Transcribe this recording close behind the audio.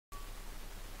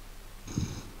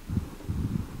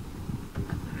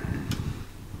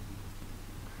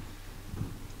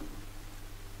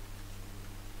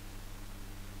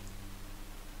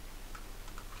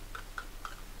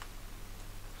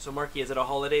So, Marky, is it a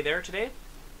holiday there today?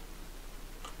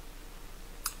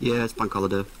 Yeah, it's bank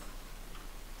holiday.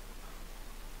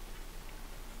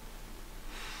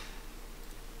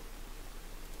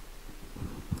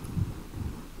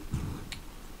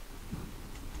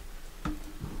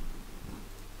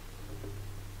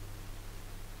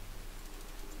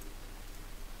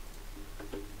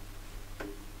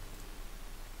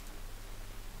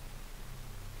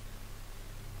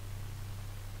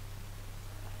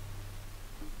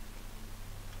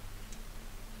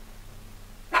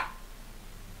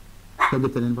 Go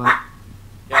get that invite.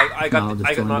 Yeah, I got. No, I'll just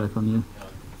I got join not. back on you.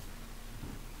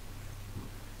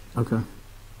 Okay. All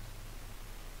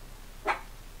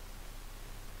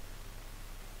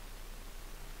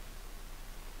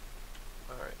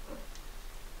right.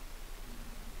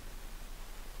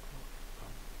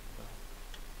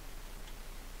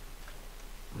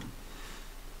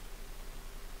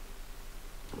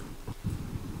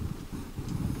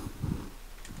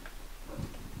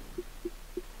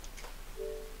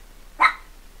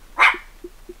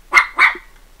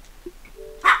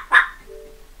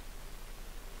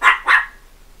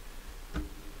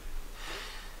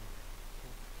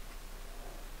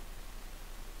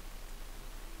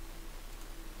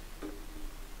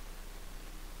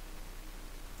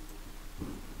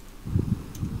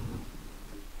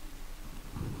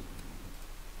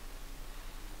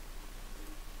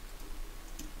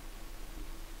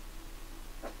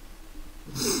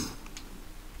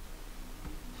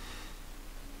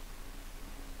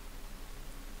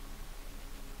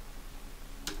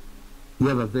 You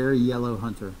have a very yellow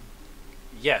hunter.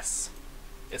 Yes,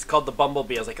 it's called the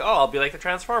Bumblebee. I was like, oh, I'll be like the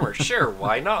Transformers. Sure,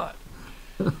 why not?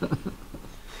 And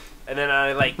then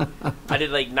I did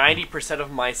like 90%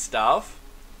 of my stuff,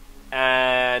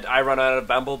 and I run out of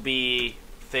Bumblebee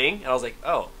thing, and I was like,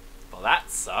 oh, well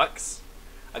that sucks.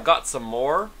 I got some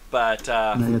more, but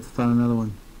Now you have to find another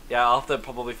one. yeah, I'll have to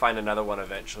probably find another one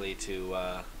eventually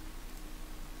to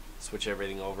switch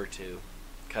everything over to.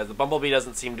 Because the Bumblebee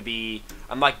doesn't seem to be...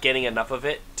 I'm not getting enough of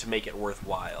it to make it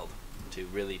worthwhile to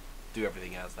really do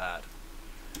everything as that.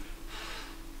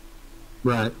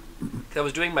 Right. 'Cause I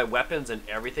was doing my weapons and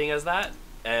everything as that,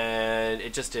 and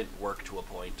it just didn't work to a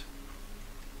point.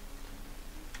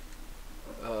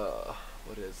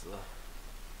 What is the...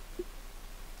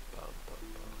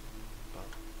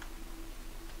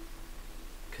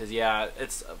 Because, yeah,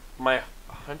 it's... my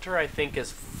hunter, I think,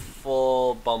 is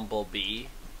full Bumblebee.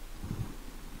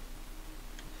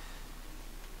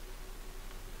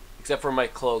 Except for my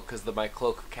cloak, because my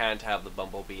cloak can't have the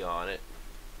Bumblebee on it.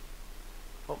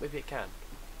 Well, maybe it can.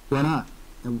 Why not?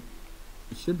 You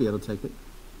should be able to take it.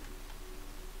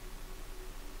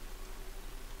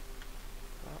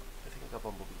 Oh, I think I got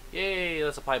Bumblebee. Yay,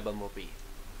 let's apply Bumblebee.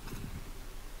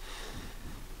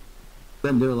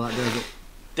 Doesn't do a lot, does it?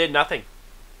 Did nothing.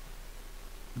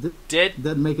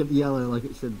 Doesn't make it yellow like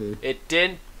it should be. It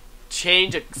didn't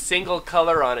change a single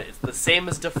color on it. It's the same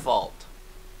as default.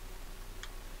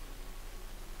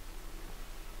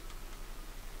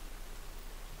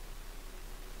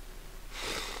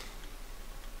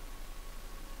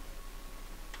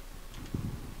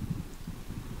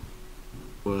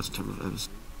 Worst time I've ever seen.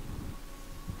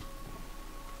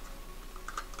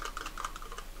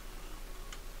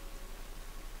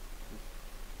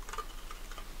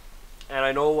 And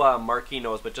I know Marky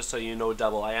knows, but just so you know,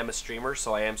 Double, I am a streamer,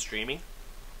 so I am streaming.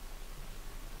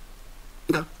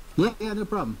 Yeah, no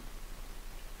problem.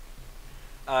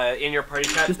 In your party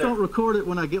chat, Just don't record it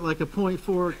when I get like a .4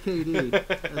 KD.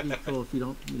 That'd be cool if you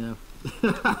don't,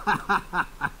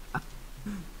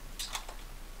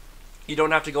 you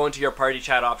don't have to go into your party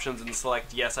chat options and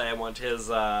select yes, I want his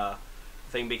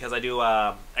thing, because I do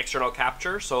external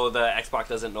capture, so the Xbox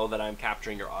doesn't know that I'm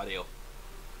capturing your audio.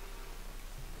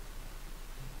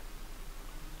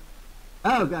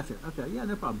 Oh, gotcha. Okay, yeah,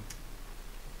 no problem.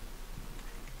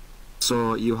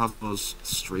 So you have those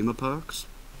streamer perks?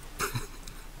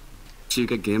 So you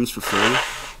get games for free?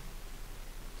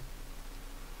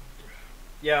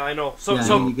 Yeah, I know. Yeah,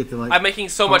 So you get to, like, I'm making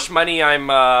so much money. I'm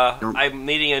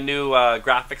needing a new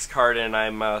graphics card, and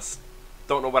I'm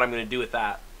don't know what I'm going to do with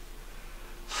that.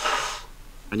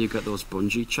 And you get those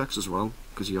Bungie checks as well,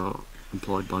 because you're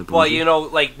employed by Bungie. Well, you know,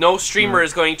 like, no streamer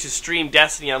is going to stream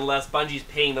Destiny unless Bungie's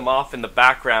paying them off in the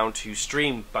background to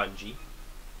stream Bungie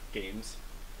games.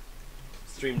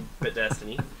 Stream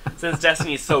Destiny. Since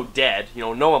Destiny is so dead, you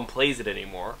know, no one plays it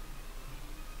anymore.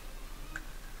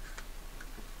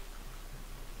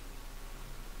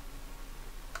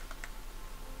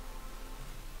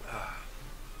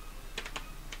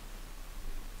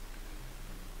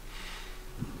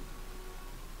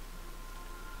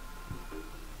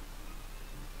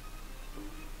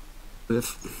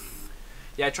 with.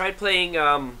 Yeah, I tried playing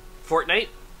Fortnite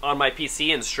on my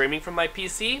PC and streaming from my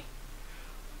PC.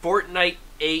 Fortnite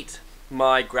ate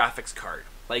my graphics card.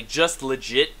 Like, just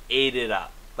legit ate it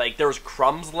up. Like, there was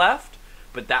crumbs left,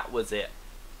 but that was it.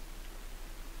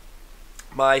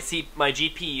 My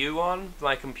GPU on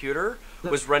my computer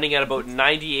was running at about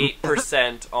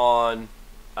 98% on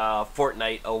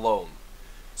Fortnite alone.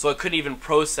 So it couldn't even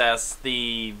process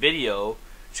the video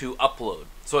to upload.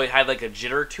 So it had like a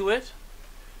jitter to it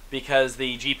because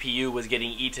the GPU was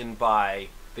getting eaten by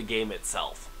the game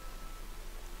itself.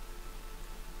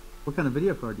 What kind of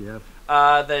video card do you have?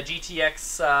 The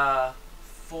GTX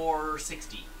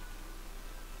 460.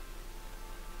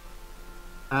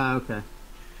 Okay.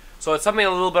 So it's something a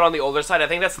little bit on the older side. I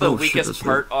think that's the Oh, shit, weakest that's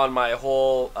part on my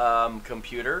whole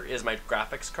computer is my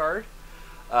graphics card.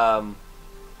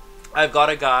 I've got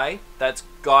a guy that's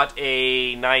got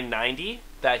a 990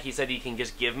 that he said he can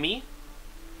just give me,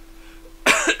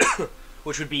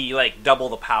 which would be like double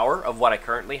the power of what I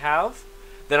currently have.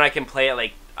 Then I can play it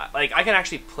like I can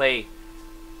actually play.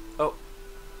 Oh.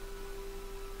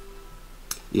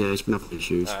 Yeah, it's been having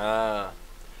issues.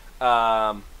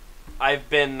 I've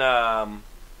been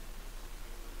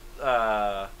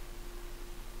I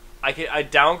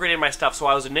downgraded my stuff, so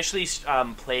I was initially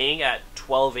playing at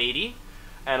 1280,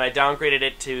 and I downgraded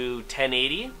it to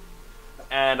 1080,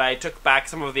 and I took back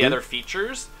some of the other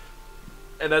features,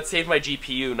 and that saved my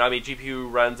GPU. Now my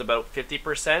GPU runs about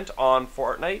 50% on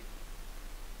Fortnite,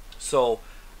 so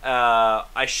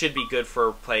I should be good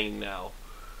for playing now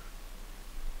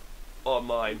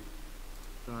online.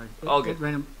 Sorry. All good.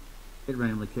 It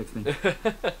randomly kicks me.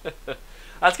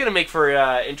 That's gonna make for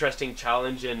an interesting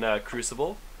challenge in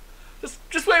Crucible.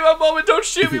 Just wait one moment. Don't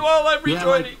shoot me while I'm Yeah,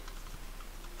 rejoining.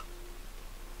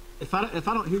 If I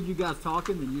don't hear you guys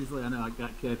talking, then usually I know I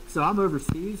got kicked. So I'm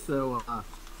overseas, so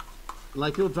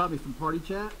like it'll drop me from party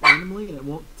chat randomly, and it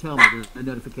won't tell me there's a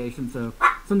notification. So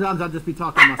sometimes I'll just be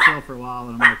talking to myself for a while,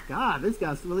 and I'm like, God, these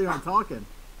guys really aren't talking.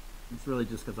 It's really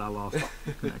just because I lost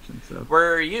connection. So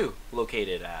Where are you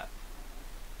located at?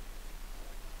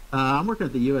 I'm working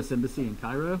at the U.S. Embassy in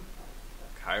Cairo.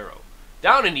 Cairo.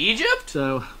 Down in Egypt?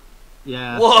 So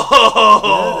yeah.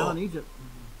 Whoa! Yeah, down in Egypt.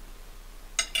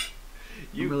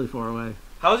 I'm really far away.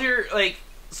 How's your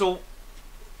so?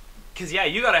 Because yeah,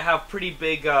 you gotta have pretty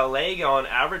big leg on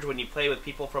average when you play with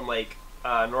people from like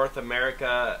North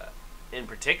America in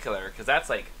particular, because that's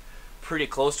like pretty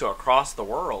close to across the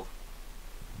world.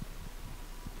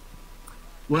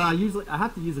 Well, I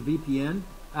have to use a VPN.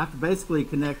 I have to basically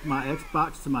connect my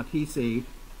Xbox to my PC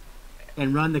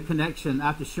and run the connection. I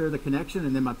have to share the connection,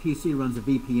 and then my PC runs a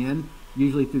VPN,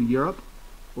 usually through Europe,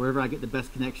 wherever I get the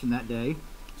best connection that day.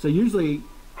 So usually,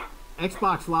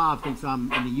 Xbox Live thinks I'm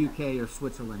in the UK or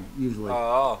Switzerland, usually.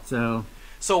 Oh.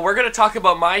 So we're gonna talk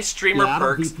about my streamer Yeah, I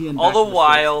don't perks. VPN All back the to the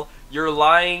while you're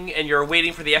lying and you're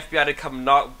waiting for the FBI to come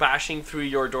bashing through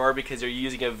your door because you're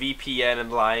using a VPN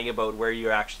and lying about where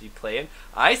you're actually playing.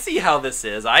 I see how this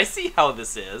is.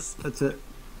 that's it.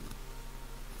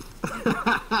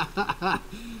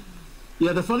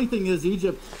 Yeah, the funny thing is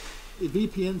Egypt,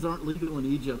 VPNs aren't legal in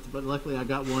Egypt, but luckily I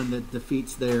got one that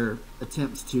defeats their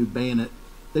attempts to ban it.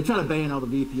 They try to ban all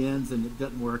the VPNs and it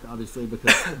doesn't work, obviously,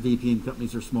 because VPN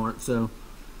companies are smart. So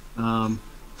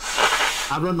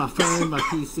I run my phone, my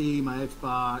PC, my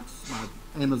Xbox, my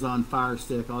Amazon Fire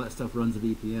Stick, all that stuff runs a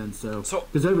VPN. So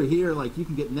because over here, like, you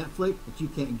can get Netflix, but you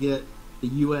can't get the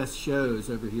U.S. shows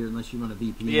over here unless you run a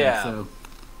VPN. Yeah.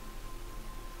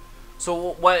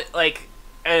 So what, like,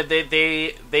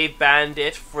 they banned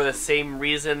it for the same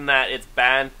reason that it's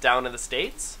banned down in the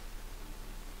States?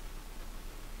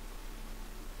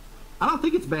 I don't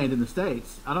think it's banned in the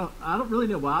States. I don't really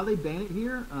know why they ban it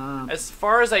here. As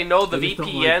far as I know, the they just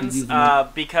don't like VPNs, using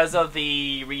it. because of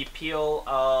the repeal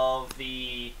of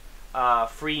the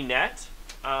free net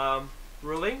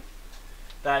ruling,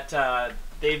 that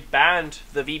they've banned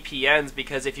the VPNs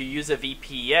because if you use a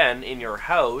VPN in your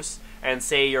house and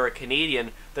say you're a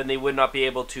Canadian, then they would not be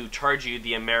able to charge you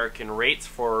the American rates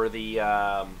for the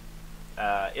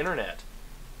internet.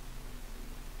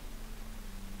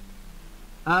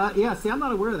 Yeah, see, I'm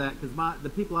not aware of that because the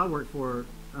people I work for,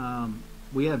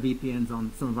 we have VPNs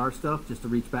on some of our stuff just to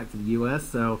reach back to the U.S.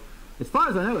 So, as far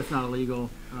as I know, it's not illegal.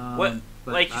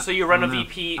 So you run a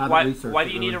VPN? Why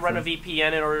do you need to run a so.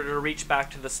 VPN in order to reach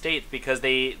back to the States? Because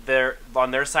they're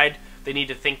on their side, they need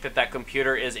to think that that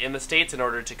computer is in the States in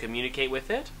order to communicate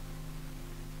with it.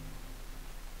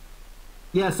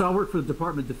 Yeah, so I work for the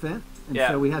Department of Defense, and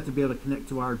so we have to be able to connect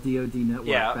to our DoD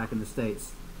network back in the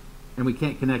States. And we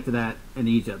can't connect to that in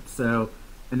Egypt. So,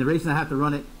 and the reason I have to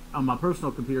run it on my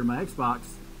personal computer, my Xbox,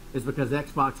 is because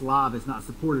Xbox Live is not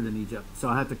supported in Egypt. So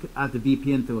I have to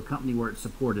VPN through a company where it's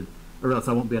supported, or else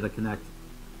I won't be able to connect.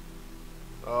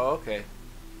 Oh, okay.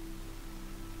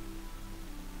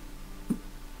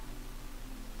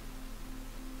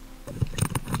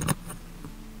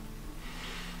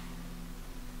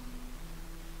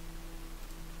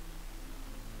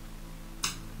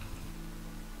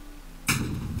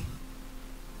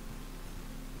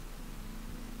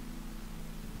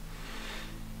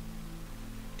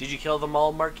 Did you kill them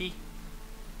all, Marky?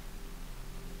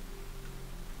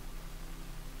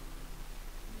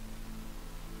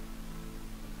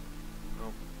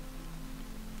 Oh.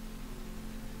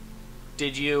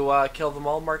 Did you kill them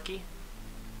all, Marky?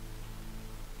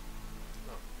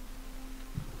 Oh.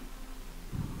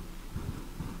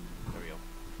 There we go.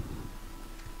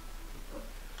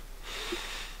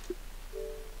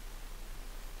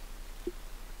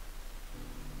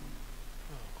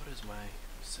 Oh, what is my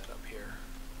setup here?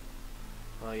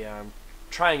 Oh yeah, I'm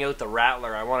trying out the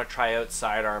Rattler. I want to try out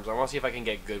sidearms. I want to see if I can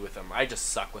get good with them. I just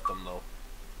suck with them though.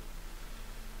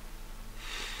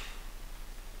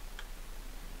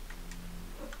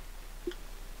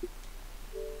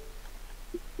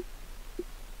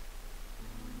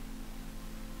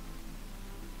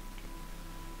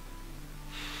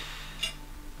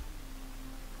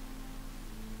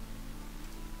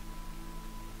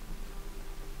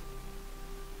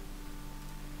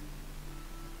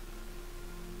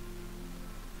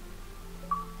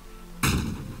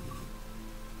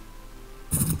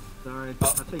 Sorry, I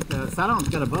think Sidearm's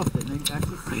got a buff, didn't he?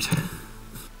 Actually, Right.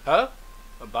 Huh?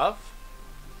 Above?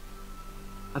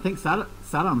 I think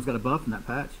Sidearm's got a buff in that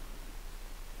patch.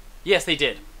 Yes, they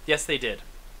did. Yes, they did.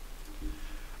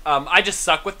 I just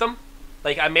suck with them.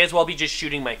 Like, I may as well be just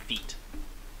shooting my feet.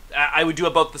 I would do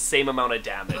about the same amount of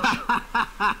damage.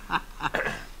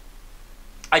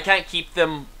 I can't keep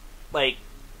them, like,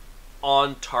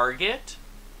 on target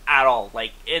at all.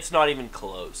 Like, it's not even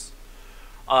close.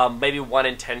 Maybe 1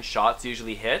 in 10 shots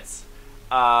usually hits.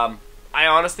 I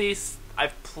honestly,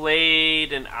 I've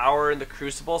played an hour in the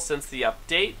Crucible since the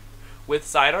update with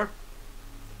Sidearm.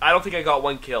 I don't think I got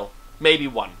 1 kill. Maybe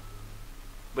 1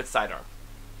 with Sidearm.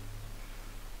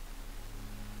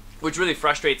 Which really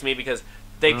frustrates me because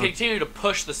they continue to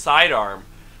push the Sidearm,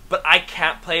 but I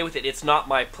can't play with it. It's not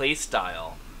my play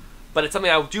style. But it's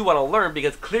something I do want to learn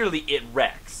because clearly it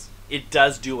wrecks. It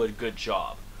does do a good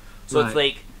job. So It's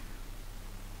like,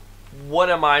 what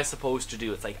am I supposed to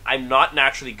do? It's like, I'm not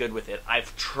naturally good with it.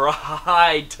 I've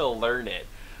tried to learn it,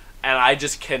 and I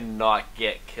just cannot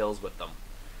get kills with them.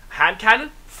 Hand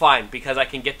cannon? Fine, because I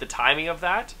can get the timing of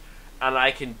that, and I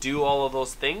can do all of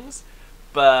those things,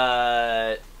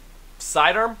 but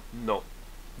sidearm? No.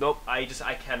 Nope, I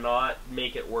cannot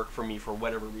make it work for me for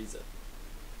whatever reason.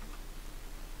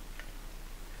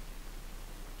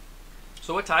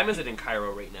 So what time is it in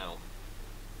Cairo right now?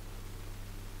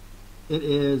 It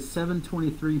is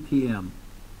 7:23 p.m.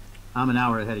 I'm an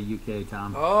hour ahead of UK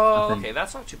time. Oh, okay,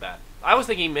 that's not too bad. I was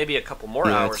thinking maybe a couple more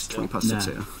hours it's still. 20 past 6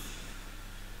 here.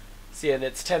 See, and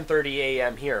it's 10:30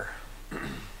 a.m. here.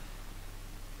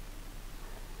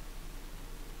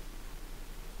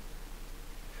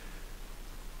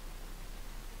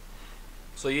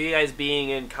 So you guys being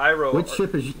in Cairo... Which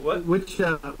ship is... What? Which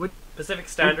Pacific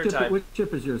Standard Time. Which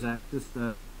ship is yours at? Just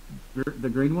the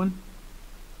green one?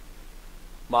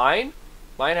 Mine?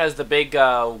 Mine has the big fin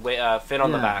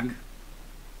on the back.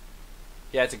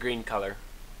 Yeah, it's a green color.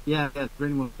 Yeah,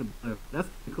 green one. That's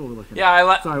cool looking.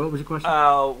 Yeah, Sorry, what was your question?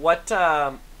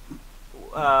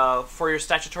 For your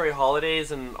statutory holidays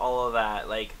and all of that,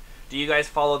 like, do you guys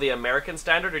follow the American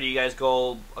standard, or do you guys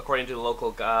go according to the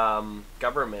local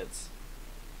governments?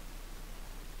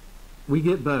 We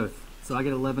get both. So I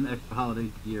get 11 extra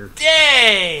holidays a year.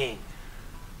 Dang!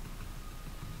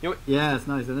 Yeah, it's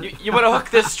nice, isn't it? You want to hook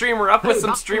this streamer up with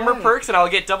some streamer perks and I'll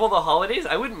get double the holidays?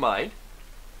 I wouldn't mind.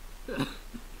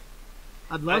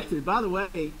 I'd love to. By the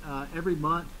way, every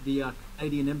month the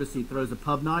Canadian Embassy throws a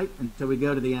pub night, and so we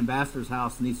go to the ambassador's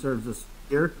house and he serves us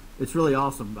beer. It's really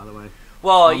awesome, by the way.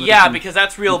 Well, yeah, because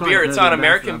that's real beer. It's not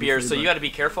American beer, obviously, so you got to be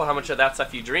careful how much of that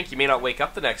stuff you drink. You may not wake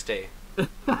up the next day.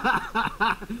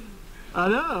 I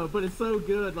know, but it's so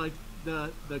good. Like,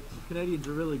 the Canadians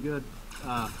are really good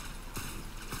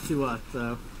to us,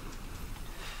 so.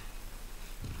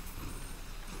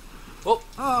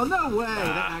 Oh, no way!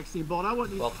 That Axiom bolt. I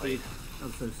wouldn't even... Well played. That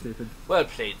was so stupid. Well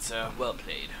played, sir. Well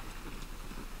played.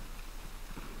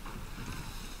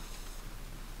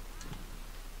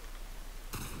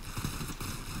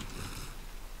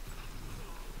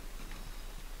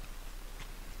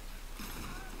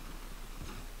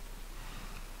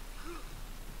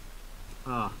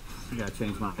 Oh, I gotta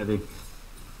change my heavy.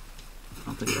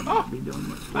 think I might be doing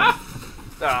much.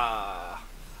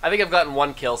 I think I've gotten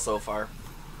 1 kill so far.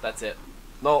 That's it.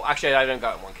 No, actually, I haven't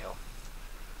gotten 1 kill.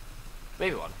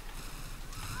 Maybe 1.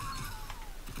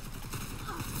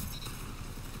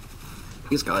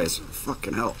 These guys,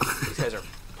 fucking hell. These guys are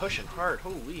pushing hard.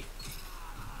 Holy.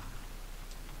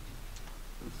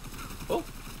 Oh.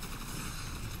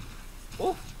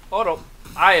 Oh. Oh no.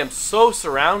 I am so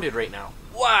surrounded right now.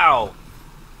 Wow.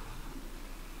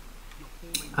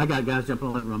 I got guys jumping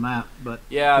all over my map, but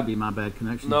yeah, it could be my bad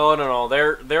connection. No.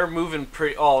 They're moving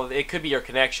pretty. Oh, it could be your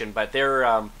connection, but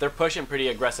they're pushing pretty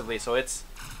aggressively. So it's.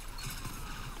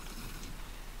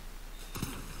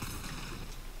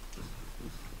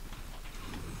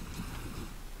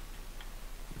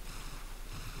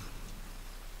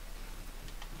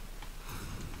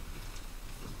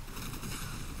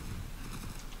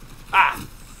 Ah,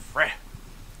 frick.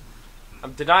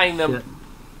 I'm denying them Shit.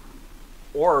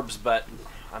 orbs, but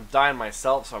I'm dying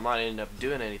myself, so I'm not ending up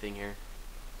doing anything here.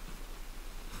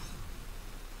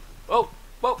 Whoa,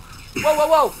 whoa, whoa, whoa,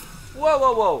 whoa, whoa,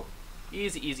 whoa, whoa.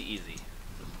 Easy, easy, easy.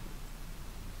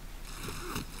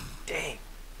 Dang.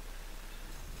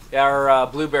 Yeah, our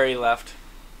Blueberry left.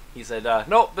 He said,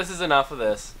 nope, this is enough of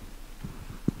this.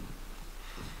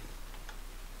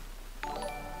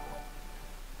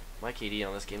 My KD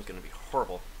on this game is going to be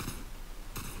horrible.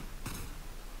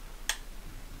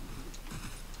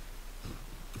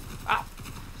 Ow!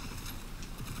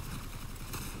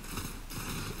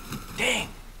 Dang!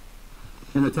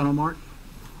 In the tunnel, Mark?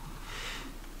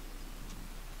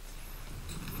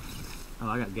 Oh,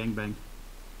 I got gangbang.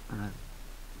 Alright.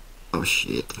 Oh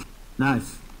shit.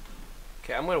 Nice.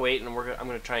 Okay, I'm gonna wait and I'm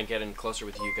gonna try and get in closer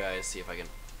with you guys, see if I can.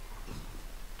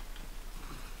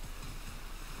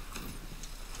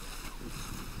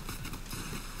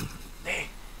 Dang!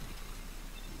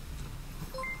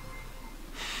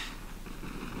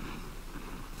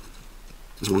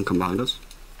 There's one come behind us.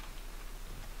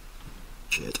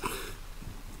 Shit.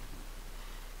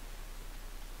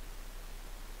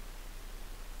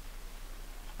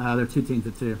 There are 2 teams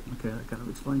of 2. Okay, that kind of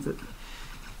explains it.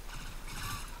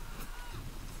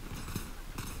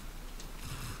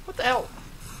 What the hell?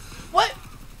 What?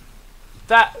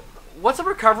 What's the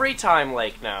recovery time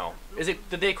like now? Did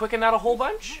they quicken that a whole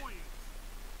bunch?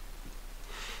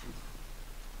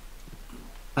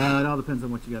 It all depends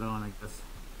on what you got on, I guess.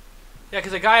 Yeah,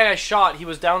 because the guy I shot, he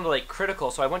was down to like critical,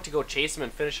 so I went to go chase him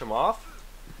and finish him off.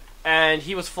 And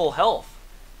he was full health.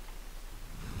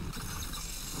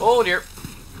 Oh dear.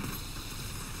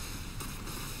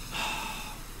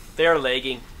 They're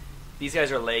lagging. These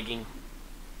guys are lagging.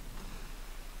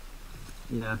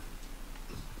 Yeah.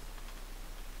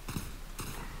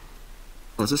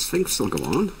 Oh, does this thing still go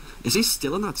on? Is he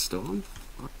still in that storm?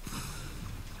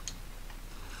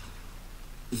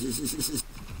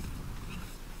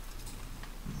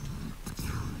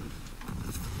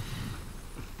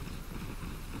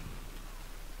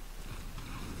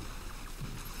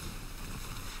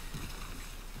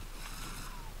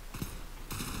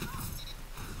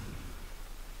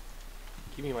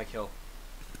 Give me my kill.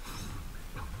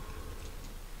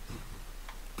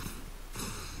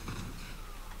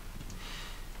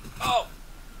 Oh!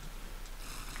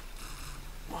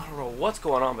 I don't know what's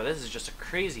going on, but this is just a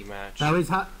crazy match. Now he's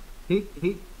hot. He.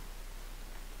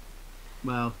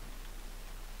 Well,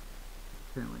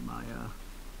 apparently my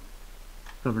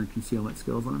cover and concealment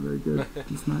skills aren't very good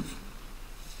this match.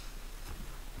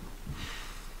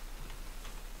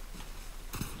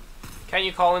 Can't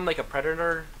you call in like a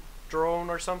predator drone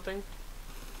or something?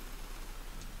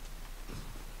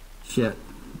 Shit.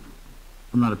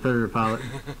 I'm not a predator pilot.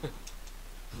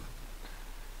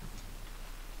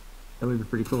 That would be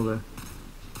pretty cool though.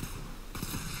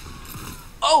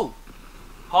 Oh!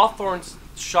 Hawthorne's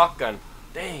shotgun.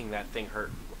 Dang, that thing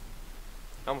hurt.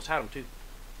 I almost had him too.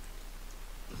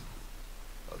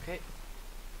 Okay.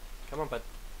 Come on, bud.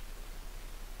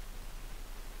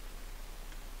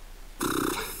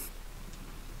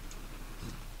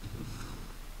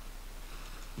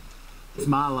 It's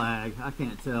my lag. I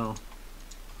can't tell.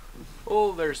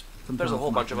 Oh, there's Sometimes a whole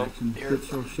my bunch of them. connection Here.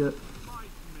 gets real shit.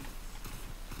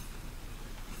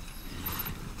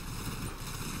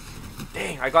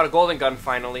 Dang, I got a golden gun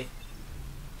finally.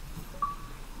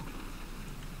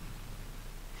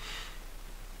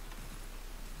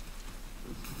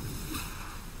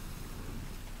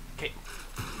 Okay.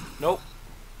 Nope.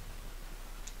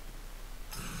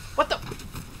 What the?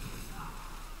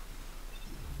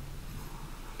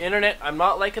 Internet, I'm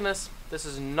not liking this. This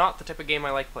is not the type of game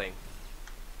I like playing.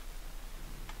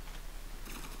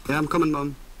 Yeah, I'm coming,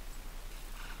 Mum.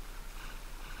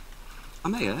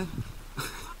 I'm here.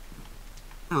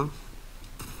 Oh.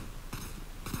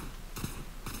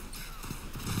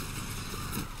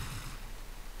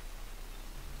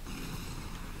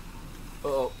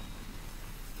 Oh.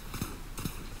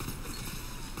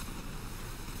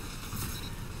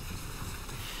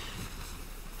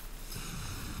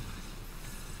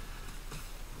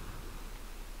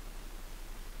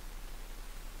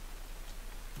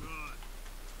 Good.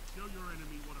 Show your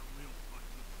enemy what a real fight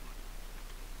looks like.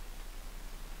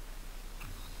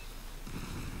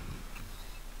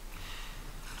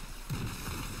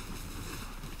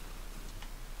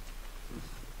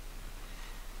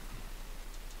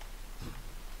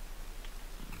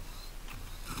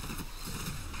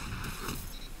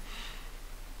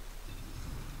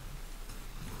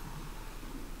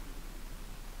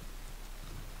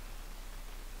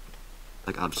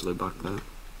 Like absolute back there.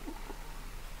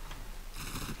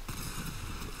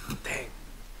 Dang.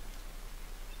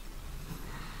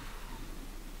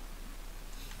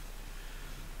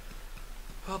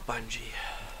 Oh, Bungie.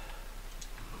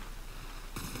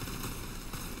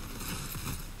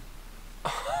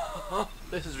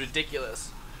 This is ridiculous.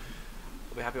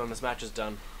 I'll be happy when this match is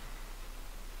done.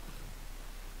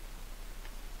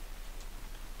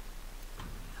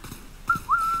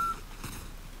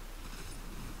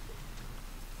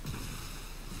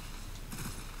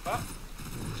 Ah.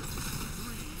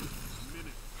 3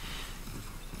 minutes.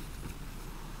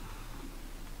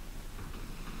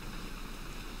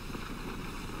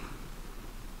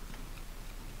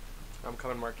 I'm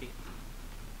coming, Marky.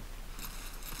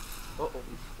 Uh oh.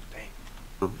 Dang.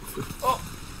 Oh. Oh!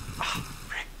 Ah,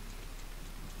 frick.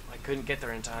 I couldn't get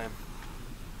there in time.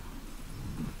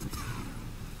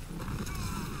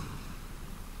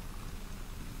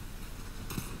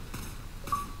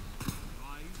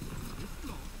 Rise, this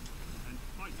loss, and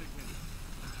fight again.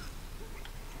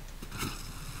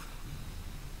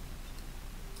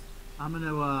 I'm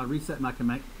gonna reset my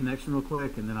connection real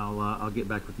quick, and then I'll get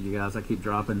back with you guys. I keep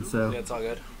dropping, so Yeah, it's all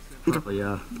good. probably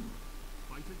Fight again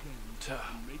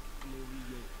and make glory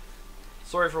yours.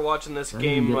 Sorry for watching this did I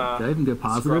even game. get- did I even go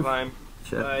positive? Scrubheim.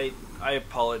 Shit. I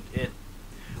apologize.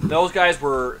 Those guys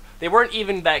they weren't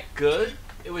even that good.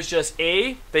 It was just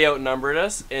A, they outnumbered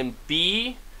us, and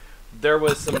B, there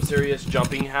was some serious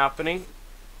jumping happening,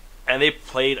 and they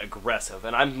played aggressive.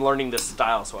 And I'm learning this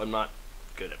style, so I'm not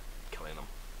good at killing them.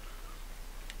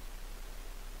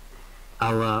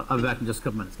 I'll be back in just a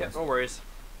couple minutes, Yeah, guys. no worries.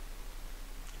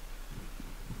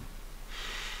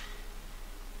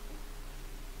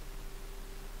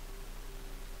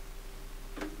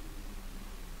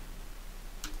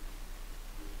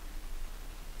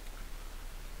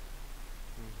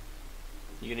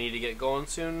 You need to get going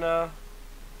soon,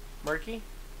 Marky?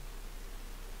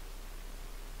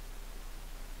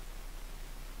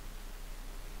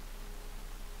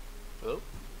 Oh.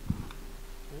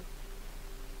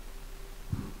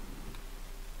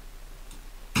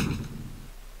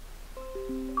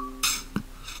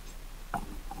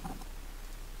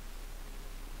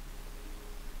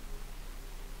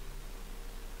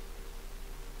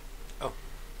 Oh.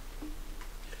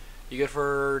 You good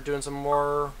for doing some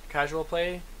more casual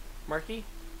play, Marky?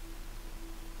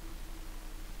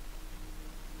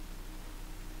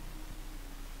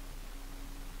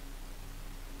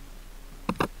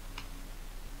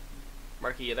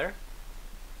 Marky, you there?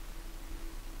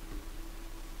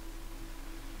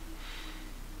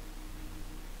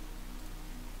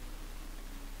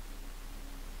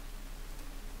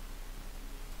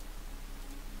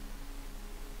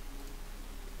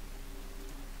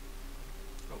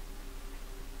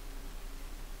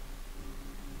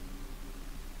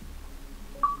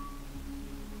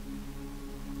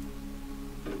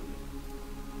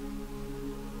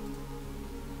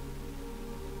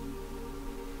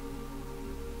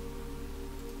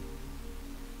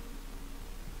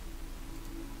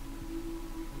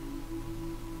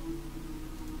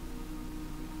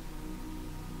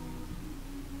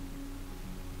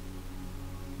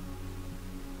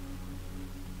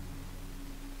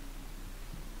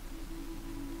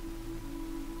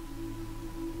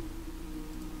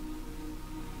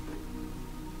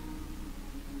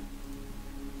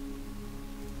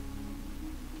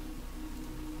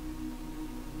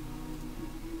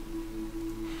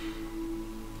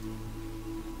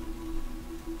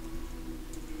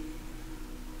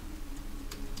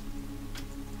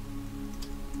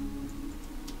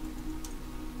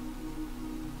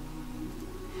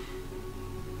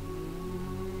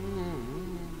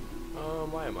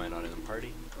 Why am I not in the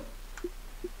party?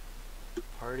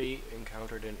 Party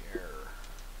encountered an error.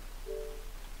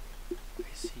 I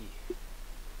see.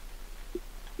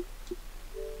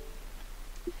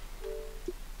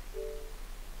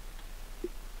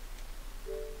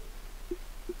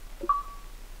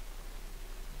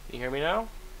 Can you hear me now?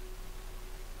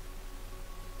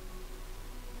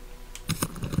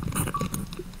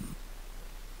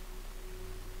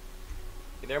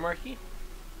 there, Marky?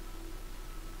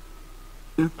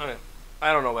 Yeah. Okay.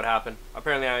 I don't know what happened.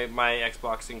 Apparently, my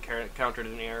Xbox encountered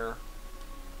an error.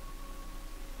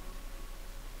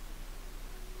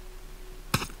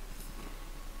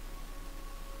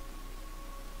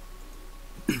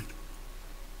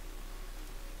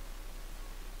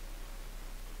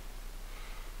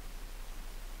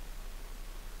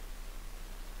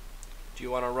 Do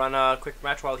you want to run a quick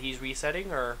match while he's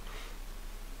resetting, or?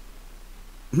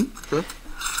 Sure.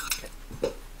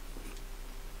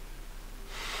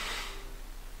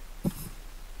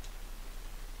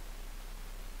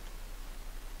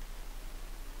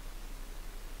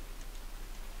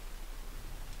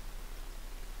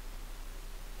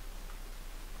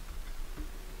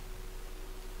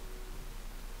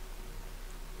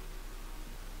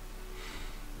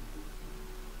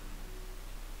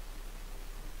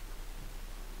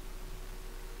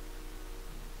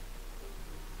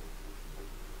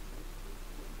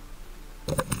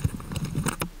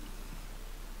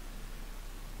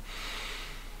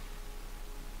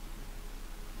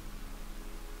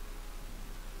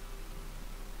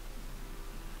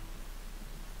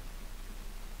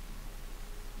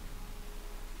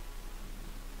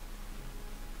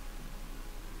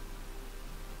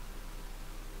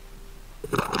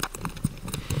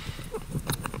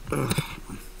 Your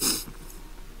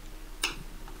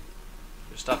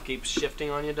stuff keeps shifting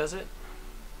on you, does it?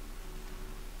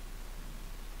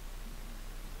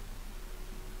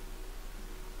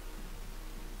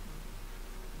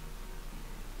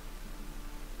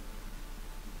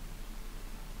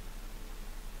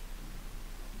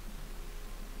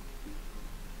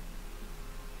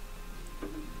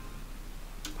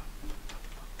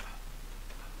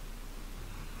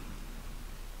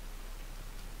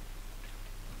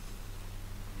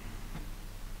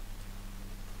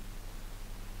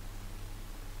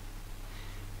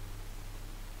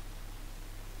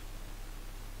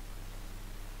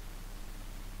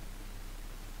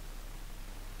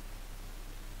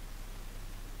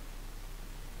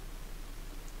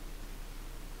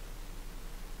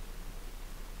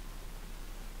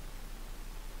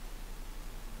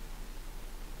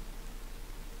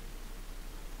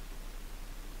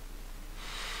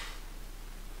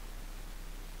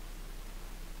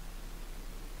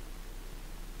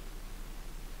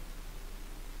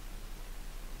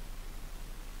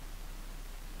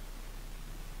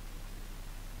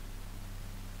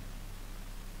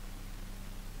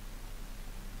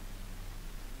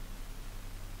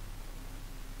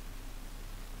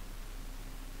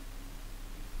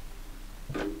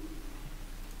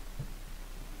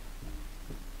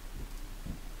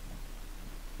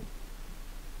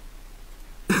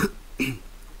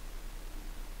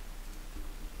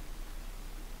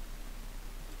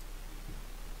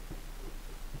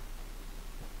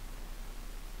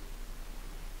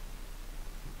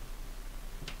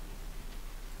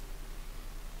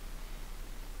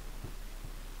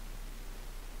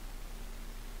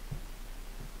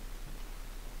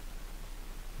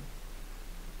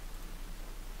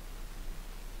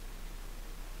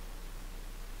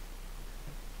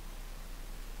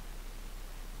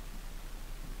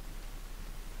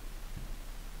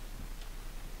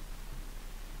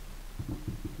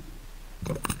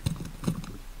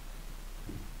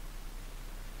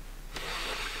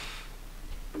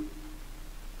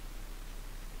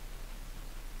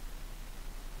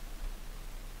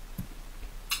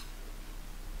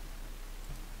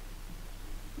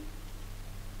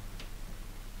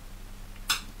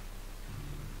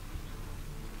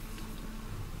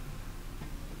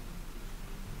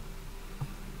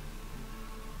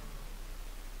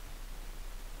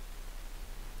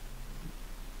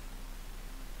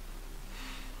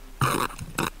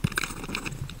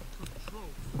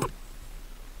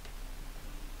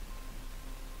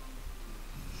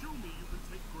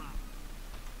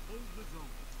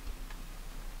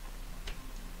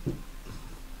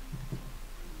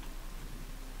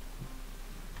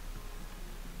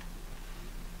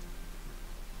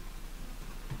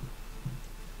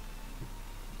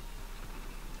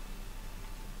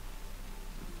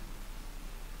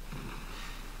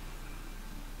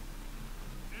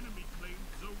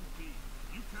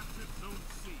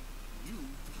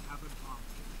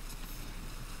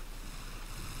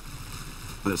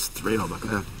 There's 3 over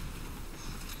there. Oh,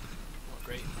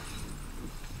 great.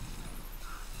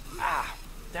 Ah,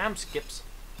 damn skips.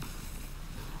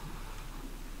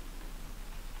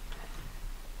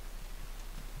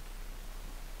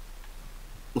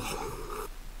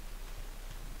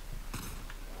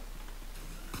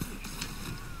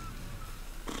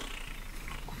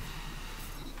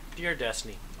 Dear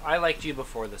Destiny, I liked you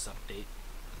before this update.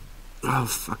 Oh,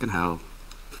 fucking hell.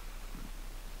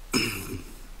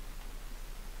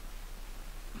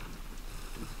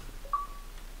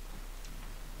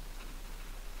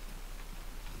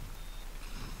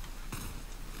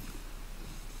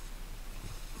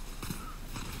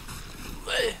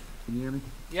 Can you hear me?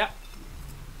 Yeah.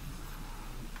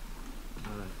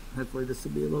 All right. Hopefully this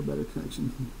will be a little better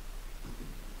connection.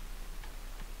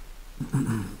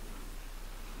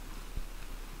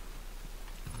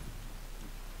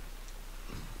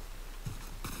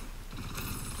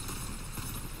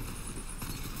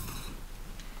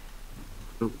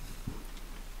 Oh,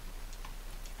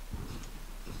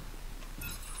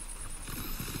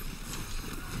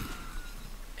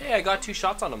 Hey, I got 2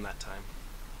 shots on him that time.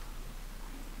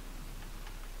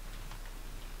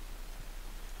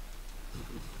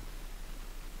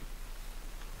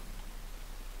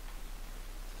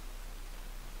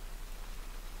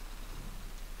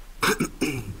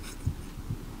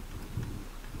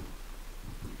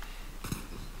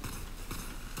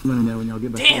 Let me know when y'all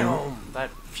get back. Damn! That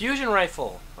fusion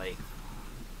rifle. Like,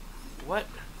 what?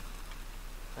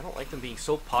 I don't like them being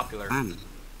so popular. man.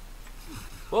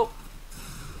 Whoa.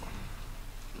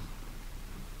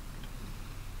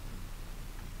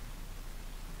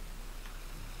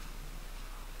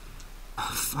 Oh,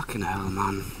 fucking hell,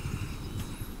 man.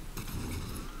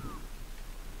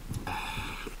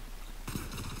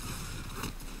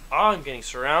 Oh, I'm getting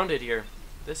surrounded here.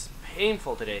 This is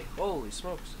painful today. Holy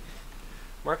smokes.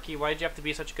 Marky, why'd you have to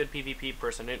be such a good PvP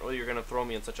person? I didn't know you were going to throw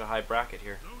me in such a high bracket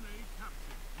here. Zone A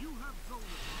captured. You have zone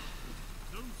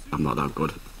A. Zone C I'm not that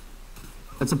good.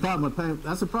 That's a problem with playing.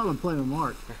 That's a problem playing with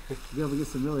Mark. You be able to get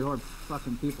some really hard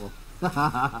fucking people.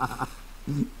 I'm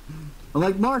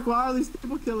like, Mark, why are these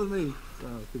people killing me? So,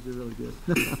 because you're really good.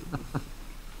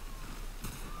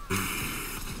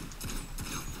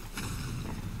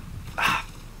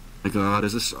 My god,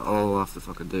 is this all I have to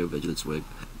fucking do? Vigilance Wig.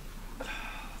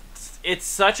 It's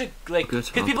such a, like, Good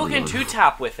because people can help,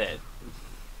 2-tap with it.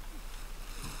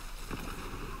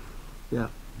 Yeah.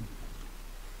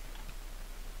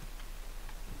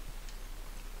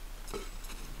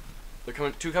 They're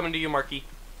coming, 2 coming to you, Marky.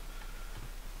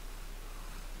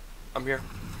 I'm here.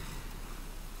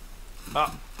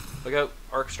 Ah, look out,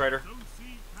 Arc Strider. Zone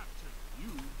C captured. You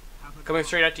have a Coming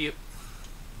straight at you.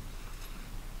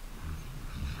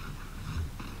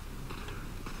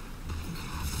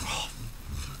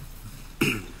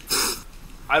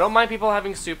 I don't mind people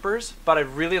having supers, but I'd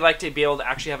really like to be able to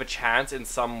actually have a chance in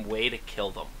some way to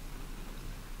kill them.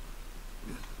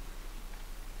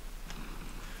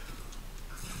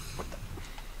 What the?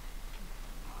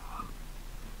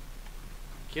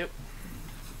 Cute.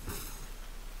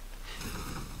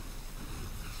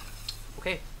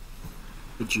 Okay.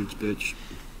 Good jukes, bitch.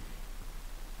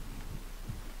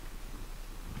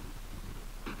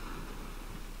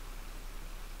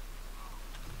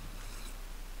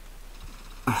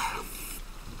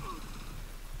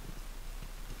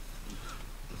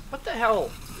 What the hell?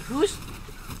 Who's...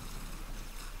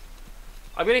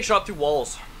 I'm getting shot through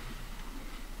walls.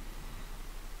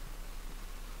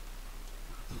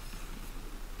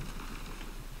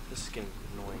 This is getting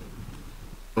annoying.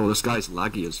 Oh, this guy's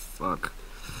laggy as fuck.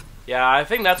 Yeah, I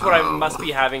think that's what I Oh. must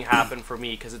be having happen for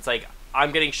me, because it's like,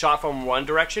 I'm getting shot from one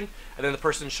direction, and then the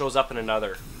person shows up in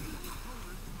another.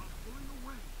 pulling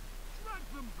away. Drag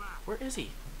them back. Where is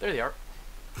he? There they are.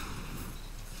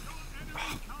 Enemy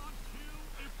can't kill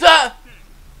if Duh!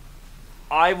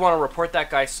 I want to report that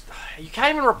guy. You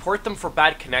can't even report them for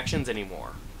bad connections anymore.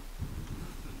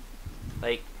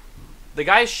 Like, the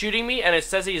guy's shooting me, and it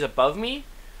says he's above me,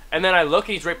 and then I look,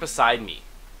 and he's right beside me.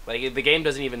 Like, the game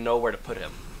doesn't even know where to put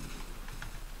him.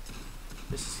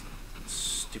 This is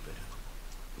stupid.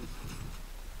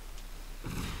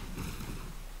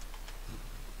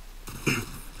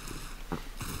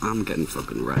 I'm getting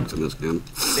fucking wrecked in this game.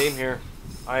 Same here.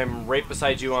 I am right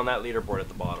beside you on that leaderboard at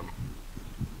the bottom.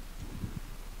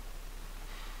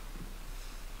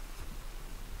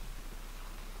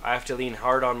 I have to lean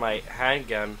hard on my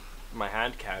handgun, my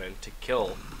hand cannon, to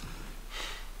kill.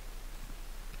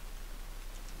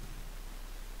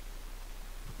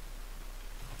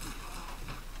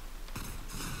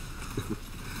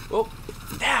 Oh,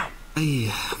 damn!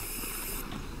 Hey.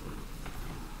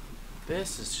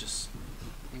 This is just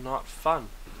not fun.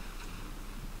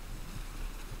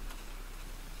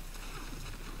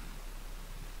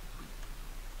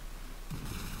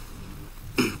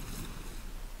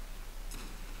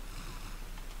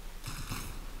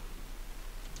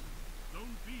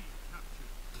 Zone B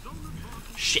captured. Zone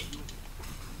advantage. Shit.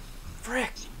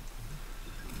 Frick.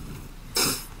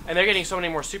 And they're getting so many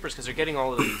more supers because they're getting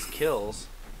all of these kills.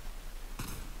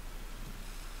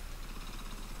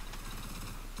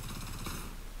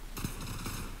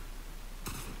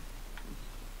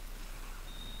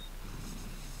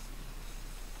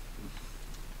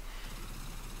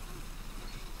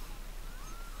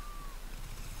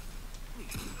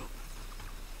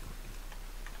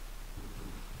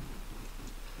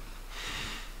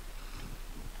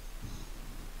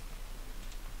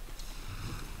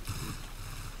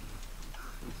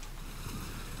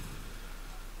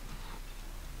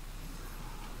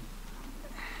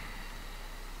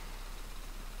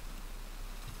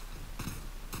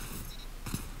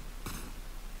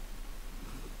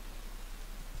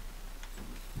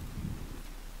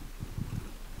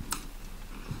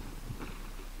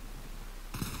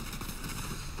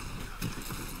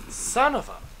 Son of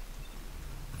a...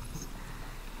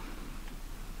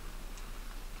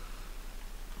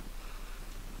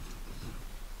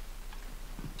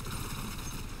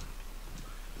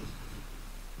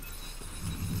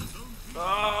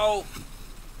 Oh!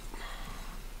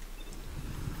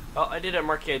 Oh, I did it,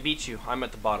 Marky. I beat you. I'm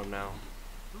at the bottom now.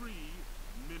 3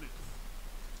 minutes.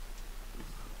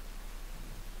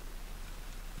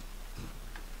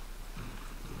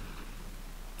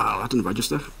 Oh, that didn't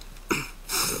register.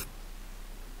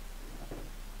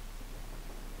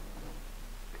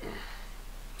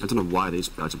 I don't know why these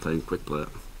guys are playing quick play.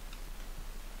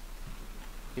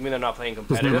 You mean they're not playing Because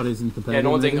competitive? nobody's in competitive. Yeah, no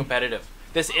one's in maybe? competitive.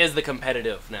 This is the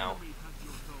competitive now.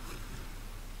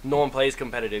 No one plays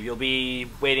competitive. You'll be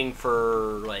waiting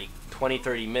for like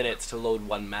 20-30 minutes to load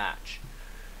one match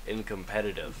in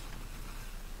competitive.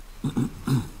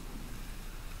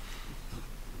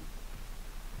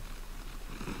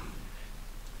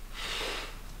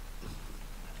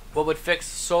 What would fix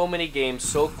so many games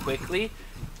so quickly?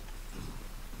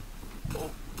 Oh.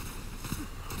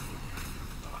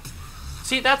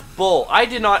 See, that's bull. I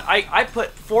did not. I put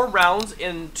 4 rounds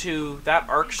into that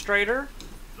Arc Strider,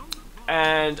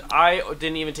 and I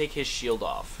didn't even take his shield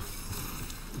off.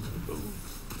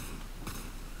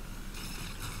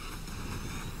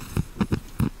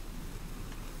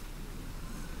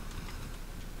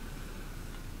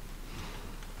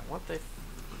 I want the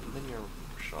linear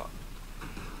shot.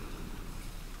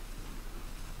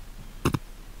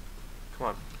 Come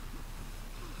on.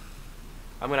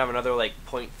 I'm gonna have another like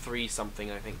 0.3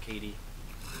 something, I think, Katie.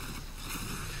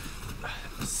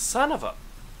 Son of a...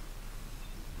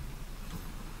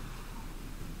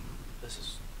 This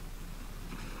is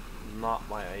not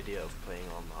my idea of playing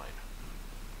online.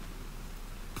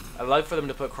 I'd like for them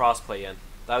to put crossplay in.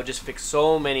 That would just fix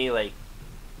so many like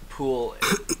pool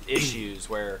issues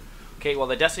where, okay, well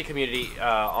the Destiny community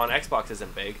on Xbox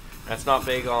isn't big, and it's not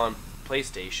big on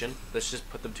PlayStation. Let's just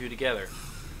put them two together.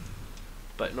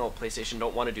 But no, PlayStation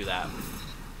don't want to do that.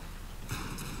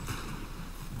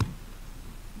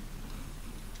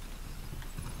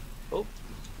 Oh.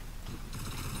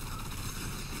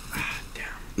 Damn.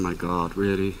 Oh my god,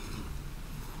 really?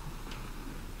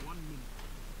 1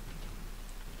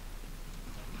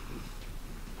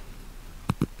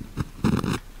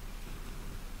 minute.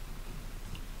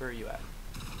 Where are you at?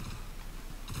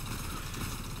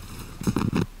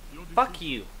 Your Fuck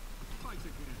decision. you. Fight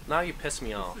again. Now you piss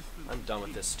me off. I'm done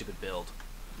with this stupid build.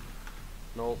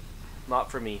 No, not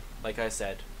for me, like I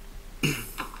said. You've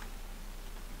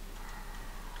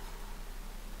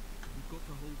got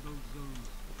to hold those zones.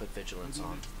 Put vigilance Maybe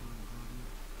on. next time,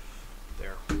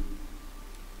 Guardian. There.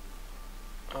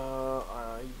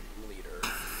 I'm leader.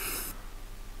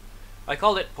 I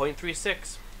called it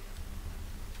 0.36.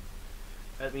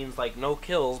 That means like no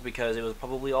kills because it was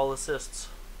probably all assists.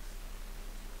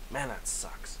 Man, that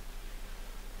sucks.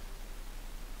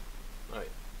 Alright,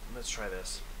 let's try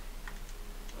this.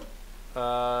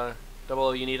 Double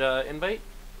O, you need a invite?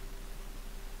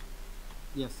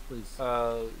 Yes, please. You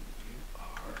are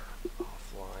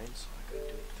offline, so I gotta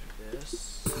do it through this.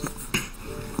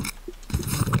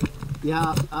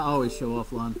 Yeah, I always show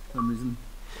offline for some reason.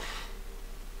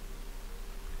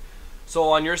 So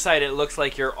on your side it looks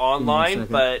like you're me a online,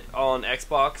 second. but on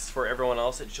Xbox for everyone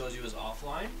else it shows you as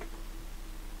offline?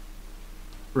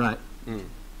 Right. Hmm.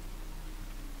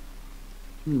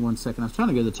 Give me 1 second. I was trying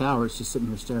to go to the tower. It's just sitting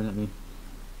here staring at me.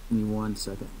 Give me 1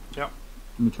 second. Yep.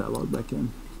 Let me try to log back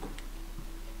in.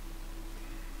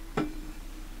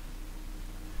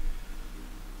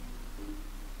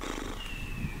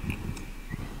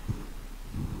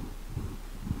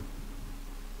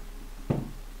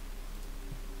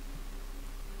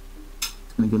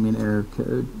 It's going to give me an error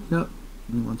code. Yep.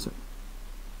 Give me 1 second.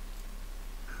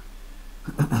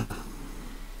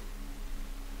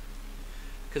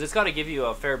 Because it's got to give you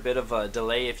a fair bit of a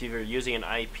delay if you're using an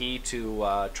IP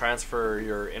to transfer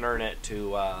your internet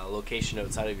to a location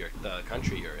outside of the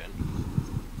country you're in.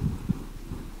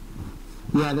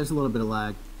 Yeah, there's a little bit of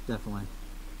lag, definitely.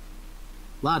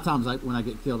 A lot of times, like when I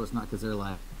get killed, it's not because they're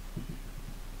lag.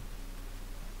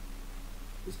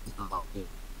 It's just not good.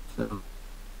 So,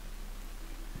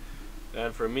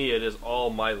 And for me, it is all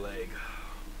my leg.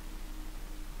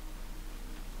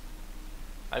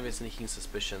 I have a sneaking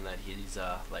suspicion that he's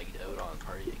legged out on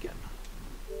party again.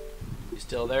 You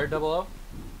still there, Double O?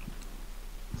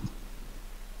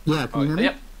 yeah, can you hear me?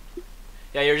 Yep.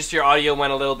 Yeah, your audio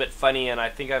went a little bit funny, and I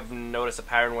think I've noticed a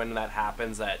pattern when that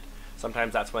happens that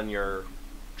sometimes that's when you're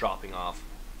dropping off.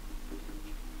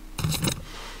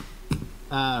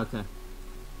 Okay.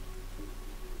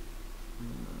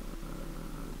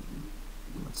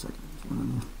 1 second. What's going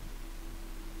on here?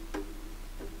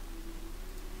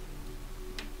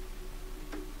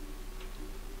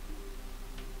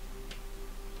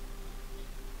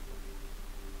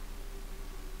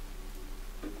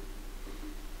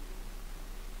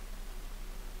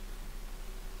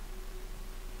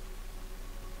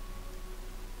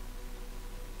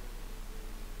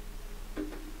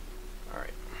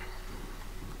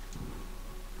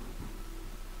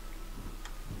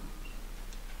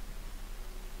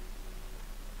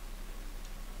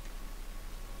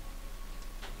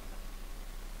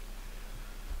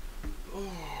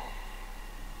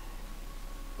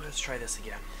 let's try this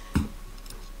again.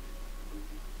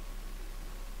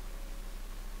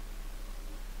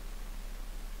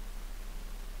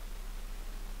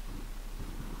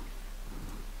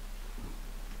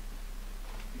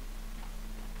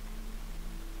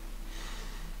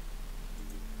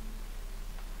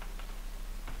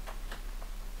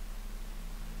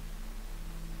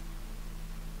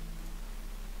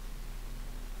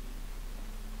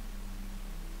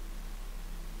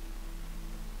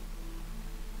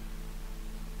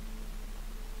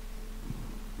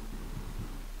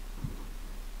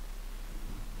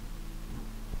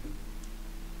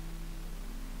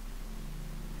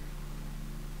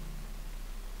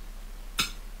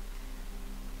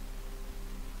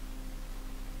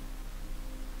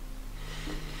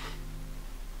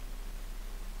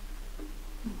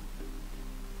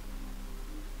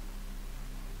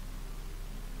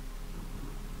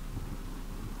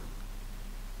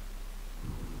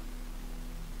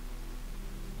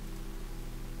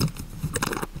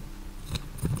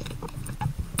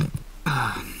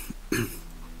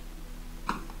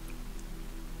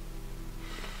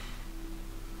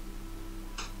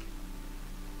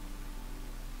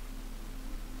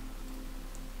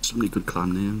 So many good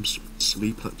clan names.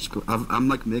 Sleep, let's go. I'm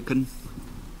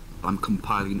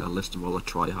compiling a list of all the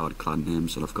try-hard clan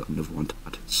names, and I've got another one to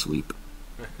add. Sleep.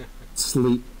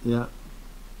 Sleep, yeah.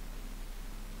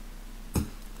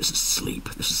 This is Sleep.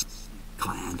 This is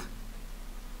clan.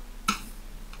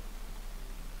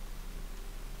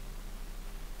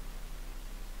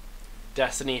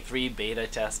 Destiny 3 beta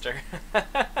tester.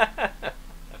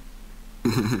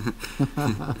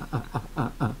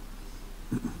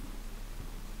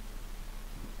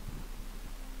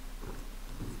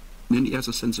 And he has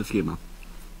a sense of humour.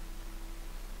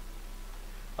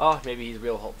 Oh, maybe he's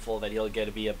real hopeful that he'll get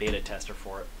to be a beta tester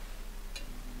for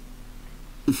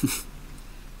it.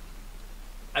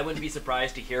 I wouldn't be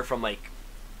surprised to hear from, like,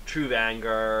 True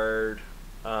Vanguard.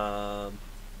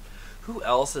 Who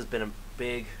else has been a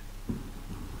big...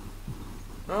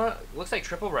 looks like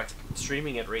Triple Rex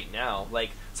streaming it right now. Like,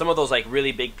 some of those, like,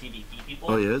 really big PvP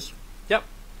people. Oh, he is? Yep,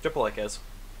 Triple Rex is.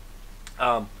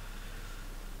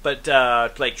 But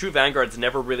like, True Vanguard's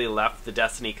never really left the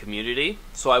Destiny community,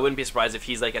 so I wouldn't be surprised if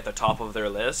he's, like, at the top of their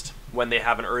list when they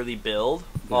have an early build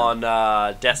on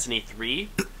Destiny 3,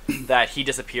 that he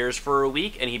disappears for a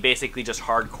week, and he basically just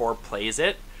hardcore plays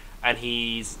it, and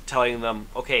he's telling them,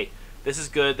 okay, this is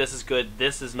good, this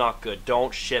is not good,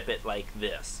 don't ship it like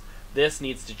this. This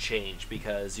needs to change,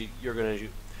 because you're going to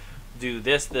do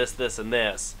this, and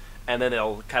this, and then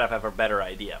they'll kind of have a better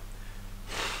idea.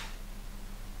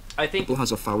 I think People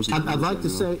has 1,000. I'd like to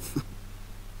say,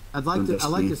 I'd like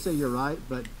Destiny. to say you're right,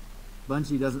 but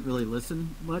Bungie doesn't really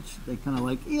listen much. They kind of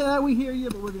like, yeah, we hear you,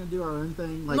 but we're going to do our own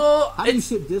thing. Like, No, how do you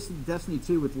ship Destiny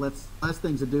 2 with less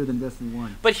things to do than Destiny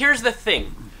 1? But here's the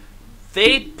thing.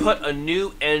 They put a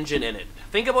new engine in it.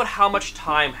 Think about how much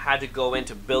time had to go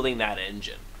into building that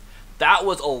engine. That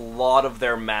was a lot of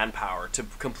their manpower to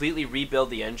completely rebuild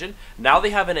the engine. Now they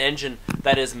have an engine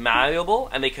that is malleable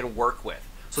and they can work with.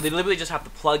 So they literally just have to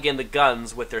plug in the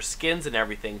guns with their skins and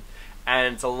everything,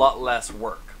 and it's a lot less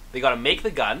work. They got to make the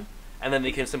gun, and then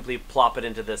they can simply plop it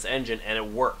into this engine, and it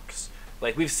works.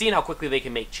 Like, we've seen how quickly they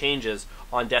can make changes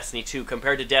on Destiny 2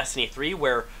 compared to Destiny 3,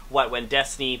 where, when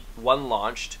Destiny 1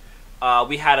 launched,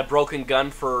 we had a broken gun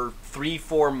for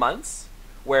 3-4 months,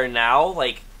 where now,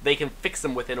 like, they can fix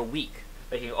them within a week.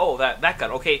 They can, oh, that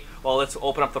gun, okay, well, let's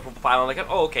open up the profile on the gun,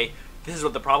 oh, okay, this is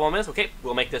what the problem is, okay,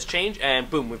 we'll make this change, and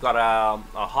boom, we've got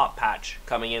a hot patch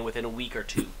coming in within a week or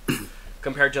two,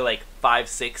 compared to, like,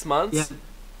 5-6 months. Yeah.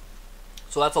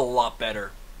 So that's a lot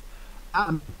better.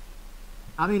 I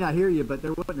mean, I hear you, but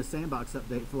there wasn't a sandbox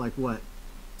update for, like, what,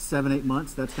 7-8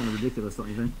 months? That's kind of ridiculous, don't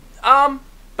you think?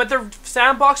 But their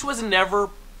sandbox was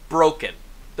never broken.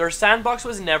 Their sandbox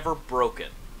was never broken.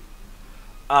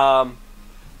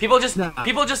 People just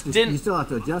didn't. You still have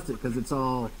to adjust it because it's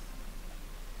all.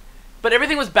 But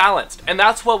everything was balanced, and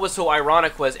that's what was so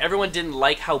ironic, was everyone didn't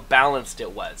like how balanced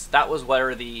it was. That was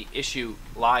where the issue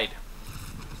lied.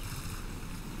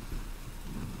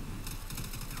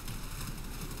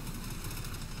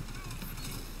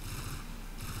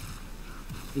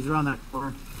 He's around that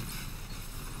corner.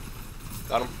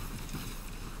 Got him.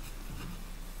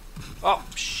 Oh,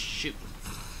 shoot.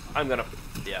 I'm gonna...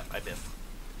 Yeah, I biffed.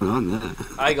 On there.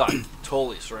 I got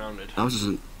totally surrounded. That was just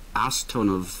an ass ton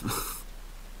of.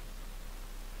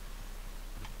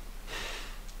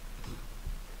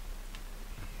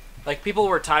 Like, people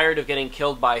were tired of getting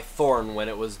killed by Thorn when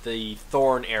it was the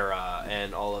Thorn era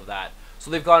and all of that.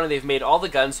 So they've gone and they've made all the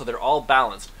guns so they're all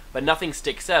balanced, but nothing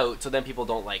sticks out, so then people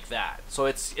don't like that. So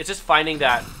it's just finding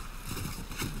that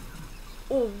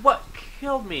Oh, what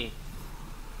killed me?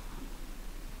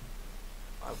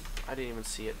 I didn't even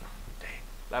see it. Dang.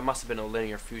 That must have been a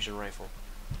linear fusion rifle.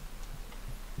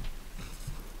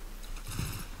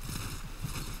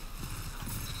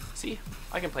 See?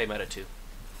 I can play meta too.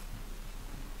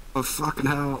 Oh fucking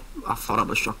hell! I thought I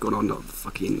had a shotgun on the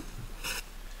fucking.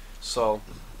 So,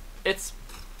 it's...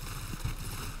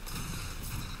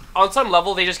 On some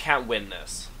level, they just can't win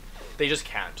this. They just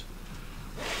can't.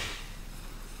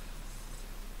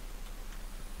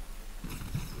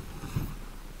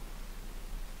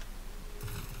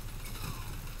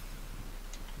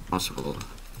 Possible.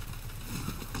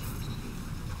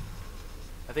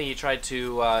 I think he tried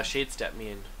to shade step me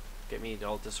and get me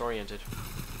all disoriented.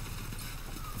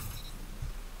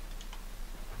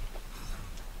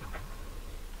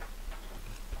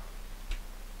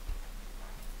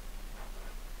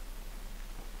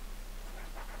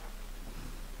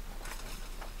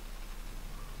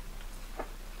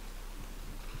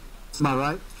 Am I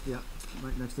right? Yeah,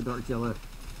 right next to dark yellow.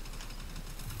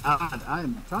 I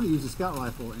am trying to use the scout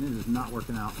rifle and it is not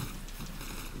working out.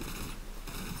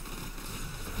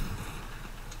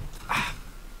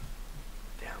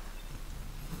 Damn.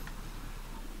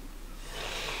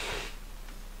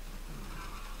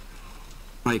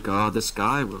 My god, this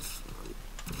guy was.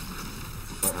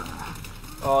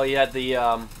 Oh, you had the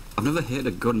I've never hit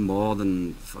a gun more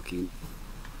than fucking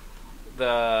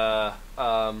that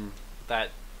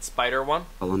spider one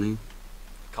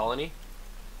colony.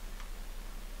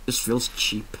 Just feels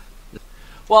cheap.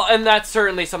 Well, and that's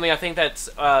certainly something I think that's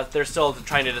they're still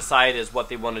trying to decide is what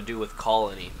they want to do with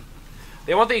colony.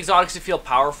 They want the exotics to feel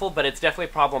powerful, but it's definitely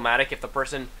problematic if the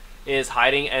person is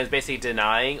hiding and is basically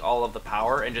denying all of the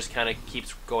power and just kind of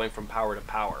keeps going from power to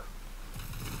power.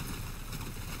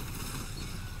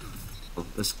 Oh,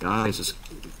 this guy is just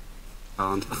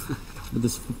can't. With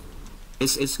this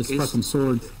It's fucking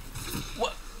sword.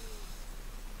 What?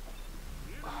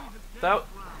 That...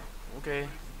 Okay.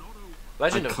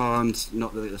 Legend I of... can't.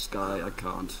 Not this guy. I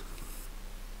can't.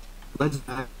 Legend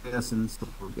Essence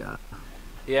guy.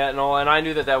 Yeah, no, and I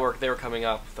knew that they were coming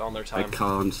up on their I time.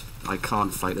 can't. I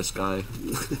can't fight this guy.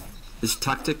 His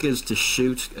tactic is to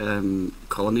shoot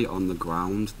Colony on the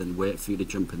ground, then wait for you to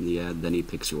jump in the air, then he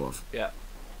picks you off. Yeah.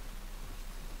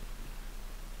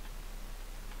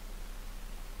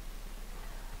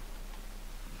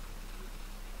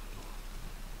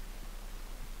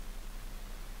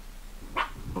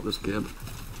 What this game?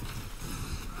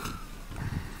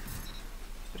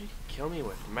 What did he kill me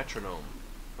with? Metronome.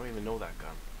 I don't even know that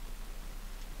gun.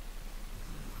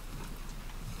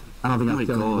 I don't think Oh I've my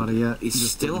killed god. anybody yet. He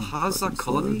Just still a has that fucking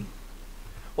Colony? sword.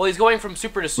 Well, he's going from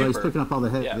super to Well, super. he's picking up all the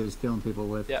hits Yeah. that he's killing people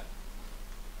with. Yeah.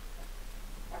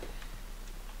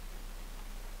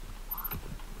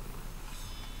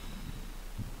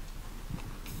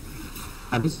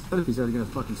 He's already got a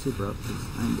fucking super up because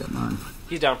I ain't got mine.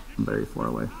 He's down. I'm very far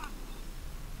away.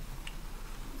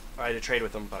 I had to trade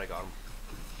with him, but I got him.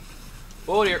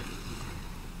 Oh dear.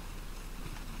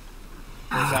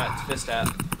 Where's that fist at?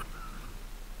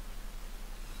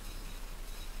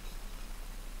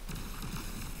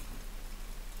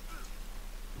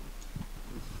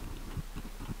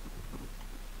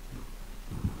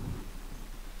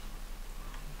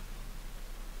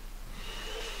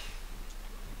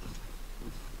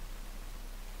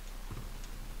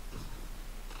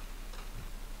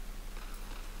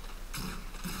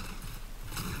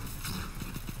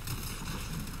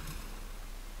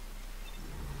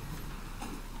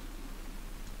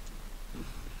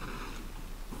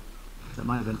 That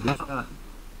might have been a good shot.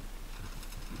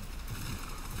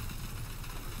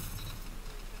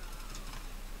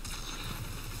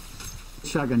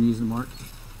 Shotgun using Mark.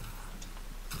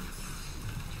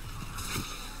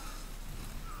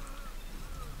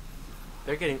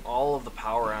 They're getting all of the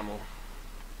power ammo.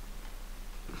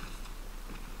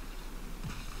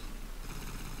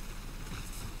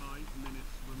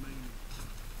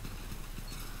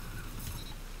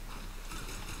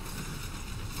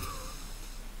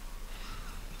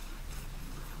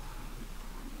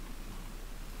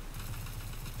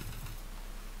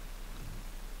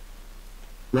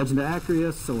 Legend of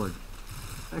Acrius, sword.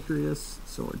 Acrius,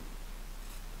 sword.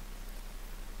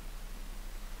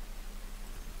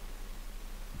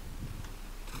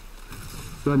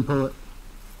 Go ahead and pull it.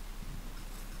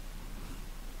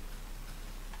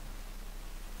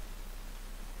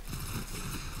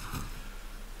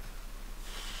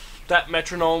 That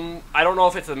metronome, I don't know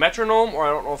if it's the metronome or I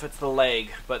don't know if it's the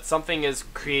leg, but something is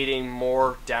creating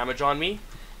more damage on me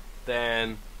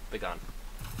than the gun.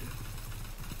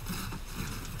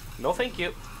 No thank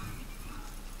you.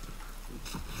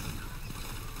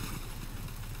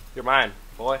 You're mine.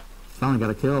 Boy. Finally got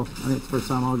a kill. I think it's the first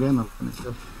time all game I've gotten a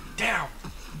kill. Damn!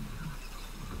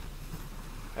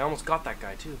 I almost got that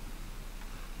guy too.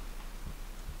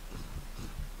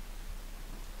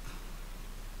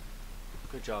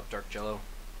 Good job, Dark Jello.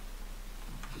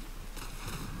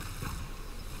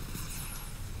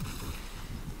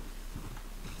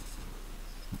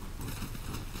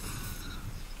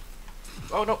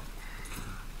 Oh no!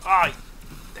 Ah!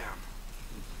 Damn.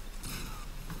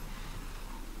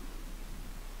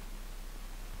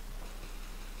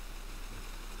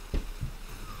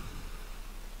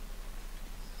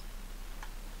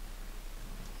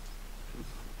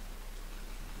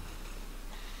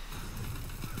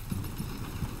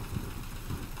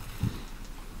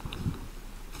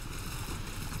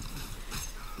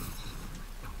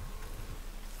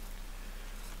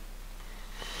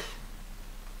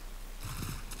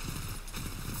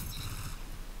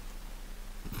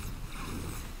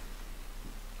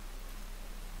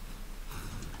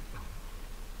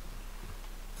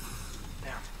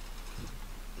 Damn.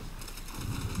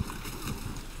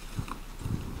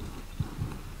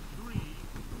 3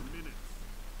 minutes.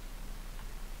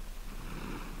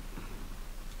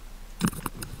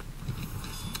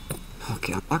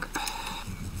 Okay, I'm back.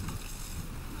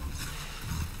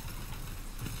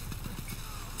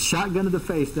 Shotgun to the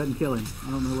face doesn't kill him.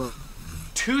 I don't know what.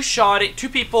 Two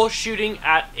people shooting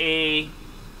at a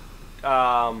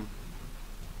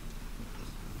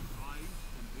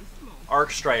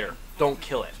arc strider. Don't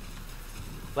kill it.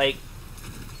 Like,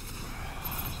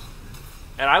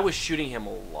 and I was shooting him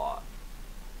a lot.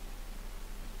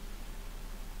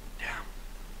 Damn.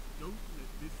 Don't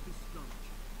let this discourage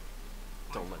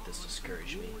you. Don't let this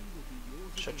discourage me. Glory will be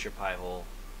yours Shut again. your pie hole.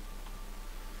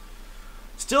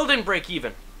 Still didn't break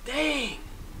even. Dang.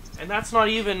 And that's not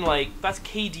even like, that's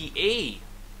KDA.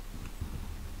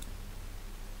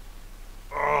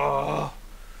 Ugh.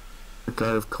 The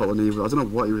guy with colony, I don't know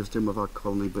what he was doing with that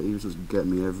colony, but he was just getting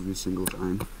me every single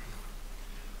time.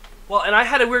 Well, and I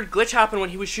had a weird glitch happen when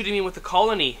he was shooting me with the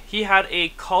colony. He had a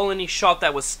colony shot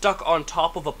that was stuck on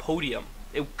top of a podium.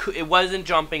 It wasn't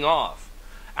jumping off.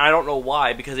 And I don't know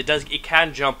why, because it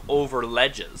can jump over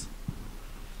ledges.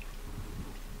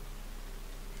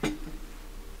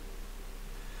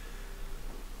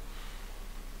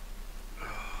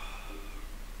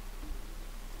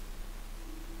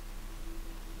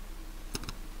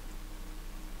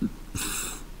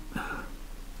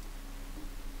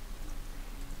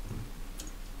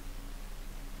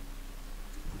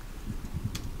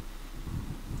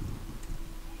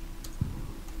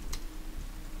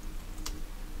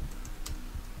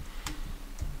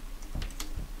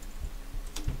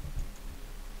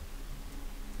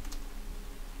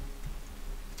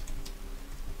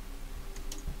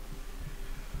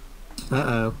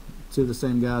 Uh-oh. Two of the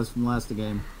same guys from last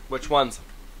game. Which ones?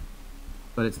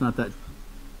 But it's not that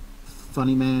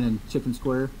Funny Man and Chicken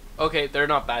Square. Okay, they're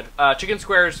not bad. Chicken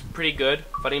Square is pretty good.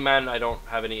 Funny Man, I don't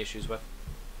have any issues with.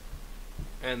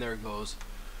 And there goes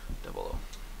 00.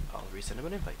 I'll resend him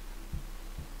an invite.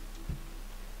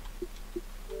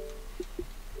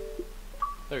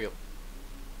 There we go.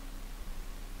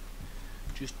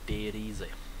 Just dead easy.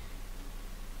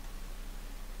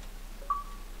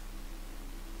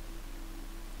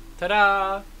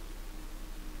 Ta-da!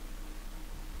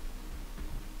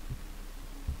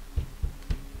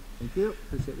 Thank you.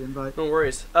 Appreciate the invite. No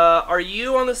worries. Are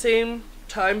you on the same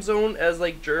time zone as,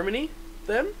 like, Germany,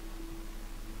 then?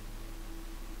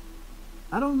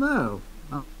 I don't know.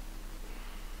 I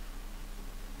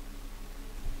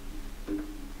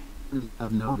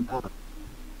have no idea.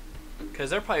 Because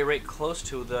they're probably right close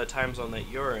to the time zone that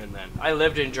you're in, then. I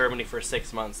lived in Germany for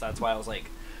 6 months. That's why I was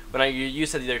like... When you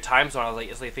said their time zone, I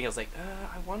was like,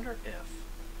 I wonder if...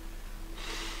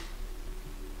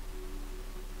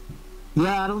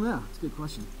 Yeah, I don't know. It's a good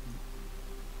question.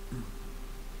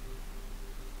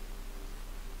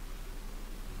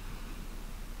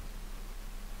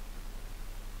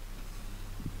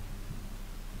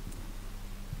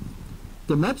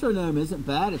 The metronome isn't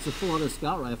bad. It's a full-auto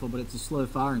scout rifle, but it's a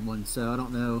slow-firing one, so I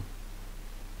don't know.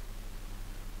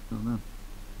 I don't know.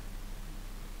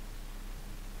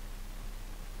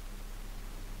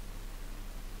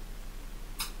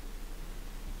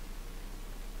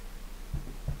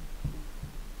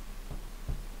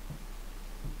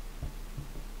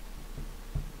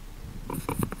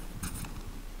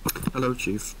 Hello,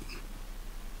 Chief.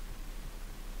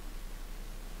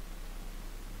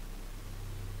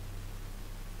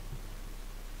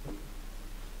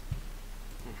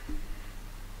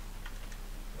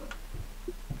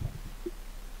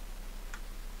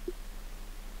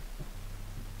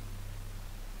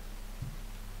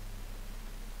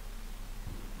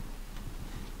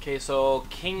 Okay, so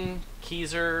King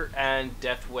Keezer and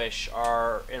Death Wish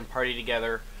are in party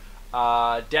together.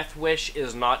 Death Wish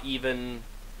is not even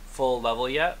full level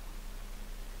yet,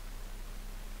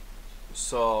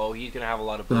 so he's gonna have a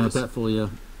lot of blues. That full, yeah.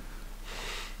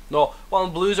 No, well,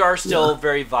 blues are still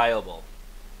very viable.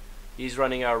 He's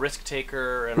running a Risk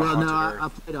Taker and a Well, Haunted no, Earth. I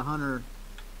played a hunter.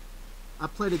 I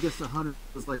played against a hunter.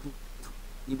 It was like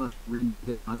you must really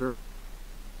hit hunter.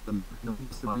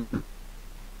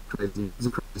 Crazy. It's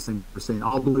the craziest thing we're seeing.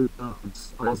 All blue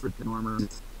guns, all freaking armor.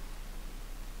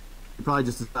 He probably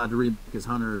just decided to remake his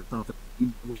hunter or something. He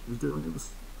knew what he was doing. It was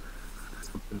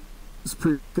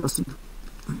pretty disgusting.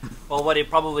 Well, what it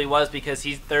probably was because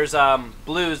there's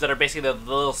blues that are basically the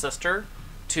little sister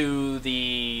to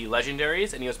the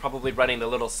legendaries, and he was probably running the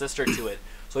little sister to it.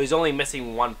 So he's only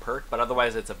missing one perk, but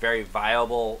otherwise it's a very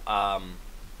viable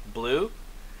blue.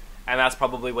 And that's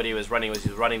probably what he was running. He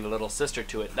was running the little sister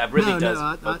to it. That really does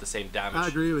about the same damage. I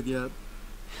agree with you.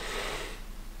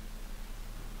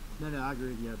 No, I agree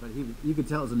with you. But you could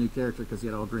tell it was a new character because he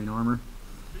had all green armor.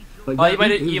 But well,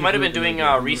 yeah, you might have been doing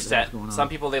a reset. Some Some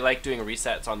people, they like doing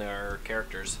resets on their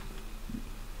characters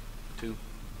too.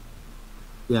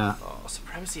 Yeah. Oh,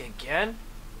 Supremacy again?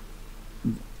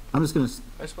 I'm just gonna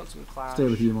I just want some Clash. stay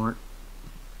with you, Mark.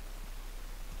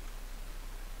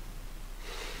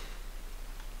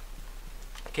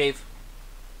 Cave.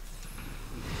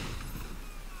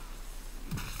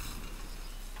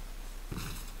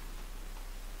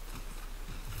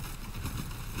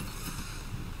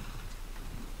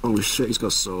 Holy shit, he's got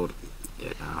a sword.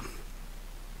 Yeah.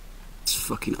 It's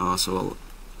fucking arsehole.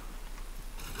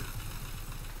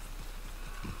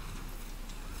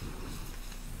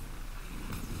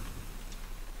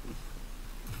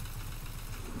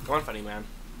 Come on, funny man.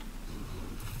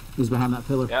 He's behind that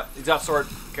pillar. Yep, he's got sword.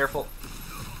 Careful.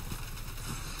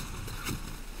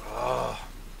 Oh.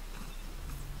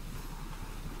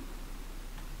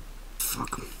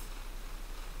 Fuck him.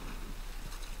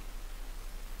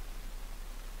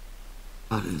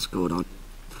 What is going on?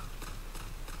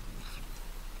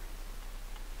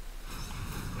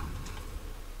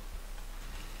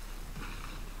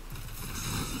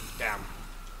 Damn.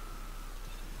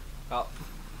 Well,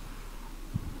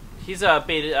 he's a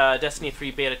beta, Destiny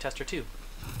 3 beta tester too.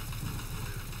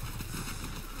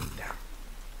 Damn.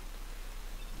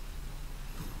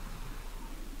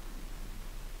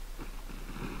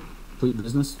 Complete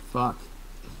business? Fuck.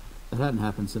 That hadn't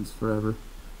happened since forever.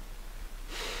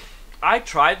 I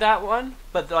tried that one,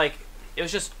 but like it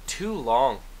was just too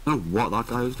long. I don't know what that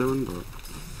guy was doing, but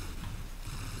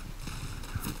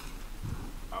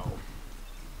Oh.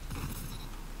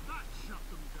 That shut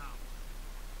them down.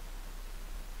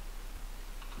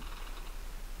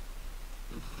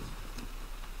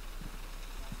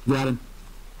 Got him.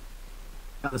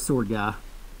 Got the sword guy.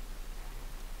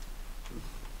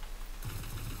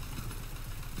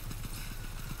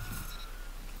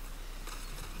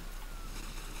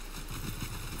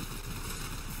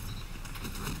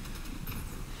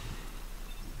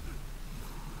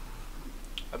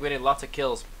 I'm getting lots of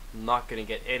kills. I'm not gonna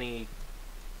get any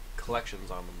collections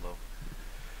on them though.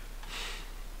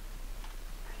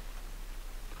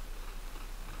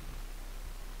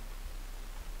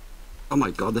 oh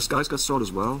my god, this guy's got a sword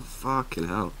as well. Fucking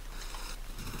hell.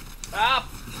 Ah!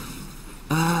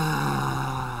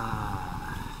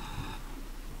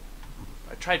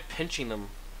 I tried pinching them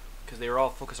because they were all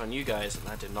focused on you guys, and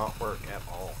that did not work at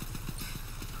all.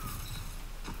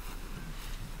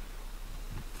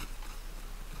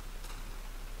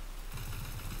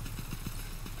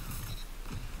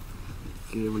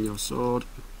 Give me your sword.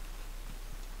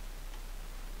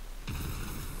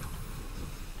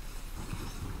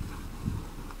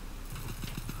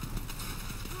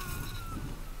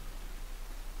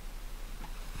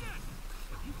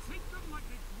 You take them like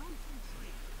they grow from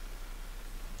trees.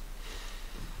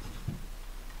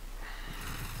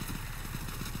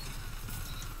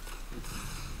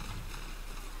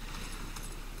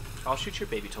 I'll shoot your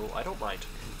baby tool. I don't mind.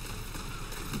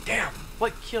 Damn!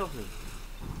 What killed me?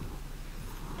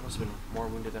 I must have been more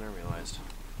wounded than I realized.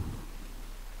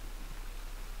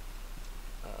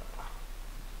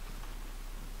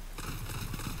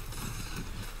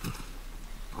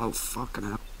 Oh fucking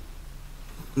hell.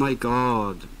 My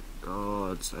god.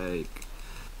 God's sake.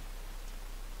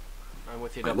 I'm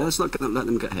with you, Right, double. let's not let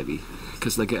them get heavy,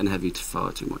 because they're getting heavy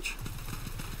far too much.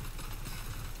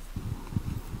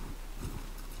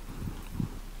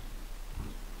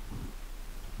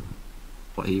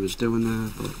 What he was doing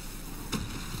there, but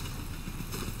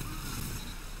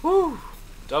Woo!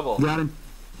 Double. Got him.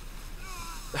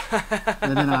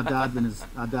 And then I died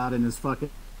in his fucking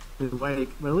wake.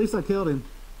 But at least I killed him.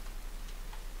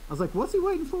 was like, what's he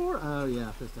waiting for? Oh,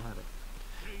 yeah, just to have it.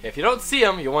 If you don't see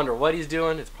him, you wonder what he's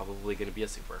doing. It's probably going to be a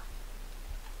super.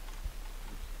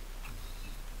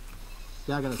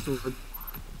 Yeah, I got a sword.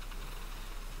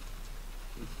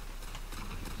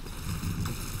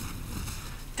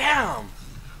 Damn!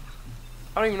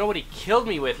 I don't even know what he killed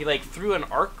me with. He like threw an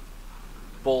arc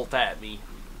bolt at me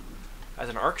as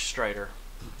an arc strider.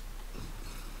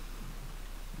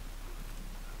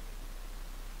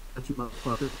 Got you,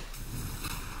 motherfucker.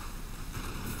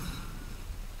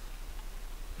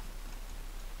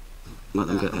 Let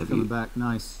them get heavy. Coming back,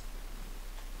 nice.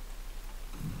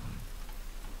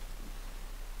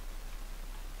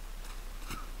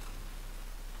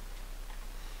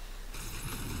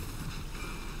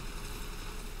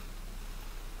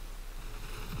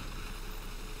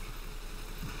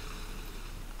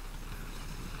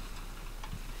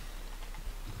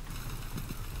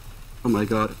 Oh my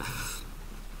god.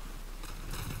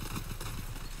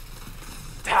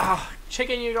 Ah,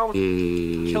 chicken, you almost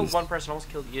Jeez. killed one person, almost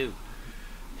killed you.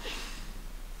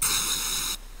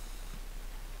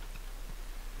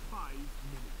 5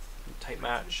 minutes. Tight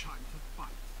match. Time to fight.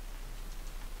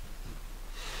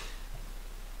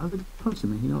 I was punching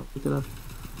me, you know, pick it up.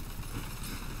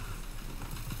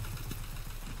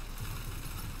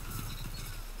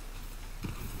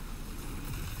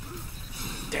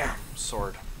 Damn,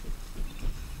 sword.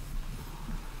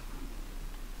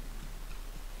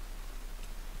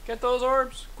 Get those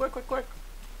orbs! Quick, quick, quick!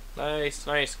 Nice,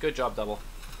 nice. Good job, double.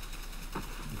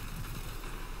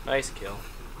 Nice kill.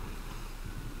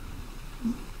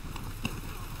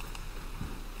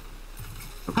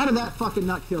 How did that fucking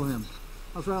not kill him?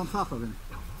 I was right on top of him.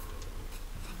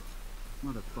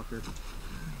 Motherfucker.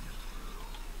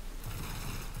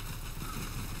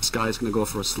 This guy's gonna go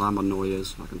for a slam on no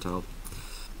ears, I can tell.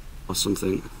 Or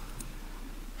something.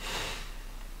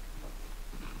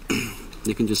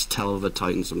 You can just tell the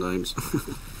Titan sometimes.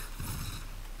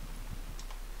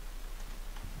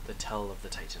 The tell of the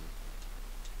Titan.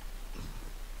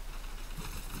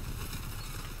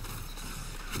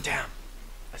 Damn!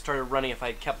 I started running. If I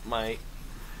had kept my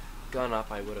gun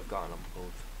up, I would have gotten them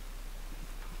both.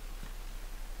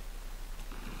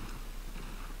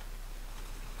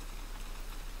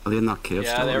 Are they in that cave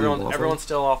Yeah, still? everyone's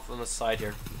still off on the side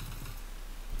here.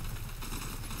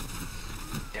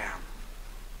 Damn.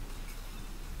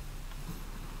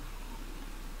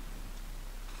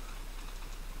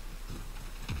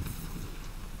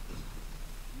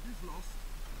 It is lost.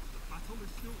 The battle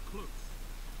is still close.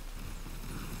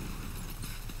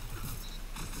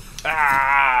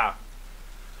 Ah!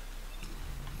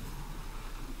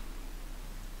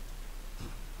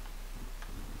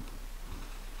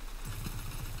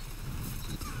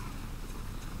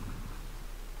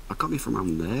 That got me from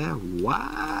around there.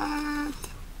 What?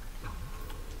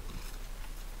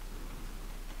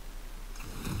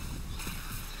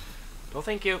 No,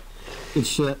 thank you. Good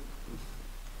shit.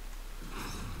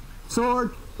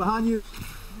 Sword! Behind you!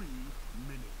 3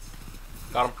 minutes.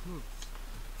 Got him. Close.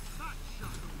 That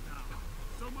shut them down.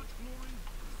 So much glory,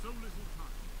 so little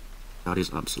time. That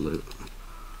is absolute.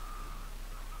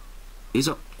 These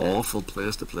are awful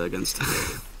players to play against.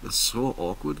 They're so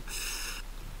awkward.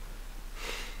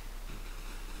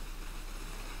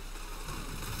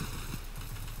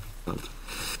 God.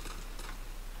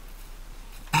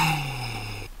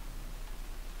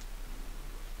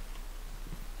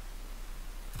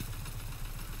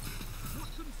 What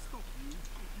can stop you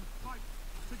if you fight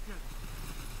together?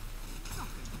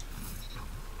 Nothing.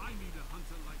 I need a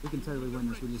hunter like We can totally win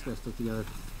this, we just gotta stick together.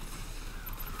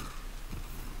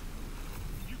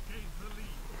 you. Gain the lead.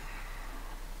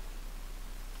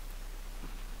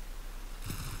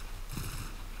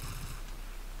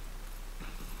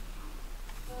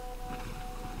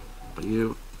 But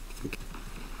you.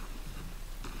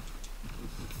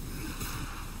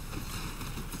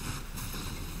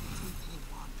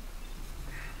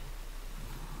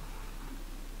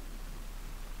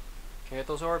 Can I get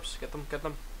those orbs? Get them, get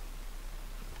them.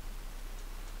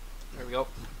 There we go.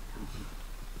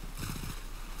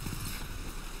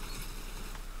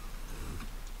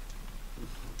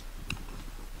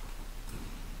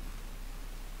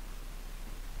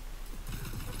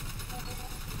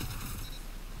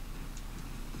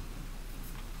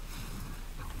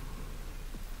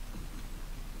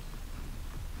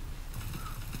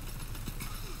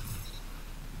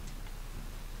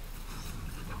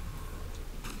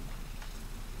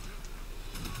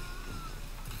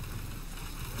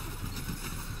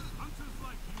 Hunters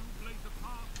like you blaze a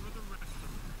path for the rest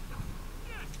of them.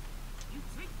 Yes, you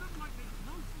take them like a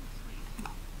frozen tree.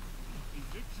 A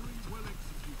victory well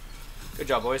executed. Good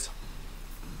job, boys.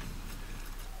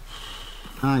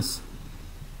 Nice.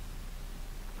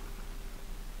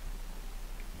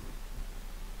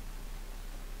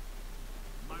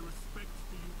 My respect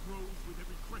for you grows with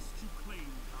every crest you claim,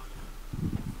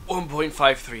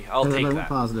 1.53. I'll take Everybody that.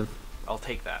 Positive. I'll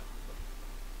take that.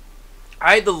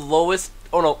 I had the lowest.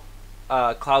 Oh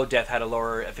no, Cloud Death had a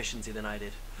lower efficiency than I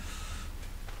did.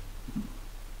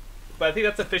 But I think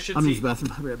that's I'm efficiency. gonna use the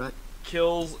bathroom. I'll be right back.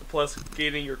 Kills plus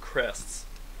gaining your crests.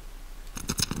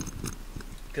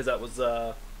 Because that was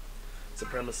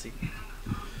supremacy.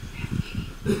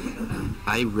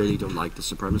 I really don't like the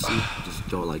supremacy. I just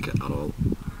don't like it at all.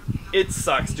 It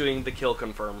sucks doing the kill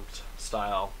confirmed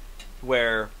style,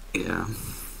 where Yeah.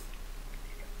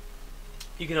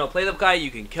 you can outplay the guy,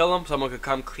 you can kill him, someone could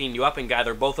come clean you up and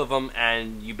gather both of them,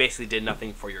 and you basically did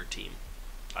nothing for your team.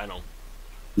 I know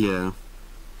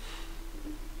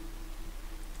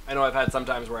I've had some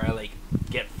times where I like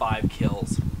get 5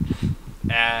 kills,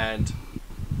 and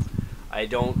I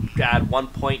don't add 1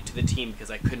 point to the team because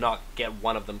I could not get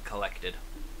one of them collected.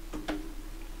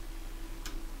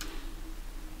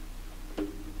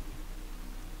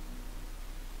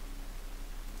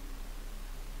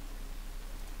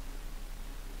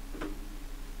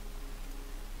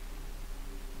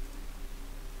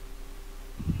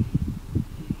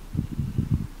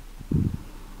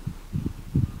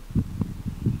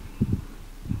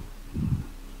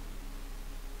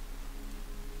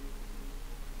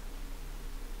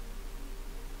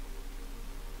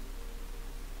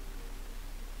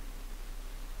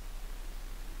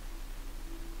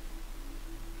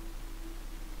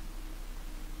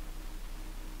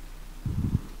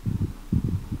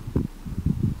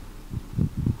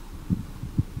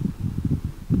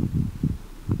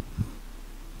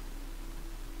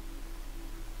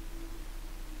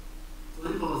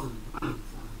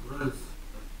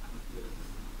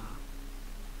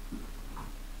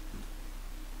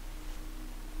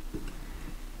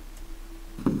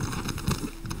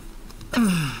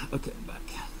 Okay, I'm back.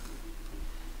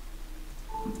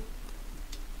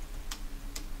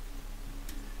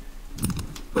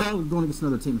 Well, we're going against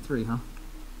another team of 3, huh?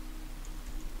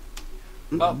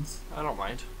 Oh, I don't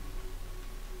mind.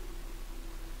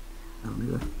 I don't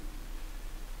either.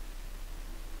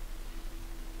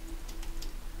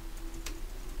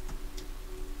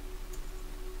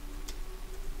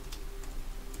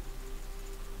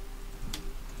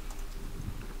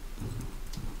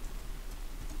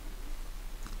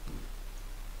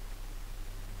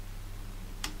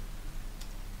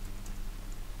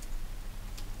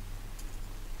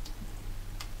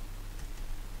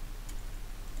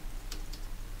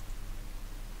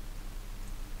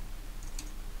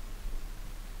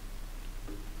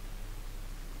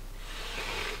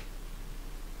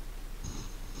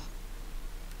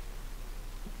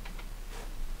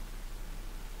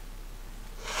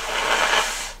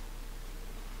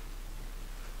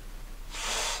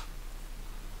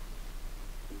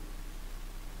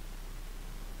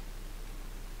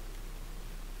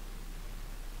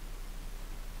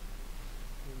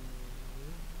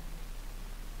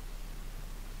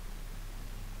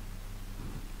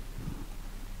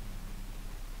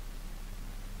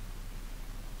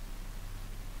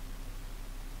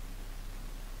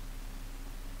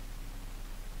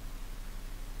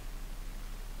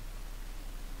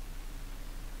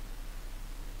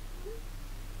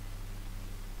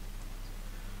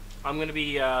 I'm going to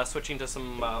be switching to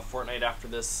some Fortnite after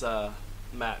this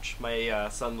match. My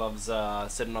son loves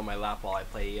sitting on my lap while I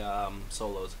play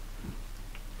solos.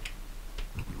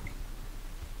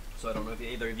 So I don't know if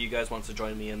either of you guys wants to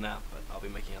join me in that, but I'll be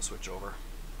making a switch over.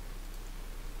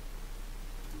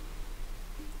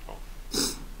 Oh.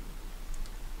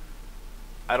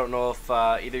 I don't know if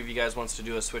either of you guys wants to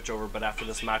do a switch over, but after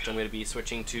this match I'm going to be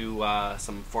switching to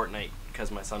some Fortnite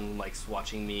because my son likes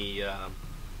watching me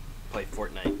play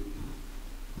Fortnite.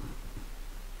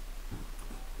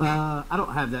 I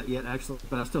don't have that yet, actually,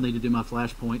 but I still need to do my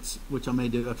flashpoints, which I may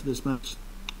do after this match.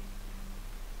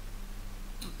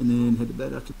 And then head to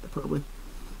bed after that, probably.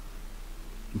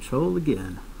 Control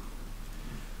again.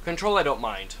 Control I don't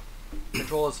mind.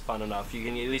 Control is fun enough. You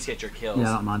can at least get your kills.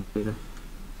 Yeah, I don't mind either.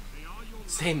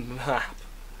 Same map.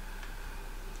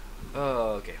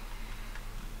 Oh, okay.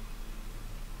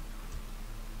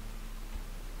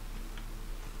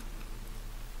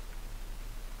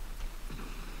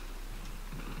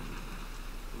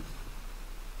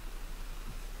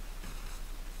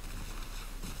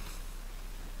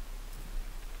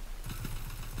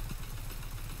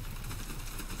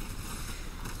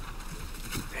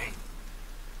 Dang.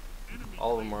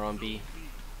 All of them are on B. It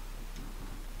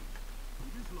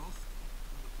is lost,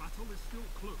 and the battle is still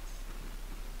close.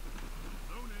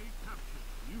 Zone A captured.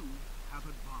 You have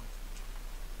advanced.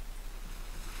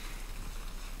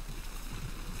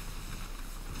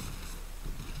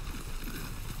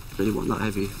 Really want that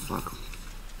heavy flak.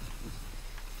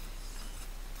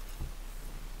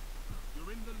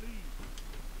 You're in the lead.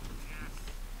 Yes.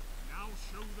 Now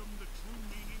show them the true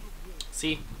meaning of war.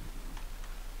 See?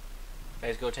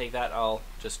 Guys, go take that. I'll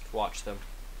just watch them.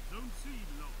 Zone C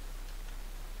lost.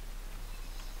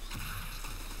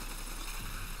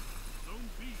 Zone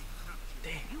B captured.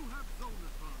 Damn. You have zone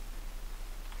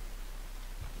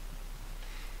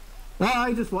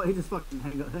advantage. Oh, he just fucking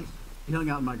he hung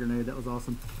out in my grenade. That was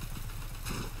awesome.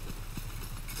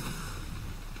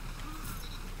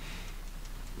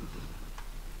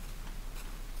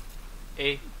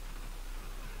 A.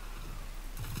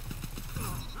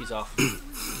 He's off.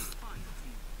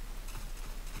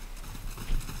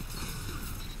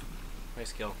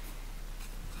 Nice kill.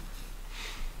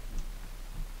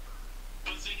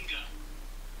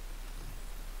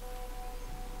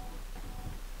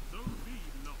 Zone B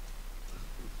lost.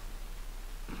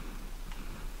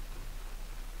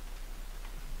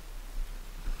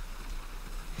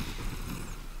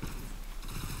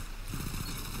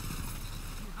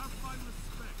 You have my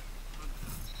respect,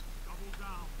 Hunter. Double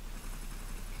down.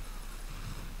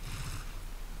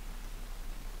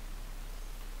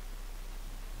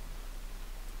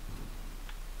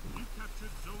 You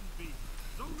captured Zone B.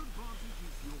 Zone advantage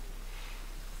is yours.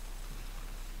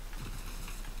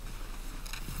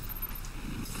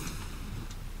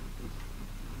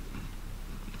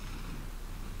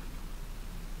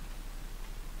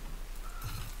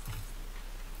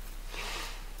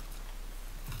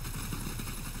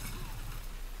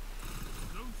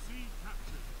 Zone C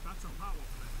captured. That's a power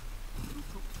play. You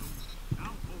took Zone C.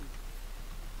 Now hold.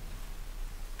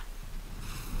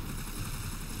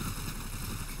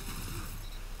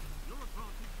 Your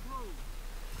advantage grows.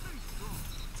 Stay strong.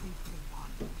 2 for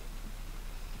 1.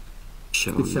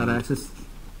 Shit Good on shot, me. Axis.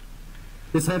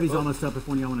 This heavy's almost up if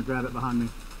one of y'all want to grab it behind me.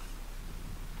 One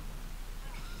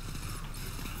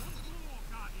more,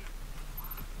 Guardian.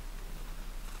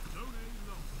 Zone A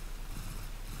lost.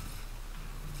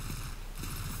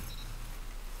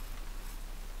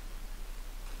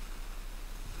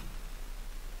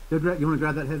 Good, you want to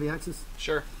grab that heavy, Axis?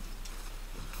 Sure.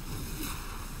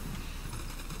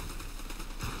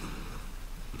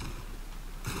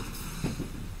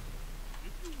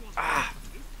 If you want Ah!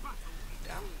 this battle,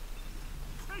 Damn.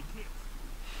 take it.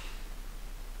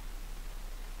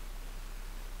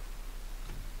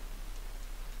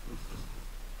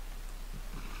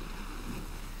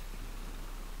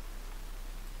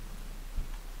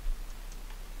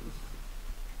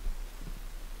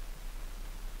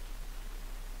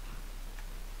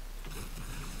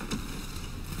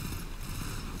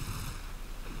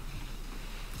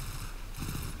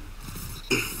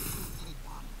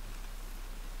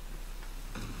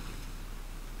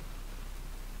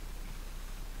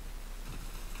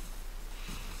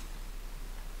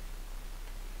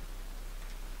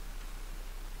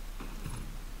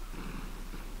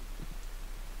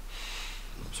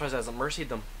 I'm surprised I hasn't mercied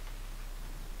them.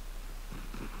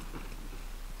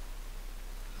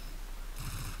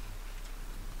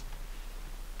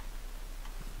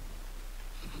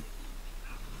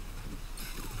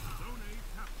 Zone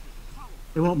A captured. Power.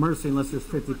 It won't mercy unless there's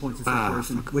 50 points of Ah,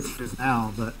 separation, fuck. which is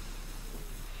now, but...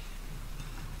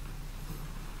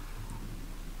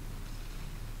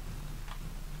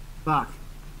 Fuck.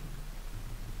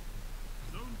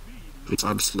 Zone B lost. It's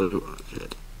absolute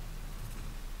shit.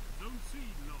 Zone C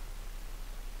lost.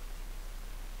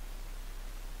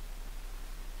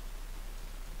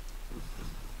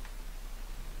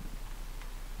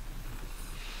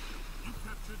 You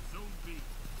captured Zone B.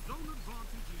 Zone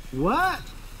advantage is What?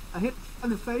 I hit in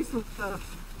the face with the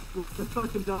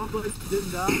fucking dog blades that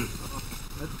didn't die?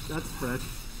 Oh, that's fresh.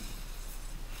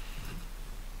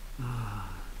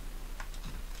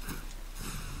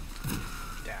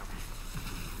 Damn.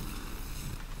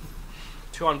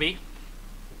 2 on B.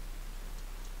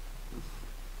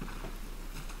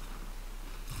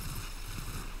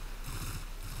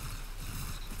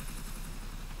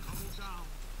 double down.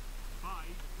 5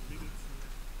 minutes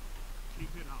left.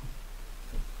 Keep it up.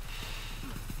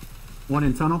 One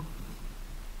in tunnel.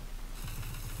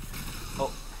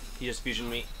 Oh, he just fusioned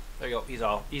me. There you go. He's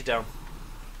down.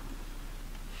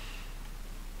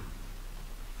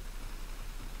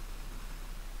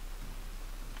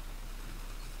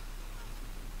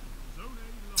 Zone A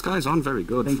lost. This guy's on very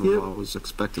good Thank for you. what I was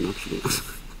expecting, actually. You captured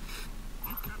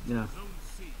Yeah. Zone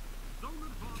C. Zone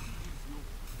advantage is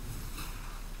yours.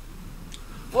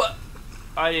 What?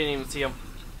 I didn't even see him.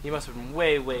 He must have been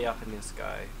way, way up in the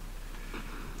sky.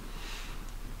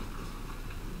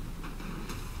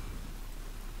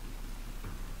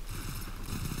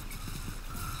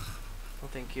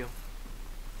 thank you.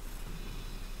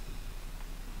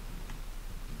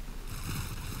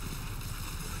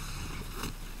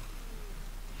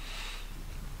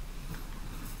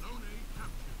 Zone A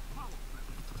captured. Power play.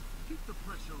 Keep the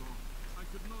pressure on. I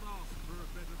could not ask for a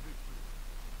better victory.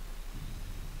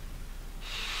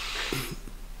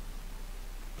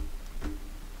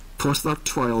 Press that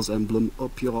Trials emblem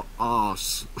up your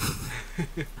arse.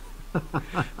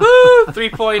 Woo!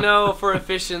 3.0 for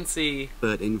efficiency.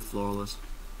 Birding flawless.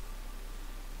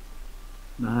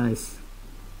 Nice.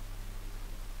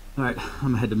 All right, I'm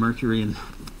gonna head to Mercury and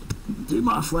do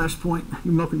my flashpoint.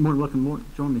 You're more than welcome.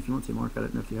 Join me if you want to, Mark. I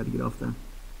don't know if you had to get off there.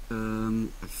 I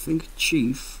think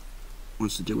Chief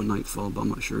wants to do a nightfall, but I'm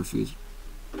not sure if he's.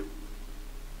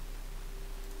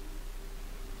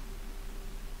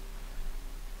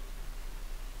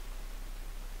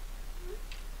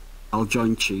 I'll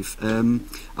join Chief. I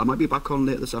might be back on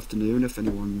late this afternoon if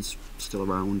anyone's still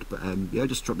around, but yeah,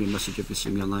 just drop me a message if you see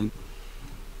me online.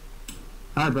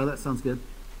 All right, brother. That sounds good.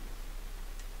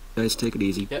 Guys, take it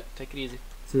easy. Yep, take it easy.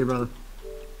 See you, brother.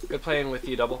 Good playing with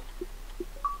you, Double.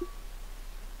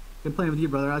 Good playing with you,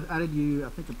 brother. I added you. I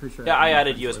think I'm pretty sure. Yeah, I you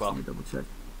added you as well. Let me double check.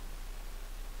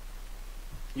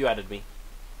 You added me.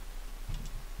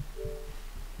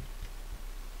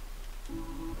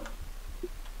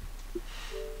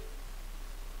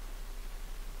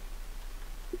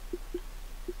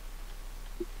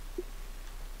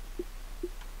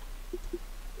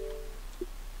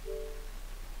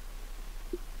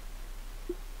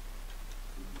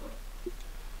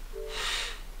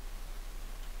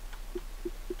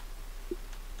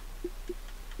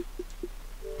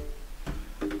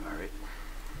 Alright.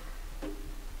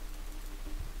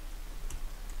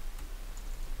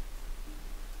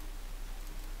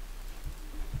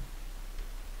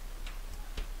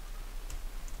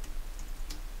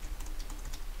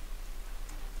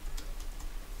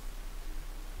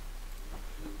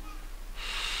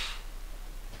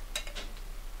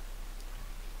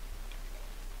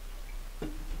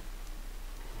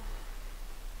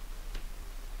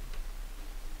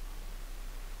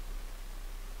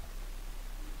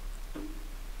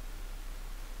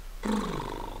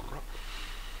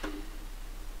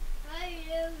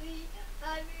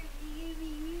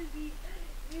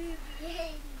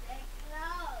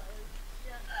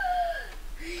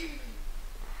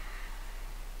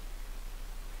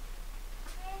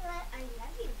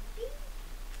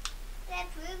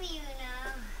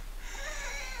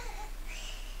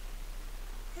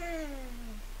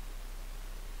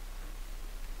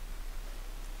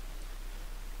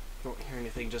 Don't hear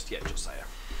anything just yet, Josiah.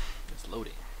 It's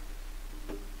loading.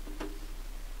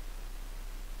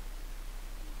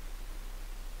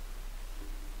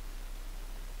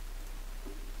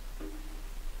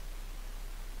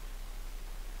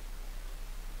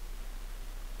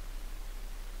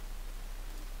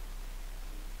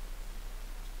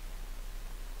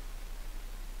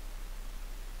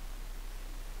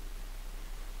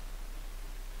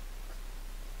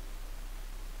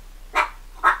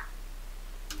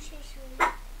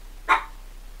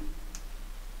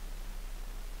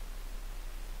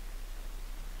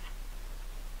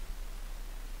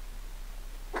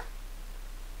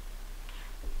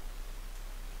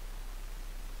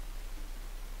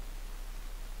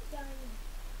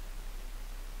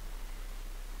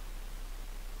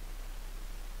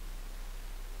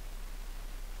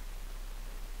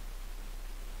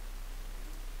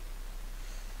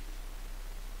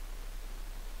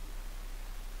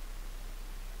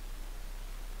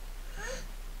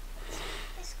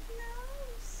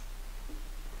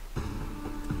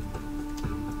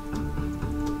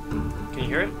 Can you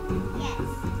hear it? Yes.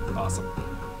 Awesome.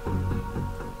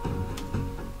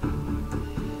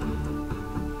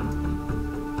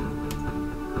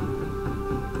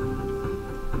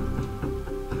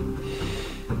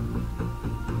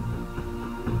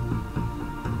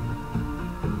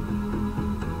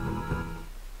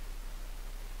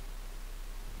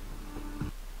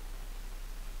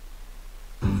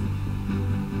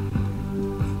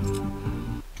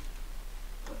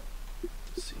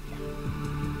 Let's see.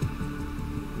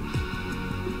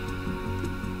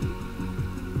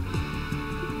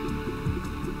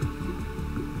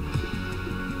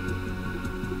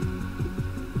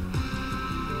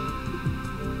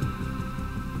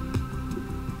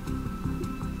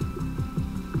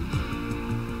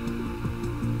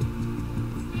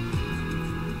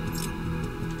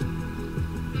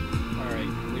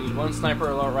 One sniper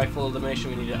or rifle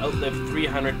elimination, we need to outlive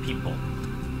 300 people.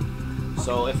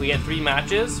 So if we get 3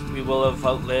 matches, we will have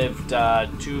outlived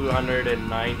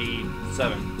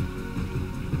 297.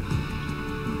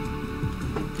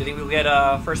 you think we'll get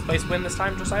a first place win this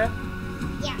time, Josiah?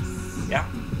 Yes. Yeah?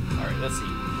 Alright, let's see.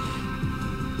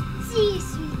 See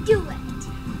if you do it.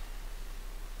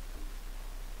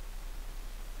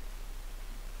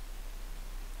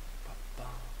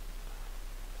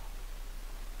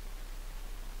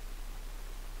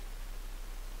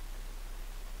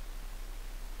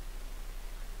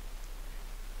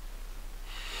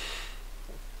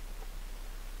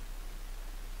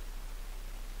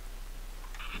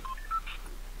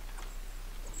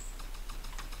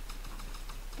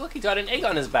 Look, he's got an egg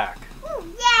on his back. Oh,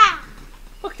 yeah.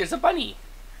 Look, there's a bunny.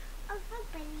 Oh, hi,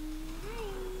 Bunny. Hi.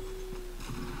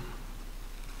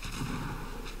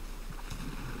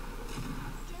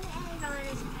 Get an egg on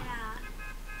his back.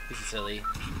 This is silly.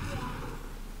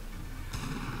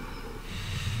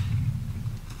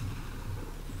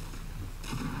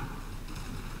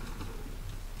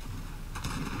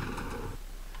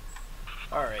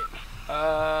 Alright.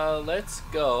 Let's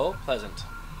go Pleasant.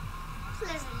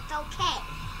 Pleasant, okay.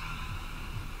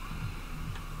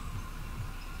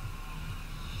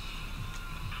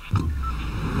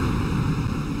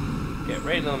 Get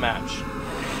right into the match.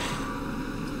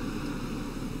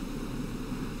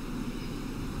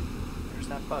 There's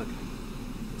that bug. Like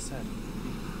I said.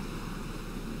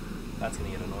 That's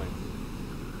gonna get annoying.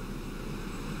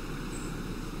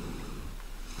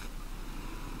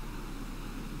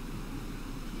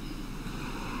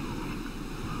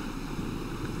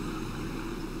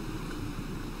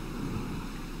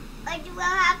 What will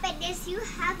happen is you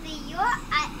have an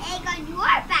egg on your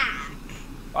back.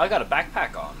 Oh, I got a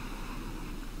backpack on.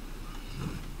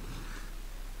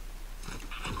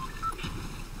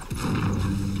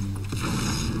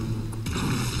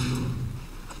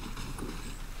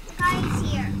 The guy's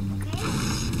here, okay?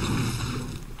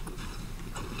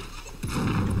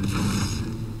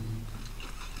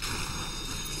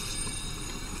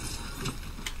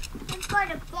 I've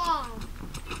got a bomb.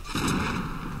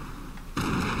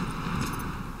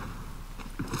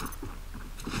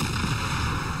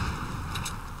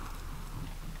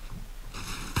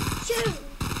 Shoot!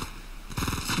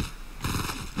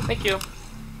 Thank you.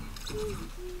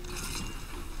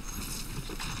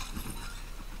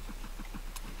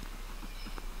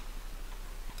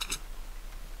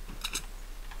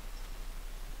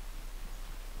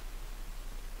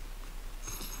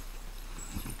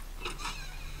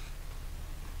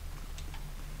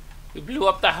 We blew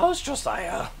up the house,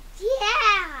 Josiah.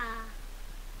 Yeah!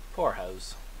 Poor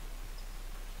house.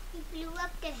 You blew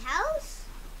up the house?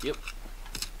 Yep.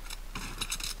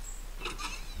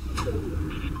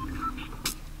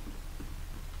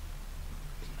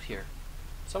 Here.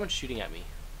 Someone's shooting at me.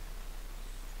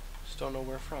 Just don't know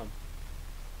where from.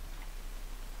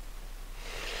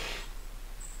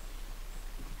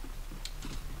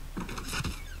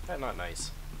 That's not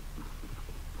nice.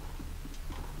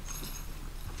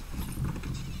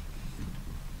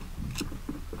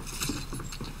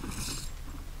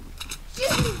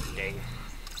 Dang.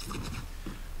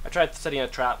 I tried setting a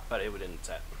trap, but it wouldn't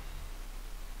set.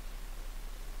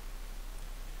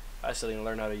 I still didn't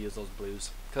learn how to use those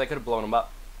blues. Because I could have blown them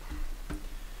up.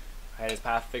 I had his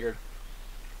path figured.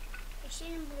 You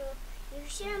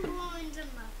shouldn't blow them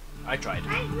up. I tried.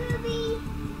 Right, Ruby?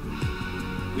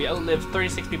 We outlived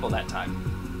 36 people that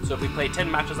time. So if we play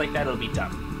 10 matches like that, it'll be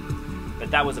done.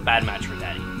 But that was a bad match for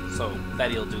Daddy. So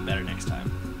Daddy will do better next time.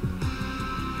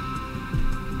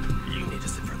 You need to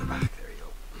sit further back. There you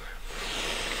go.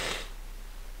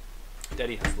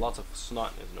 Daddy has lots of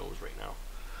snot in his nose right now.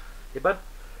 Hey, bud.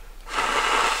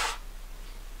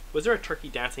 Was there a turkey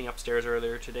dancing upstairs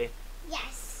earlier today?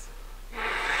 Yes.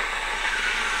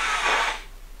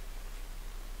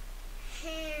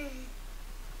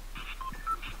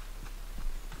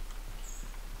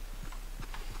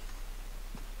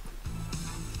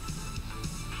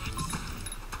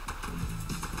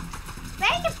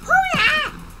 Ride the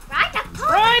pony! Ride the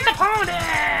pony! Ride the pony!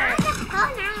 Ride the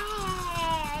pony!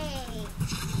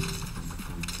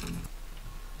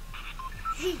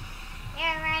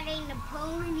 They're riding the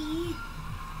pony.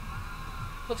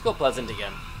 Let's go Pleasant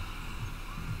again.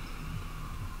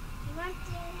 You want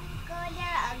to go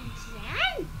there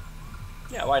again?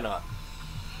 Yeah, why not?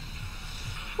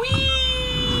 Whee!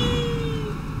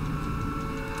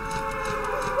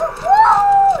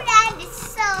 Woohoo! That is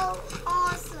so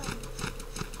awesome.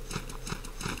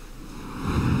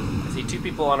 I see two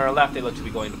people on our left. They look to be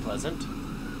going to Pleasant.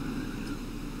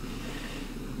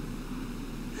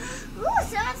 Ooh,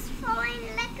 someone's falling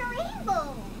like a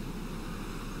rainbow.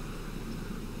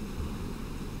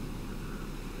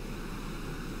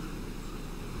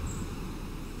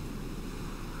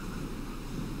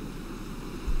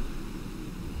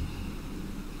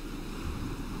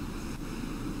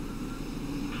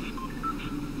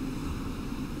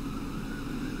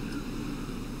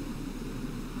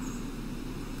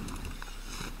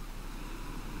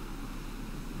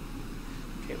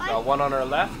 Got one on our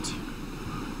left.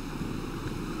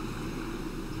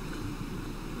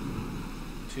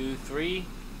 2, 3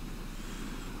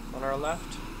 on our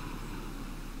left.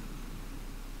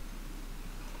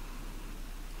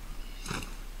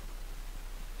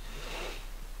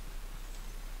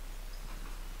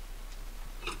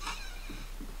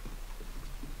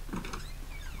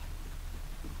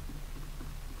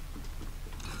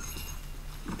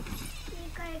 You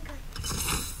gotta go.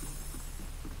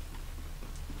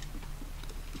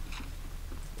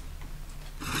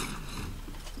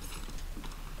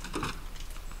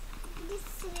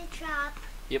 This is a trap.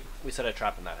 Yep, we set a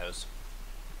trap in that house.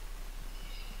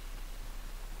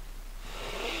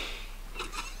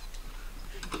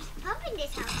 Pump in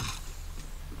this house.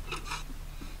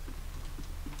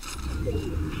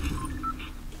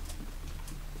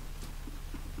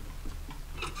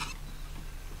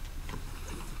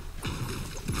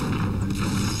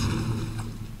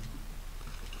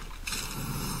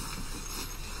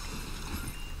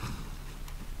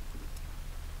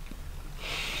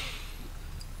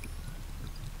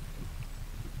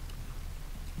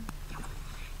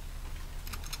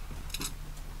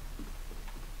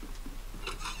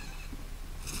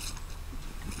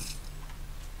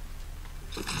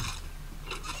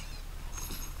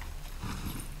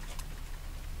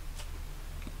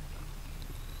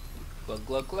 Glug,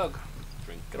 glug, glug.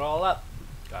 Drink it all up.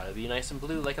 Gotta be nice and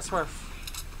blue like a Smurf.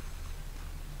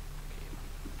 Okay,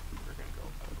 we're gonna go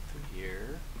out through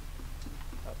here,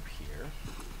 up here.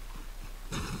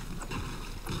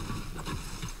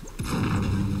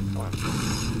 Come on.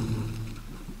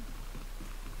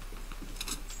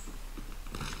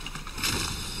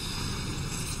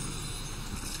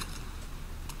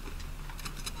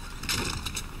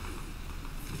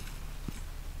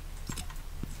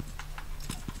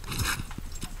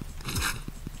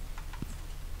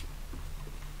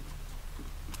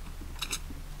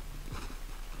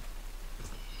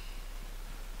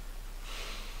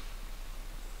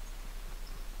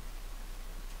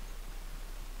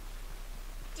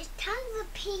 There's tons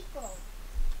of people.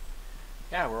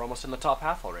 Yeah, we're almost in the top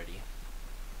half already.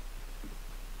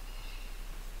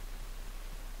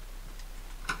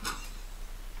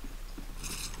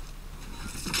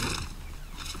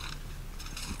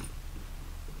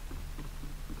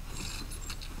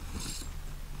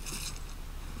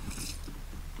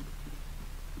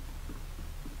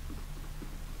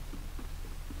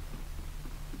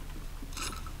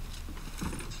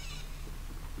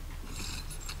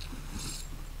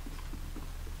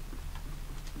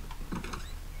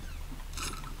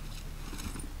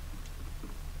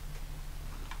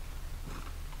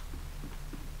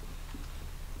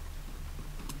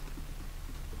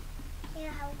 Yeah,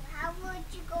 how would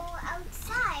you go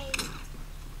outside?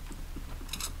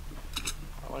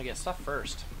 I want to get stuff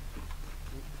first.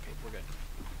 Okay, we're good.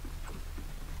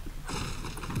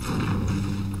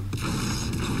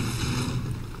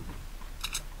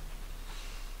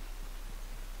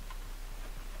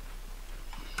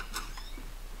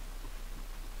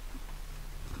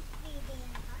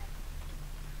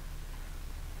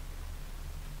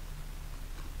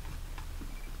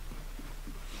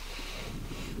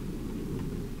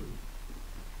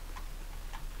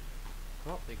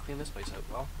 Well, they cleaned this place out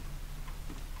well.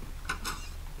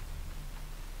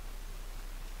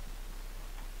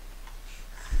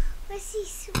 What's he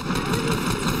so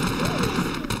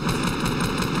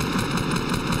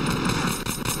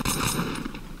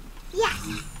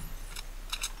Yes!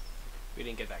 We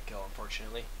didn't get that kill,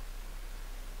 unfortunately.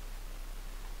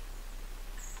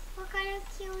 What kind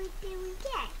of kill did we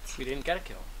get? We didn't get a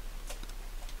kill.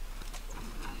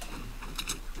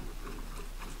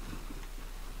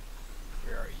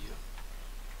 Where are you?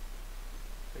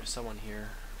 There's someone here.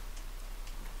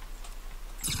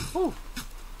 Ooh!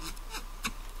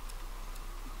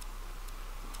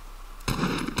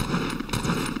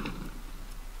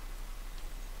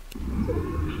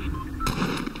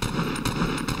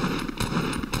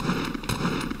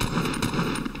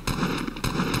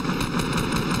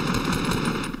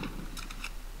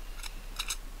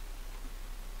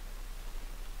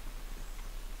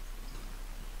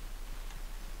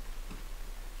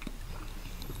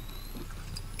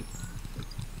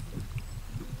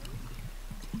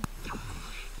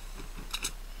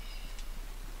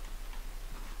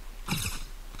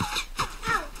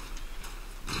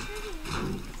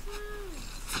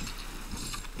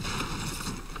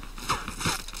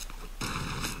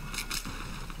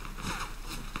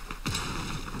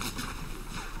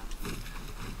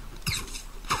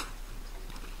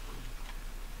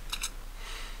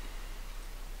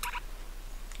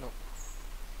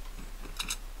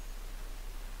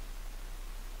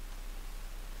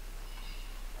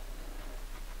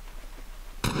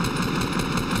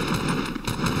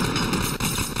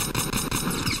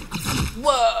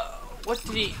 What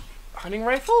did he... Hunting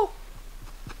rifle?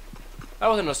 That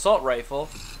was an assault rifle.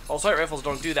 Well, assault rifles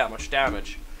don't do that much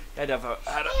damage. You had to have a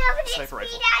sniper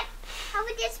rifle. How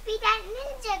would this be that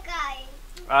ninja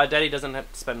guy? Daddy doesn't have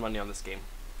to spend money on this game.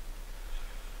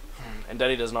 And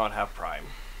Daddy does not have Prime.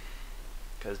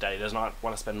 Because Daddy does not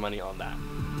want to spend money on that.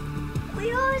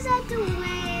 We always have to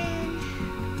win.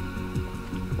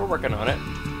 We're working on it.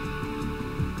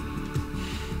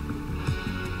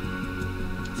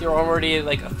 See, we're already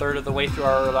like a third of the way through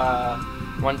our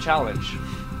one challenge.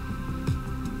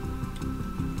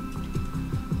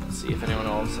 Let's see if anyone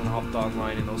else has hopped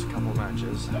online in those couple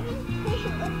matches. With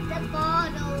the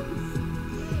bottles.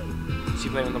 Is she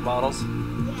playing with the bottles?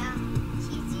 Yeah.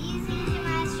 She's using the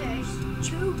master's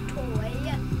chew toy.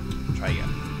 Try again.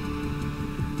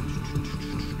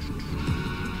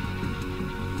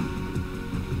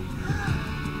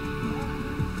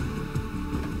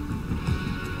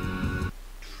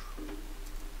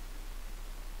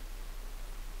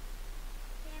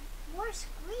 More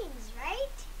screens,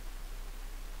 right?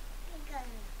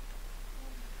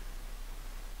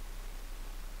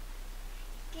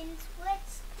 You can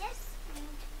switch this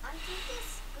screen onto this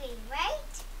screen,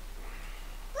 right?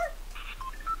 Look.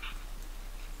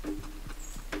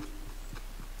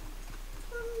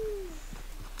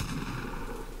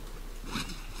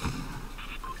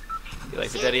 You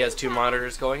like that Daddy has two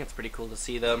monitors going? It's pretty cool to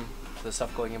see them, the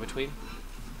stuff going in between.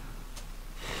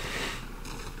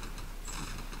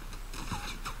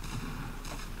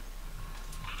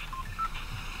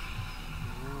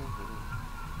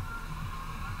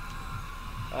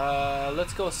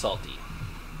 Let's go with Salty.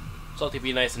 Salty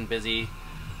be nice and busy.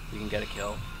 We can get a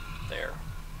kill there.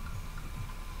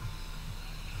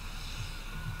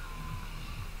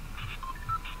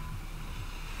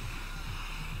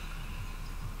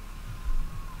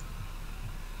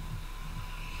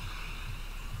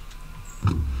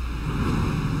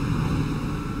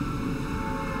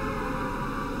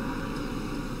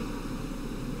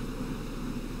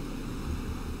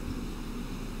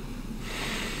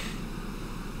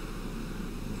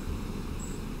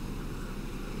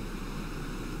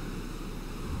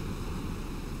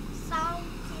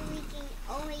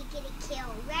 Get a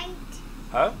kill, right?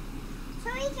 Huh? So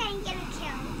we can get a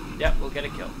kill. Yep, we'll get a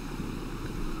kill.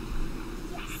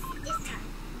 Yes, this time.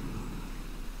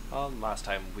 Well, last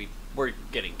time we were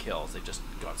getting kills, they just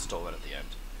got stolen at the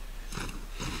end.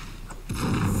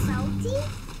 Salty?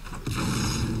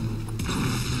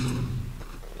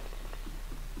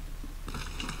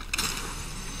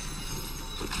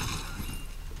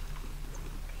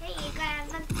 Hey, you gotta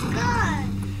look good.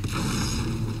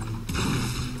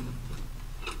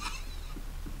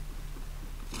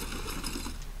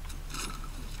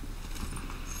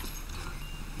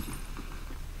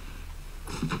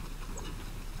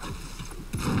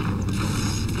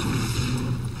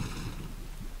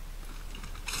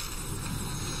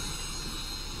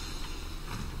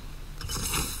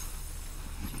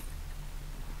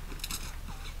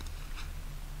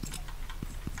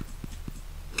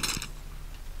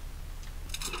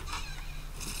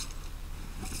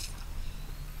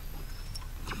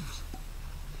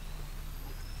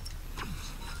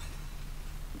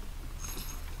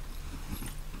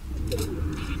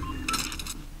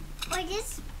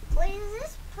 What is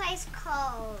this place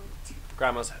called?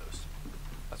 Grandma's house.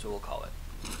 That's what we'll call it.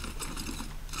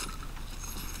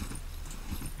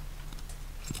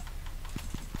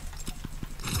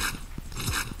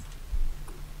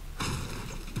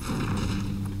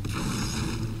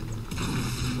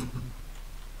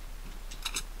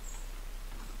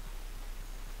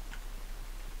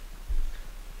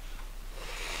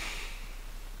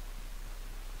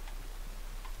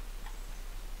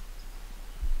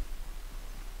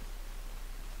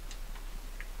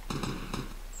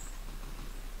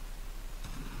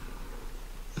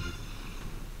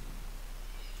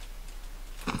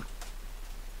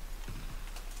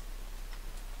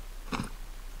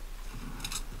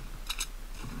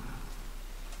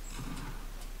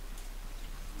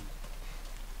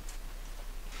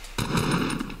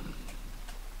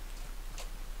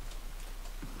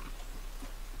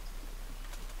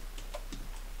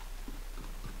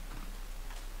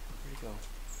 Go.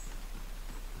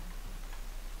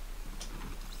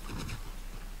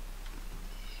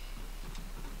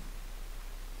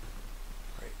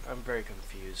 Right, I'm very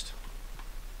confused.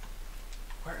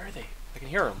 Where are they? I can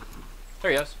hear him. There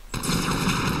he is.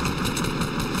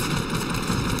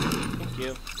 Thank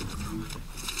you.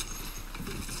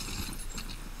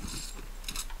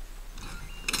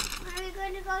 Are we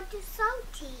going to go to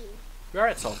Salty? We are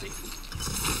at Salty.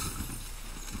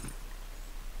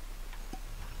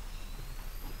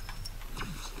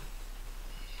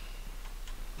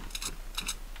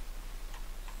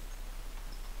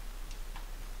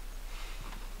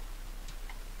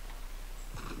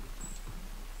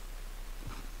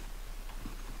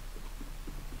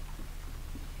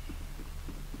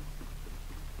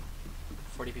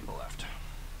 40 people left.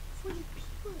 40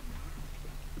 people.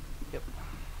 Yep.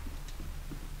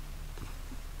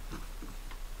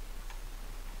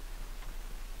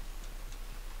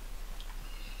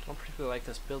 Don't particularly like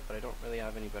this build, but I don't really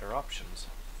have any better options.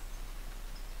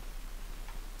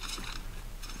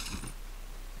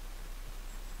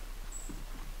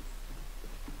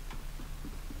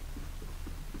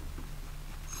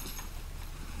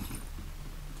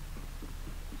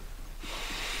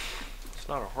 It's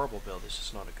not a horrible build, it's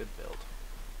just not a good build.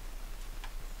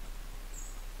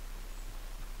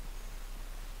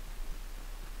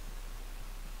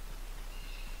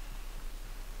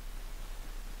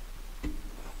 Did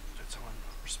someone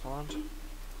respond?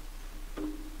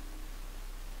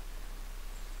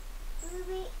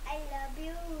 Ruby, I love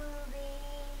you, Ruby.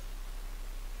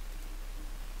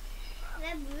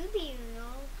 I love Ruby, you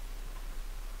know.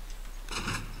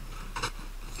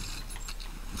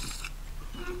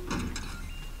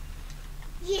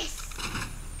 Yes.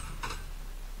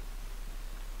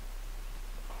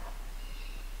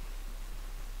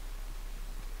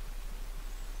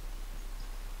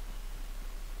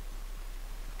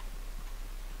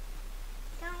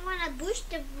 Don't want to push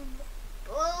the.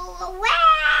 Oh, wow.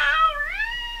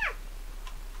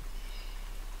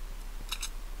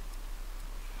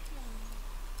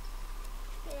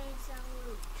 Getting some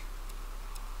loot.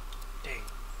 Dang.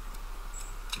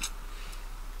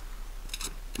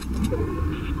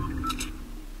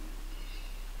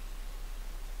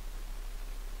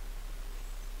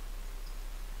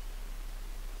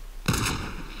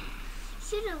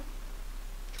 Should've.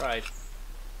 Tried.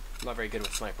 I'm not very good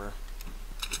with sniper.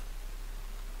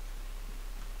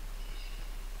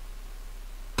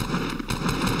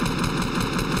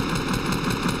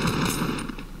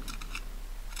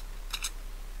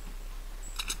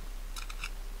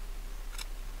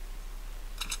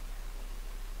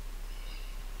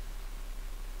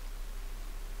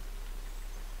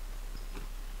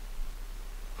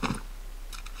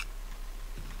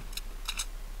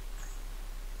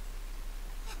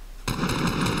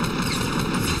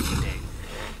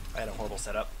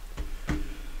 Setup. You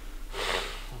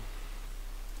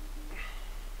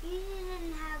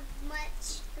didn't have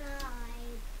much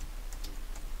time.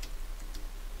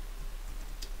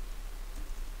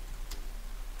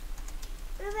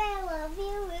 Ruby, I love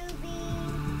you, Ruby.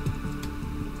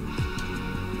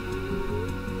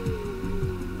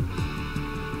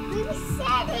 Ruby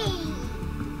City.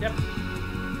 Yep.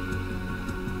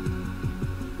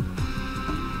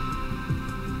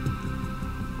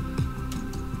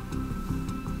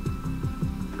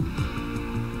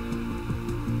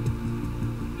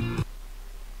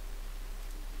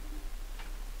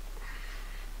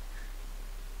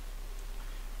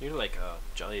 You're like a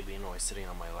jelly bean always sitting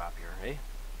on my lap here, eh?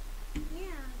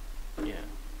 Yeah. Yeah.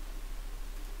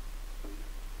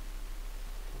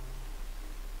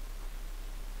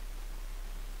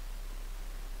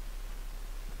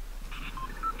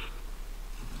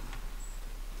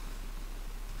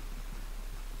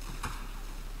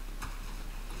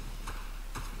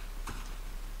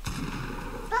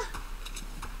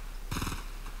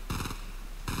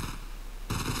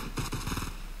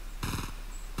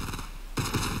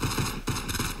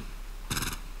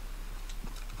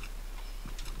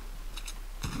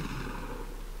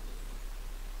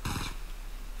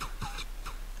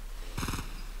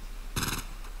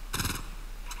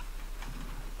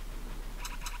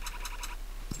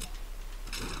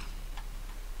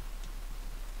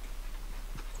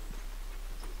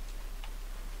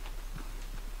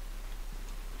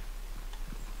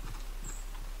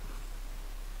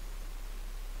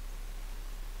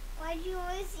 Why do you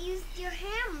always use your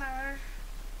hammer?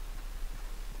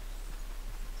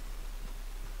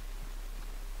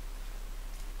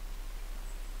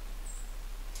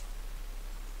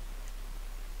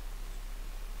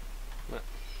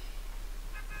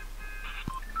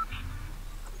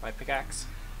 My pickaxe.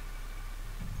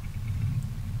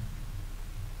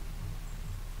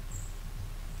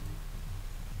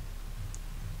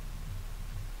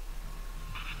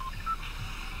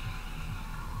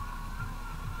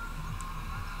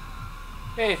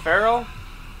 Hey, Farrell.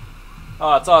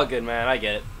 Oh, it's all good, man. I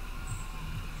get it.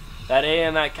 That A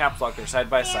and that caps lock are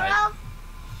side by side.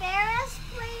 Ferris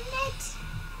playing it?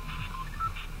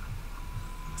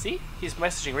 See? He's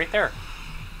messaging right there.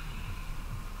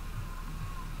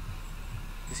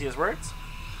 You see his words?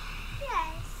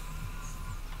 Yes.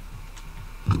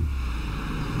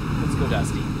 Let's go,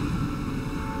 Dusty.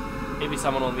 Maybe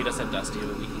someone will meet us at Dusty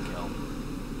that we can kill.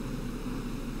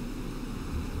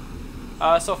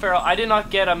 So Farrell, I did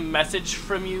not get a message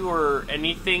from you or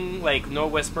anything, like no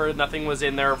whisper, nothing was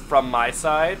in there from my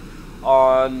side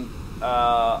on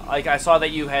Like I saw that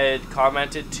you had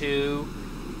commented to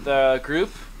the group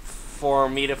for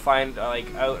me to find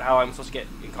like out how I'm supposed to get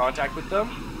in contact with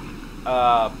them.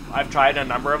 I've tried a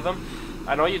number of them.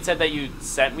 I know you'd said that you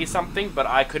sent me something, but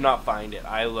I could not find it.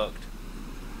 I looked.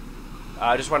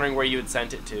 Just wondering where you had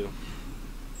sent it to.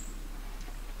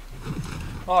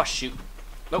 Oh shoot!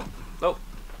 Nope! Nope!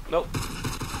 Nope!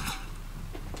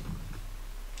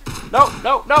 No!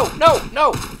 No! No! No!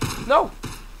 No! No!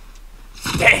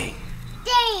 Dang!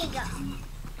 Dang!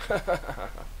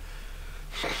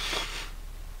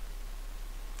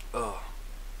 Oh,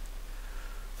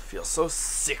 I feel so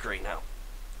sick right now.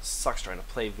 Sucks trying to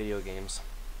play video games.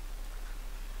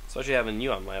 Especially having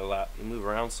you on my lap. You move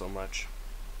around so much.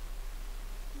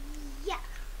 Yeah.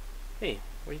 Hey,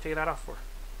 what are you taking that off for?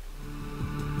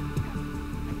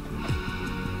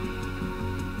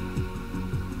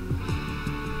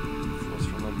 Flows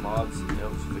from the mods of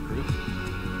the group.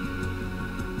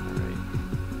 Alright.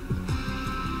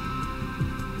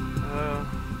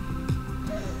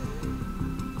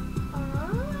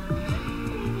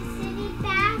 We're sitting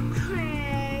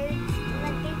backwards.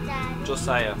 Look at that.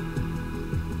 Josiah.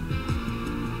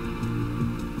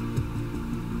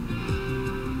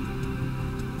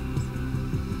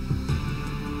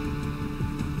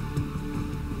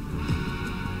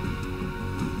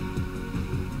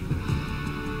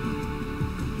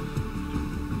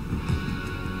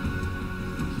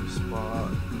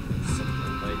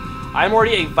 I'm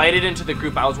already invited into the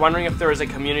group. I was wondering if there was a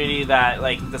community that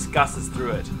like discusses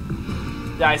through it.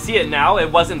 Yeah, I see it now.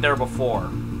 It wasn't there before.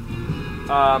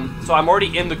 So I'm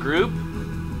already in the group.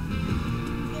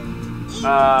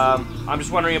 I'm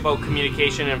just wondering about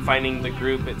communication and finding the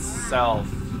group itself.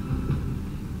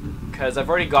 Because I've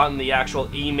already gotten the actual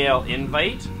email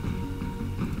invite. It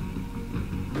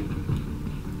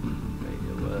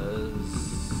was...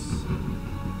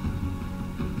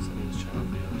 Settings, channel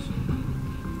videos.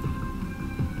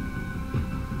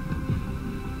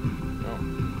 Oh,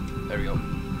 there we go.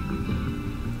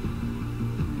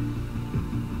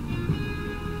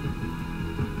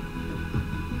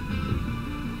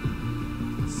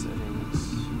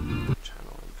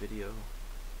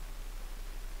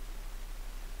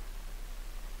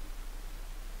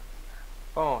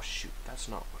 Oh shoot, that's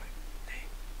not what I...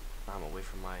 Dang. I'm away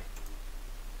from my...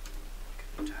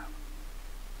 tab.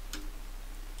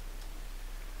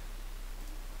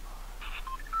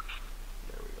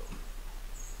 There we go.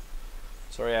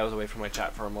 Sorry I was away from my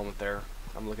chat for a moment there.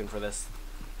 I'm looking for this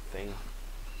thing.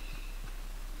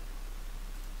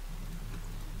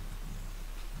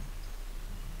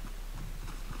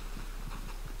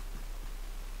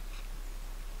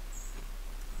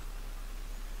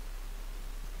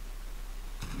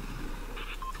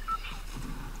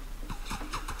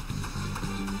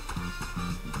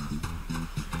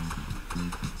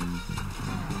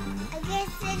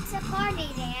 It's a party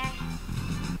there.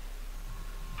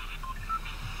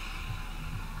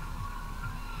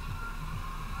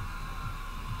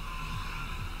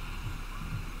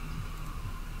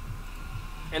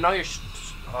 And now you're...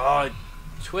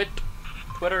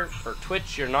 Twitter or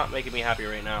Twitch, you're not making me happy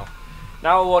right now.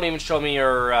 Now it won't even show me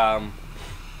your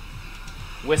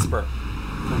whisper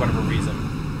for whatever reason.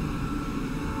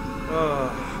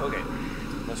 Okay,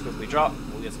 let's quickly drop.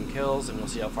 We'll get some kills and we'll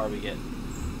see how far we get.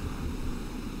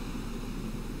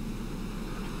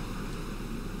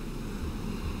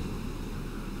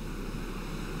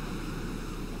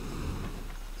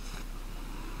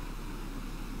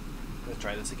 Let's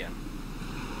try this again.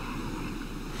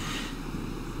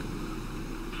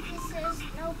 There's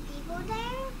no people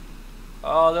there?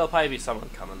 Oh, there'll probably be someone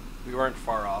coming. We weren't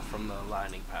far off from the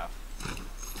landing path.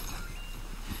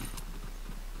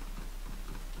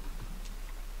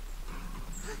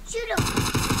 Shoot him!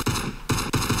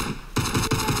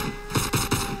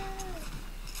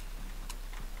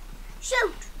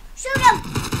 Shoot! Shoot him!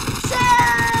 Shoot!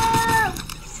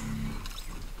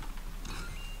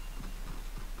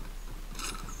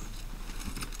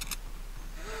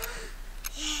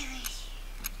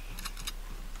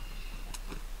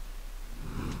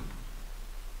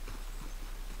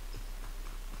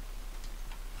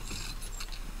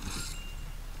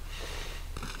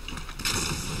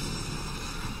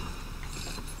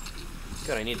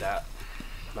 Good, I need that.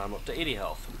 Now I'm up to 80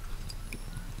 health.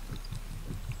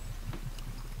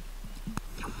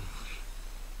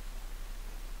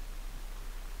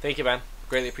 Thank you, man.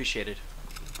 Greatly appreciated.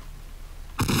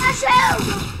 Shoot!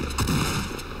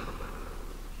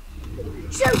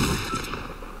 Shoot!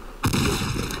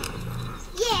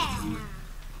 Yeah!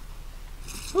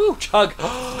 Woo, Chug!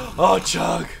 Oh,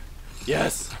 Chug!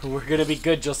 Yes, we're gonna be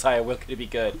good, Josiah. We're gonna be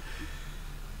good.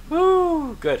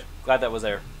 Woo! Good. Glad that was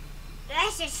there.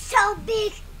 This is so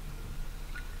big.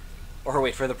 Or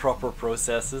wait for the proper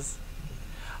processes.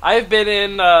 I've been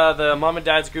in the mom and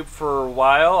dad's group for a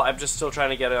while. I'm just still trying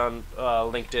to get on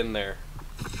LinkedIn there.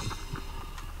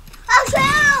 Oh,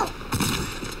 no!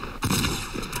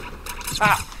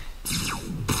 Ah!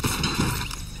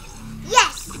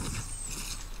 Yes!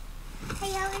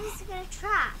 Hey, how is this gonna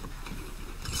trap?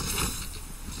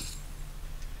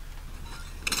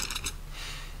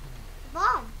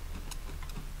 Bomb.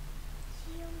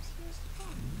 She almost used the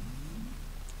bomb.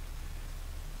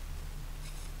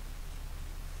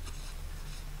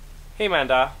 Hey,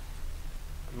 Mandalin.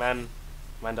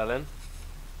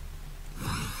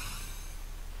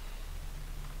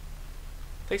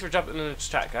 Thanks for jumping in the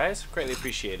chat, guys. Greatly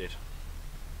appreciated.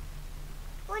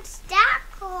 What's that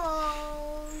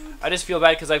called? I just feel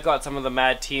bad because I've got some of the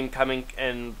mad team coming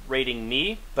and raiding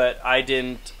me, but I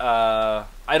didn't. I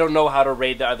don't know how to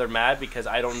raid the other mad because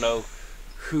I don't know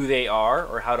who they are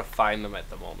or how to find them at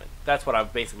the moment. That's what I'm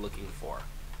basically looking for.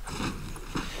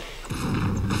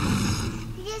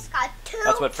 You just got 2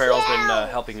 That's what Farrell's been kills.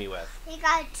 helping me with. We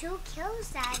got 2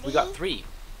 kills, Daddy. We got 3.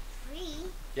 3?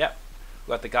 Yep.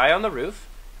 We got the guy on the roof,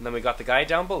 and then we got the guy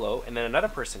down below, and then another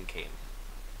person came.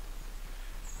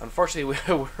 Unfortunately,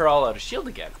 we're all out of shield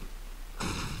again.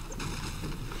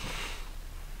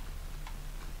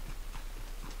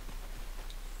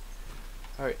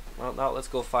 Alright, well now let's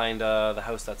go find the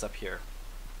house that's up here.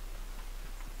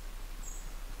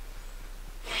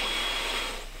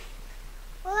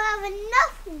 We'll have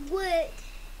enough wood.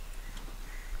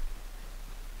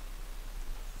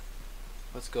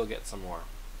 Let's go get some more.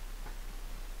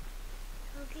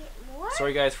 We'll get more?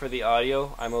 Sorry guys for the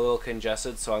audio, I'm a little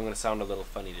congested, so I'm going to sound a little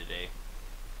funny today.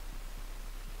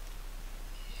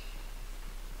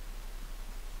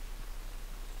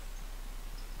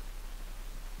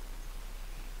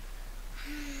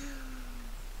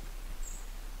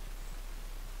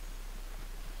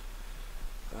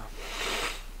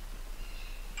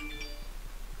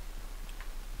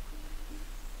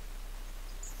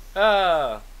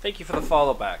 Thank you for the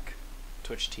follow back,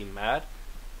 Twitch Team Mad.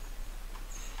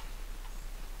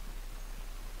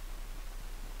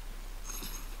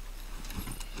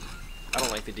 I don't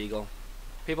like the deagle.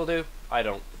 People do. I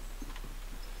don't.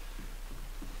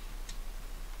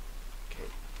 Okay.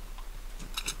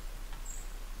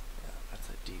 Yeah, that's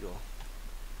a deagle.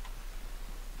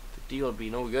 The deagle would be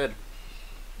no good.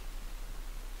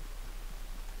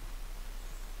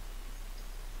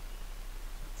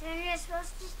 So you're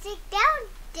supposed to take down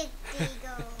Dick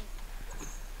Deagle.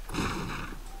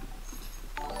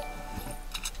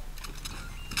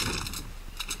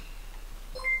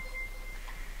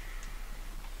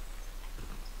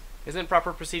 Isn't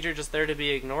proper procedure just there to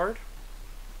be ignored?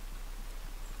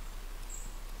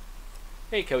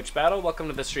 Hey, Coach Battle, welcome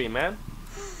to the stream, man.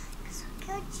 So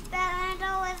Coach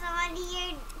Battle is on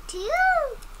here too?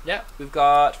 Yeah, we've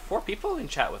got 4 people in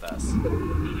chat with us.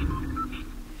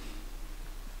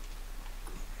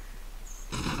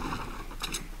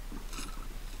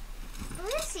 Who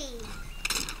is he?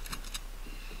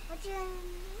 What's your name?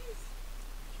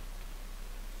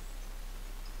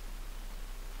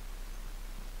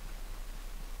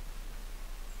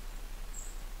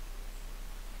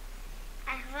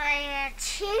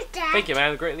 Thank you,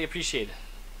 man. Greatly appreciated.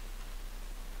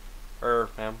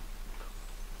 Ma'am.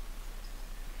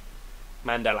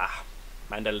 Mandalin.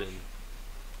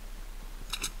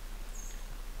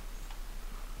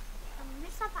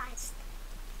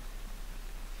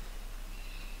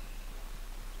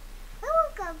 Go,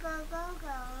 go, go,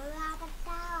 go,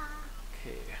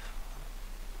 Okay.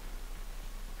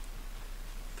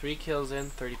 3 kills in,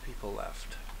 30 people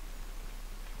left.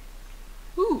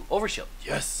 Ooh, overshield.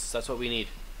 Yes, that's what we need.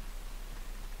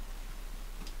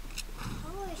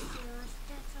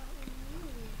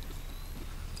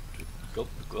 Go,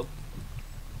 go.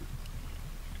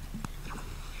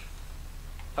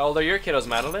 How old are your kiddos,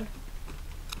 Madeline?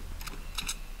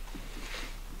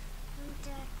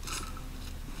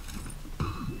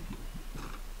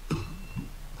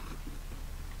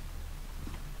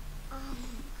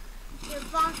 You're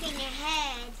bonking your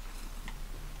head.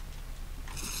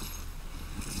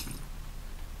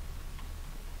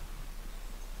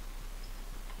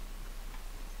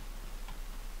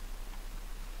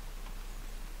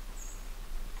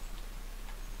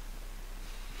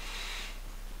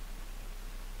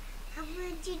 How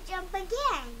would you jump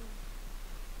again?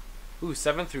 Ooh,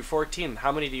 7 through 14.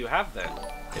 How many do you have then?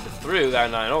 If it's through,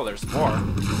 then I know there's more.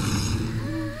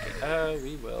 Okay,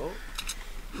 we will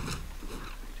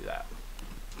do that.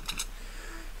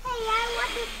 Hey, I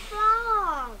want the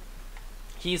frog.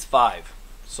 He's 5,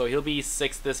 so he'll be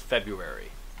 6 this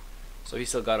February. So he's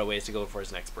still got a ways to go for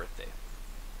his next birthday.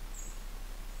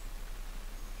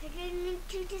 Heading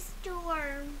into the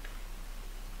storm.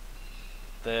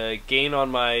 The gain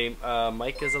on my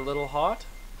mic is a little hot.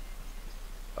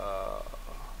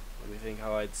 Let me think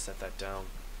how I'd set that down.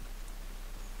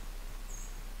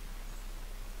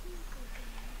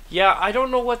 Yeah, I don't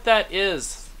know what that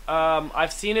is.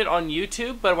 I've seen it on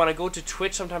YouTube, but when I go to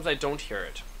Twitch, sometimes I don't hear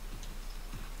it.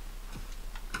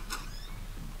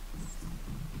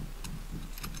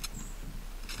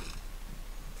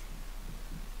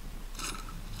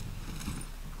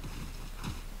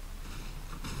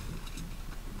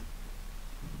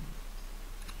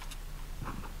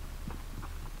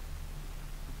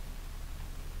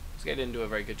 This guy didn't do a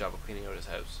very good job of cleaning out his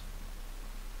house.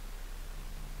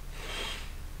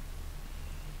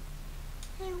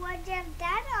 Hey, what have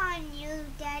that on you,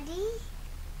 Daddy?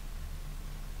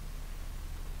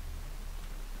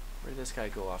 Where did this guy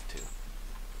go off to?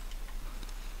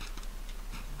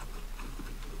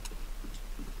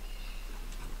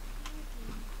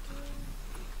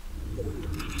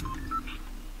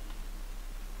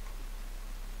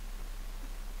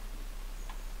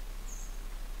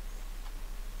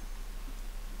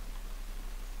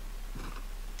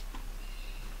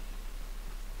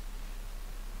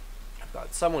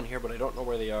 Got someone here, but I don't know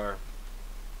where they are.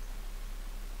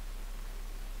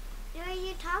 Who are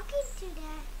you talking to,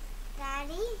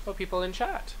 Daddy? Oh, people in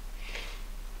chat.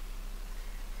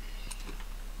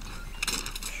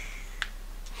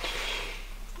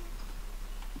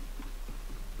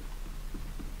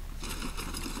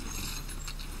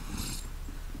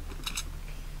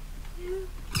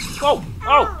 Whoa!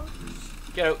 Oh!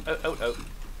 Get out, out, out, out.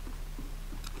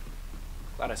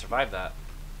 Glad I survived that.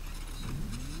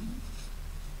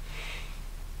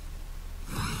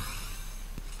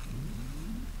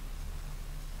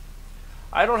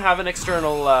 I don't have an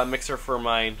external mixer for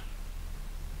mine.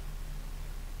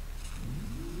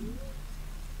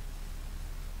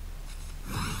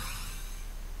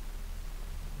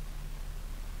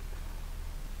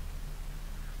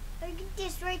 Look at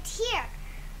this right here.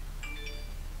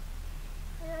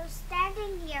 What I was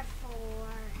standing here for.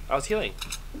 I was healing.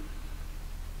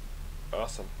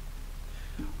 Awesome.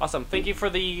 Awesome. Thank you for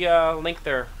the link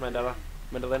there, Mandela.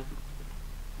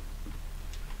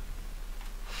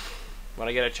 When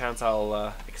I get a chance,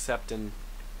 I'll accept and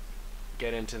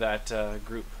get into that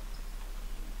group.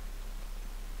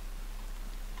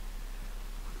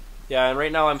 Yeah, and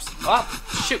right now I'm... Oh!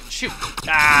 Shoot!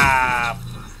 Ah!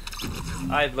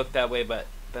 I looked that way, but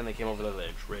then they came over the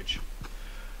ridge.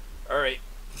 Alright.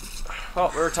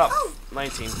 Oh, we're top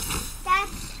 19.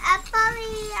 That's a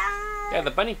bunny. Yeah, the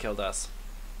bunny killed us.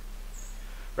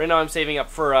 Right now I'm saving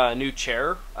up for a new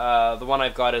chair. The one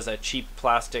I've got is a cheap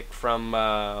plastic from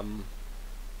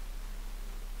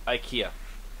IKEA.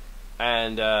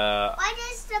 And Why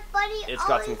does the bunny it's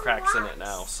got some always cracks in it want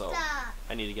now, so stuff?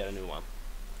 I need to get a new one.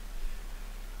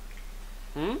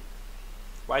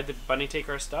 Why'd the bunny take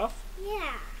our stuff?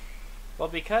 Yeah. Well,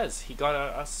 because he got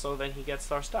us, so then he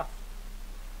gets our stuff.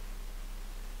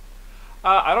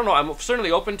 I don't know. I'm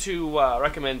certainly open to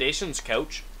recommendations,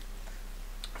 Coach,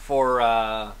 for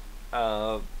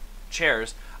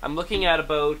chairs. I'm looking at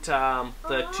about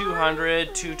the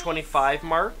 200, 225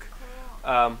 mark.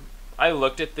 I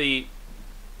looked at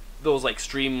those like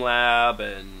Streamlab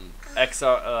and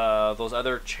those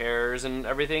other chairs and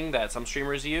everything that some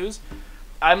streamers use.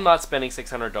 I'm not spending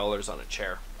 $600 on a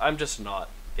chair. I'm just not.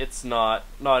 It's not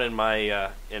in my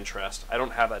interest. I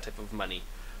don't have that type of money.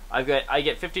 I get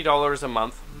 $50 a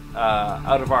month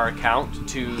out of our account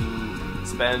to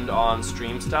spend on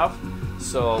stream stuff.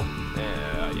 So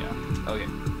yeah, okay.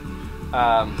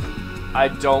 I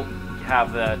don't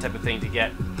have the type of thing to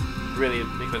get really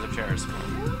expensive chairs.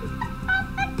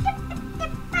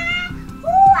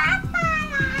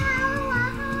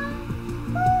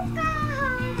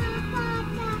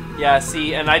 Yeah,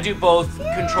 see, and I do both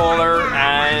controller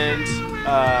and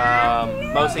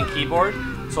mouse and keyboard.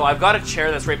 So I've got a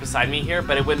chair that's right beside me here,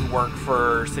 but it wouldn't work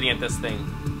for sitting at this thing.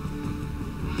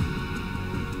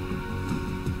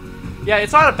 Yeah,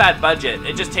 it's not a bad budget.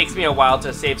 It just takes me a while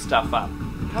to save stuff up.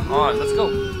 Come on, let's go.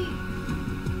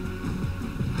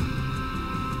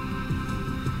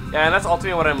 Yeah, and that's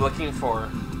ultimately what I'm looking for.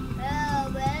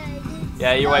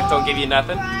 Yeah, your wife don't give you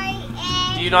nothing?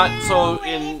 Do you not, so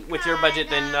with your budget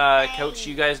then, Coach,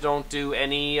 you guys don't do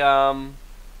any,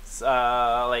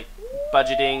 like,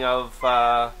 budgeting of,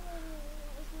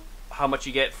 how much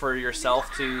you get for yourself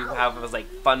to have as, like,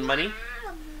 fun money?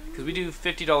 Because we do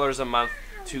 $50 a month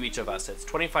to each of us. It's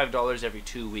 $25 every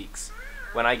 2 weeks.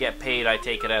 When I get paid, I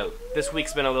take it out. This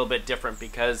week's been a little bit different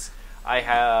because I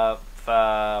have,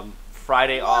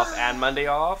 Friday off and Monday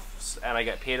off, and I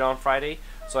get paid on Friday,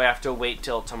 so I have to wait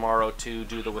till tomorrow to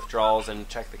do the withdrawals and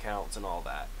check the counts and all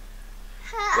that.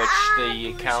 Which the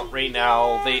account right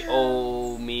now, they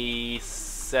owe me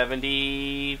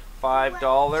 $75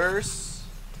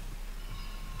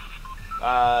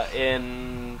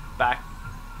 in back,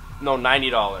 no,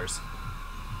 $90.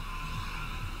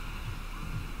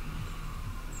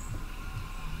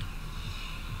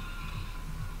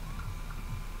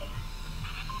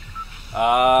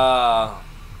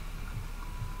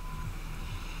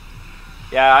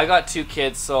 Yeah, I got 2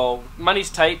 kids, so money's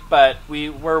tight, but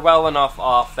we're well enough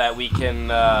off that we can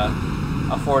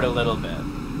afford a little bit.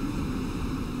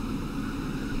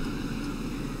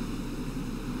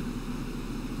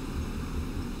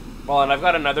 Well, and I've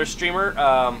got another streamer.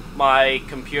 My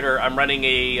computer, I'm running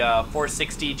a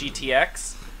 460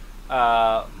 GTX.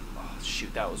 Oh,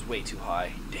 shoot, that was way too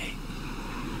high. Dang.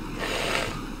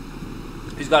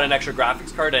 He's got an extra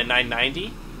graphics card, a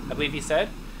 990, I believe he said.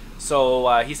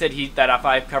 So he said that if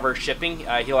I cover shipping,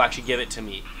 he'll actually give it to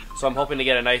me. So I'm hoping to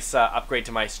get a nice upgrade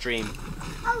to my stream.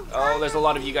 Oh, there's a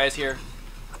lot of you guys here.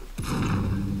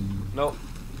 Nope.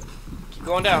 Keep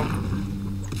going down.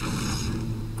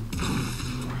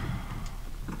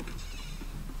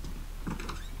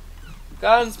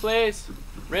 Guns, please.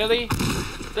 Really?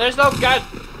 There's no gun.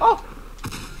 Oh.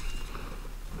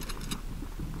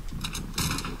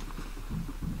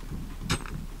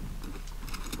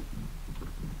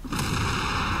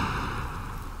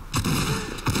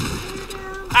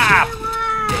 Ah!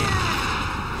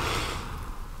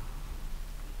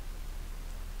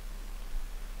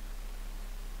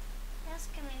 That's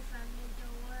coming from the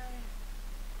door.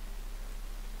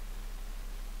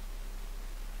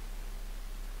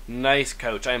 Nice,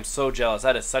 Coach. I am so jealous.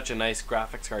 That is such a nice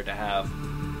graphics card to have.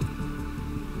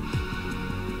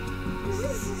 This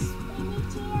is a spinny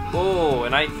chair. Oh,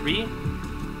 an i3?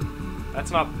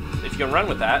 That's not... If you can run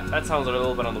with that, that sounds a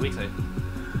little bit on the weak side.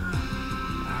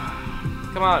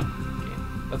 Come on. Okay,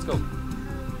 let's go.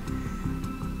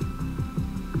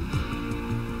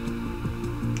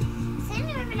 Then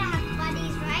we're gonna have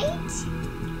buddies, right?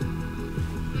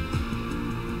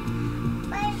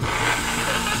 But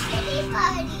spinny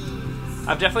buddies.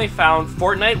 I've definitely found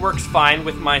Fortnite works fine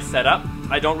with my setup.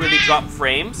 I don't really drop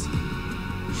frames.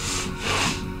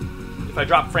 If I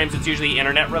drop frames, it's usually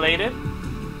internet related.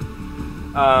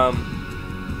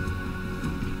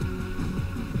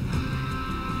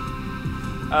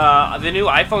 The new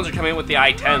iPhones are coming with the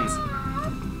i10s,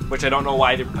 which I don't know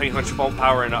why they're putting so much phone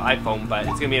power in an iPhone, but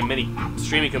it's going to be a mini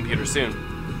streaming computer soon.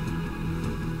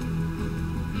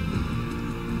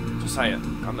 Josiah,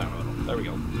 calm down a little. There we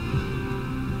go.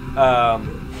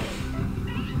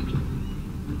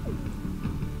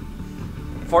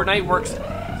 Fortnite works...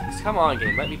 Come on,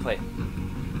 game, let me play.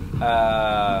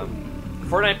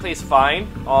 Fortnite plays fine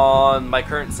on my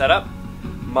current setup.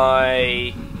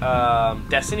 My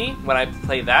Destiny, when I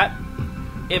play that,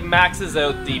 it maxes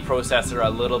out the processor a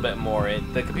little bit more.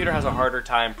 The computer has a harder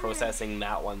time processing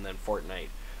that one than Fortnite.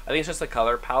 I think it's just the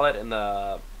color palette and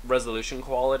the resolution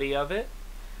quality of it.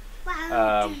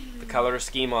 The color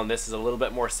scheme on this is a little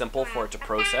bit more simple for it to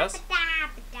process.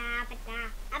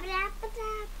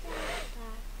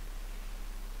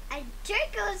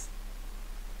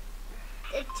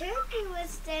 The turkey was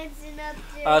standing up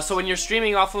there. So when you're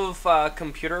streaming off of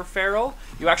Computer Feral,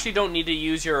 you actually don't need to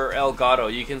use your Elgato.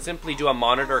 You can simply do a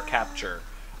monitor capture.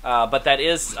 But that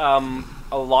is a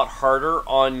lot harder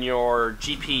on your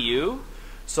GPU.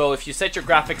 So if you set your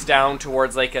graphics down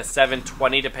towards like a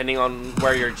 720, depending on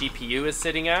where your GPU is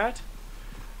sitting at,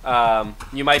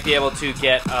 you might be able to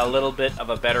get a little bit of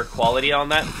a better quality on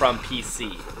that from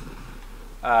PC.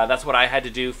 That's what I had to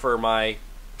do for my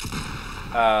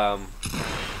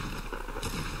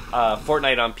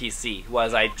Fortnite on PC.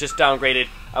 Was I just downgraded.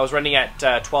 I was running at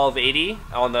 1280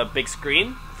 on the big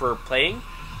screen for playing.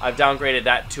 I've downgraded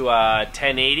that to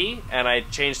 1080, and I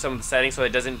changed some of the settings so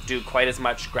it doesn't do quite as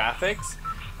much graphics,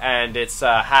 and it's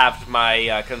halved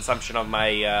my consumption of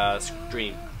my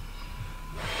stream.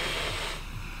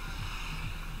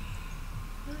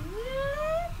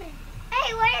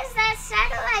 Hey, what is that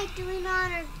satellite doing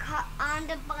on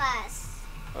the bus?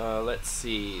 Let's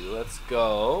see. Let's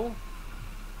go.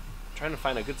 I'm trying to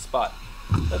find a good spot.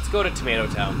 Let's go to Tomato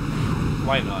Town.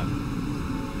 Why not?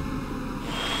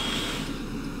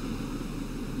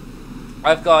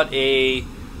 I've got I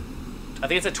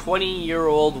think it's a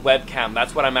 20-year-old webcam.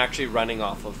 That's what I'm actually running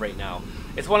off of right now.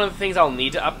 It's one of the things I'll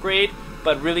need to upgrade,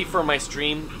 but really for my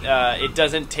stream, it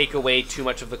doesn't take away too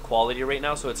much of the quality right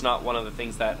now, so it's not one of the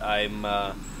things that I'm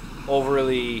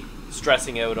overly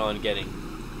stressing out on getting.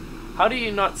 How do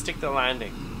you not stick the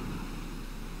landing?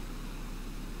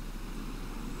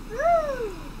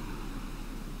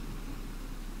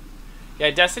 Yeah,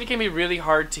 Destiny can be really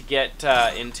hard to get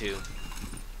into.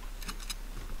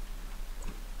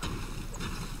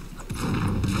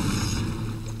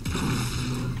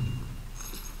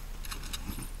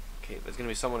 Okay, there's gonna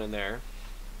be someone in there.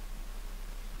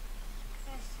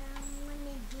 There's someone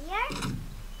in here.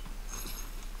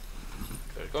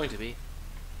 There's going to be.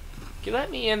 Can you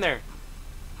let me in there?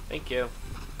 Thank you.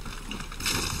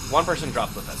 One person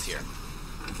dropped with us here.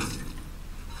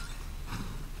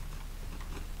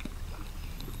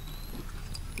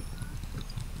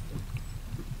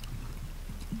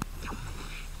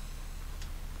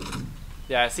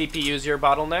 Yeah, CPU's your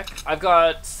bottleneck. I've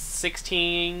got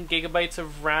 16 gigabytes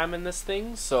of RAM in this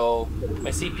thing, so my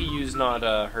CPU's not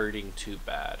hurting too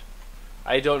bad.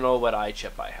 I don't know what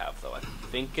iChip I have, though. I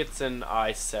think it's an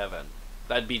i7.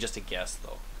 That'd be just a guess,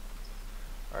 though.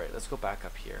 Alright, let's go back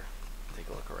up here. Take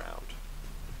a look around.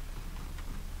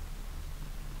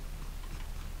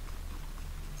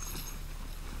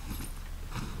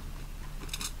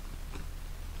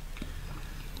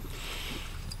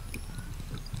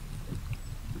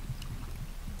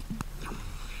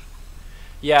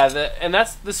 Yeah,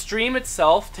 that's the stream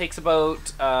itself takes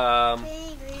about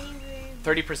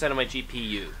 30% of my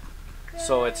GPU,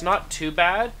 so it's not too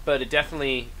bad, but it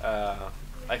definitely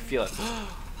I feel it.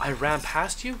 I ran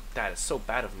past you? That is so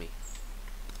bad of me.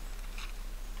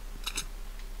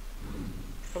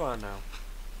 Come on now.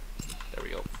 There we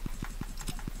go.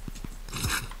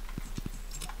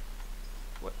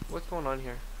 What's going on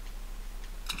here?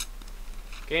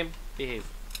 Game,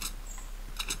 behave.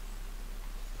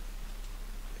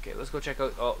 Okay, let's go check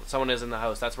out. Oh, someone is in the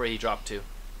house. That's where he dropped to.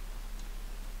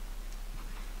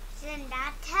 He's in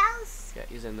that house? Yeah,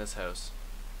 he's in this house.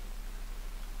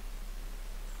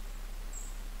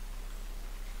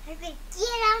 I could get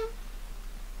him.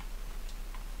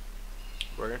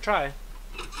 We're gonna try.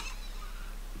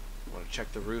 I want to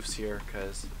check the roofs here,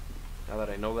 because now that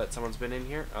I know that someone's been in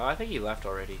here. Oh, I think he left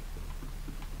already.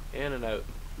 In and out.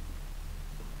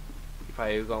 He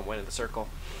probably went in the circle.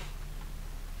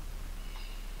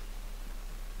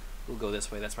 We'll go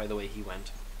this way. That's probably the way he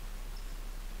went.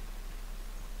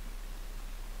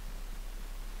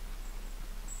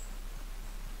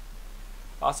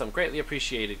 Awesome. Greatly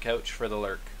appreciated, Coach, for the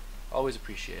lurk. Always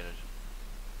appreciated.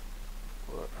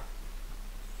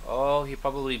 Oh, he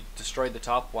probably destroyed the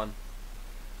top one.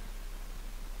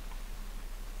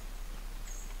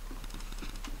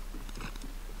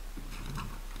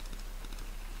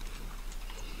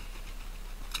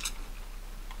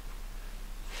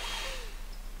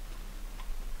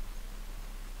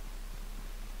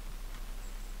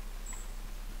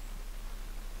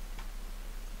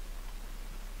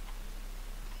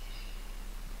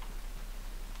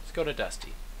 Let's go to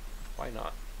Dusty. Why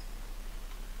not?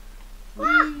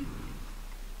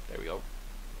 There we go.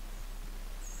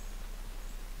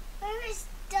 Where is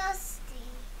Dusty?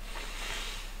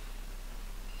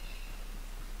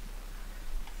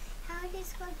 How does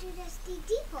this go to Dusty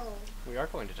Depot? We are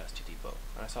going to Dusty Depot.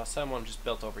 I saw someone just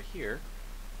built over here.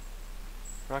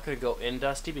 I'm not going to go in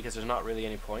Dusty because there's not really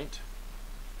any point.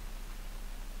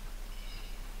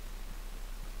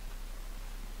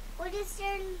 What is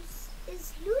there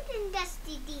is loot in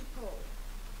Dusty Depot?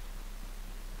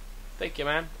 Thank you,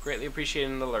 man. Greatly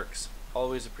appreciating the lurks.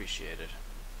 Always appreciated.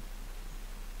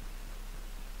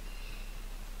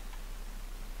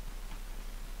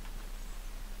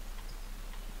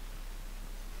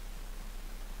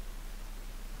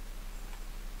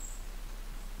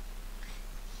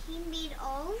 He made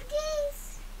all of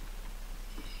these?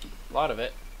 A lot of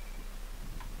it.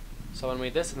 Someone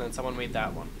made this and then someone made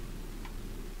that one.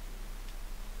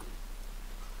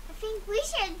 I think we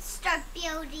should start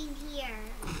building here.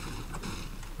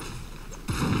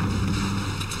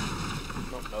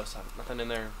 Nope, no stuff. Nothing in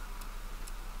there.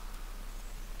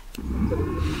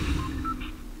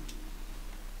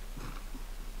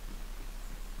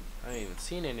 I haven't even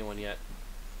seen anyone yet.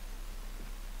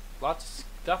 Lots of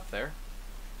stuff there,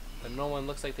 but no one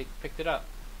looks like they picked it up.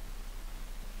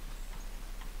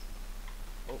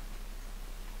 Oh,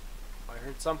 I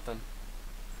heard something.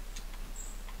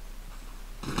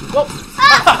 Whoa!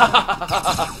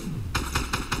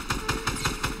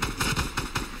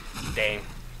 Dang.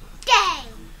 Dang!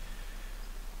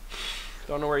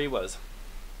 Don't know where he was.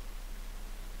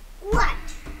 What?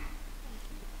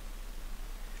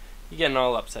 You getting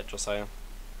all upset, Josiah?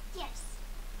 Yes.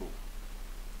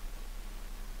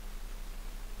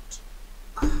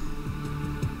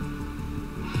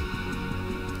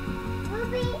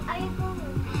 Ruby, are you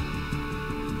going?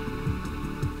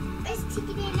 Let's take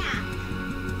it in now.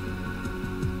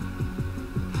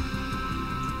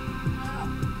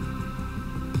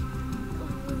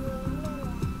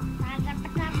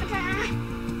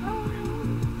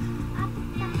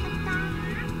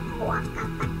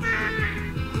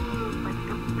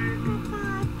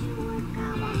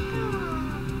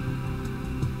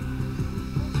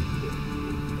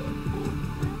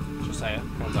 Josiah.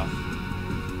 Hands off.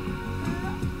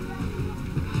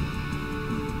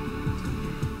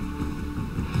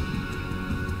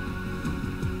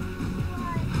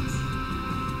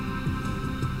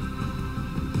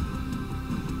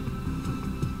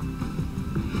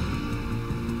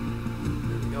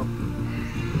 There we go.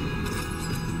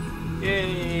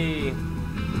 Yay!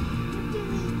 What do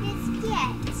we just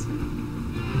get?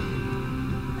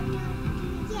 What do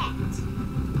we get?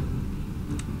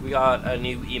 We got a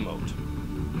new emote.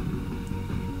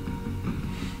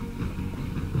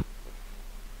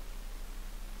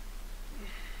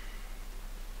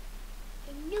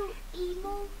 A new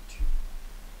emote.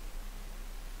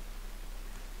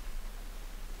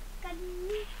 Got a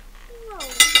new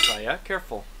emote. Josiah,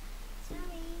 careful. Sorry.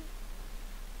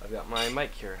 I've got my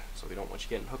mic here, so we don't want you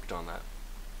getting hooked on that.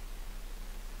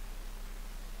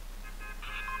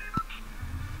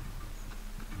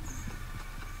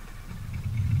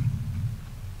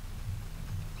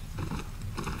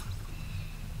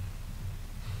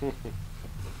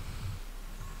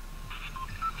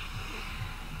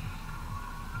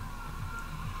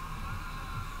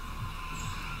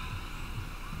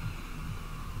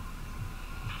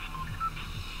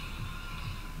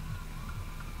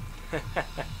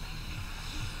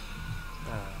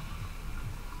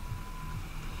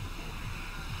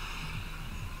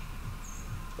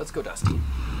 Let's go, Dusty.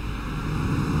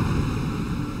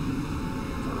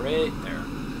 Right there.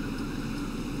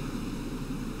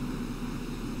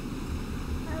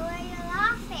 Why are you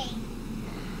laughing?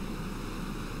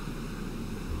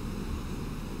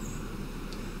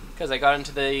 Because I got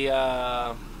into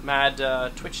the Mad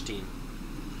Twitch team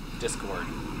Discord.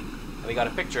 And we got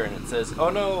a picture and it says, "Oh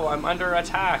no, I'm under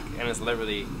attack." And it's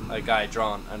literally a guy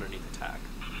drawn underneath attack.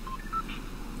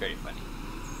 Very funny.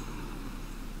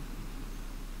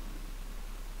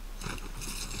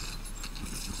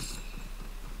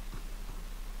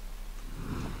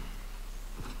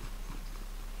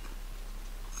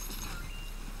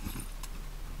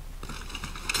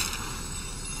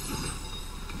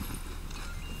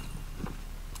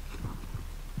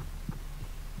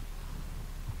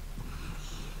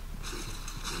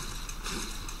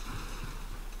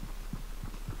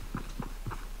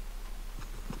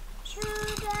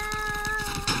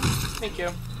 Thank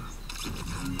you.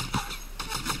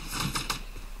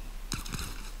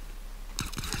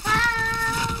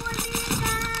 Oh, what is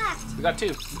that? We got 2.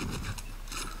 Yeah.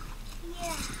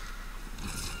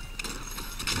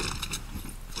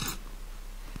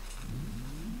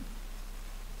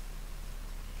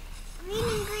 Green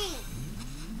and green.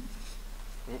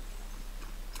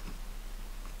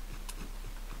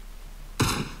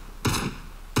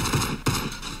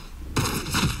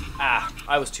 Ah,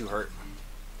 I was too hurt.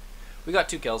 We got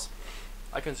 2 kills.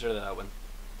 I consider that a win.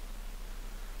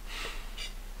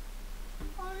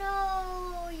 Oh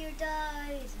no, you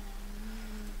died.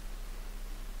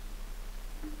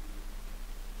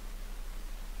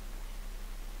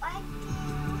 Why do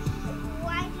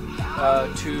we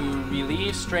To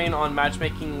relieve strain on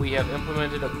matchmaking, we have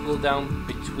implemented a cooldown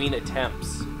between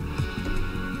attempts.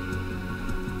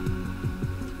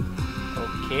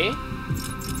 Okay.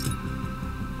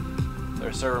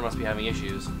 Their server must be having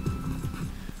issues.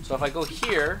 So if I go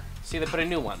here, see they put a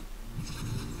new one.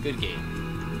 Good game.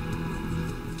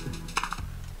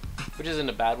 Which isn't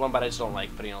a bad one, but I just don't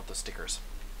like putting out the stickers.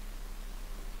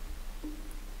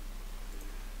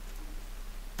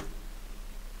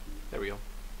 There we go.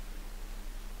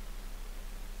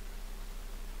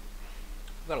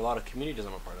 We've got a lot of communities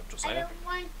I'm a part of, I Josiah. don't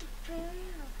want to poo.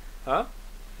 Huh?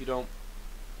 You don't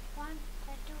I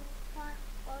don't want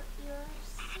what you're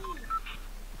seeing.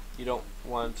 you don't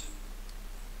want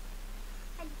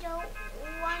I don't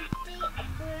want the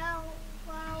umbrella.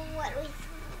 What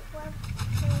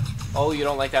Oh, you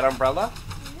don't like that umbrella?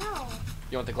 no.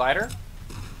 You want the glider?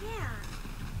 Yeah.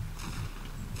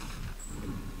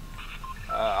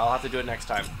 I'll have to do it next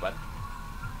time, but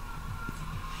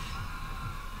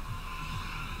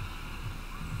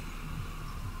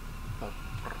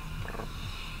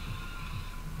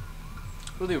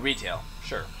we'll do retail.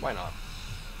 Sure, why not?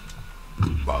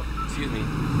 Well, excuse me. Don't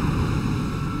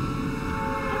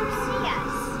see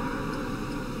us.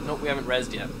 Nope, we haven't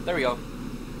rezzed yet. There we go.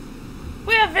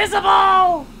 We're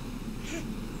visible!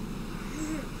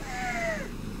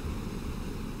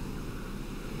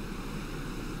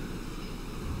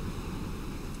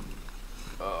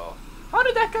 Oh. How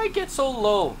did that guy get so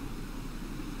low?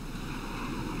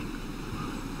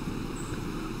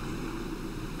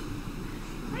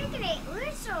 Why did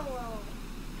we're so low?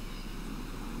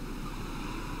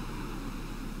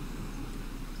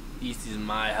 This is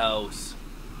my house.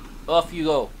 Off you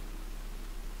go.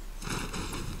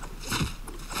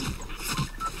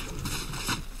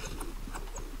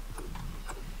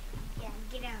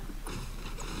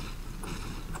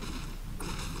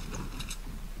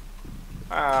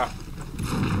 Ah.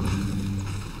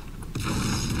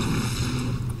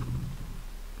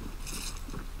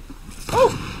 Oh!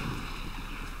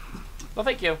 Well,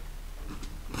 thank you.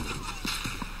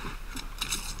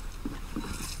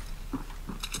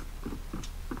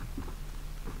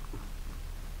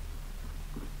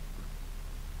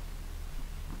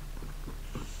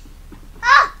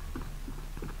 Ah!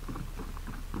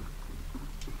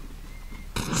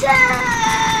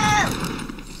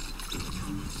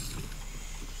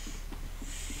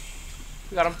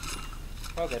 We got him.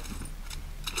 Okay.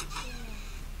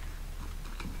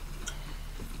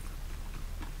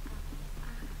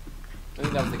 I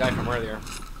think that was the guy from earlier.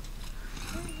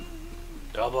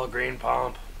 Double green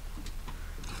pump.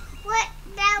 What?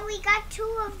 Now we got 2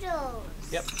 of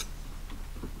those. Yep.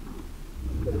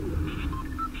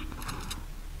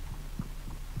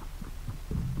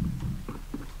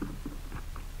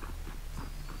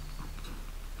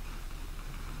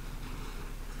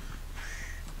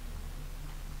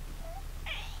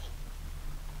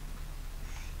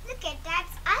 Look at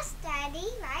that's us, Daddy,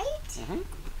 right? Mm-hmm.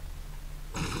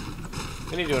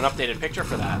 We need to do an updated picture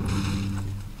for that.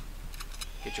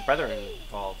 Get your brother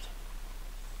involved.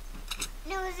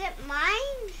 No, is it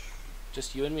mine?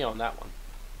 Just you and me on that one.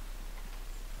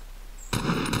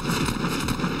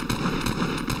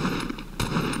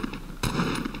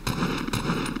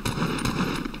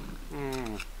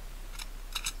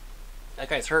 That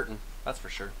guy's hurting, that's for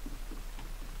sure.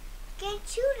 Can't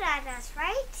shoot at us,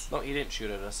 right? No, he didn't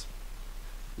shoot at us.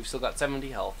 We've still got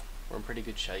 70 health. We're in pretty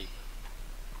good shape.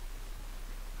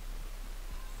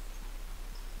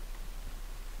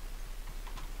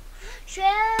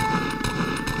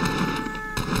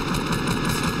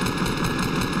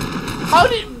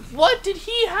 What did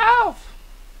he have?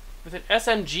 With an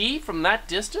SMG from that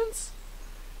distance?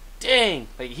 Dang,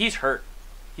 like he's hurt.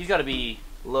 He's got to be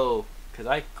low, because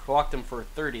I clocked him for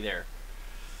 30 there.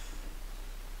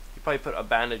 He probably put a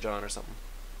bandage on or something.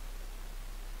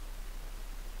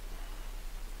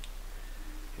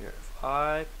 Here, if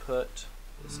I put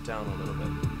this down a little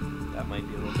bit, that might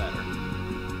be a little better.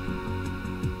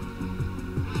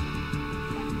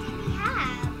 What did he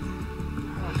have?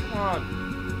 Oh, come on.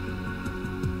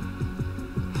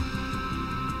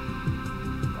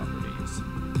 Properties.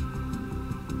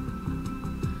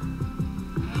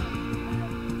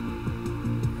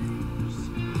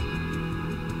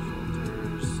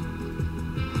 Filters.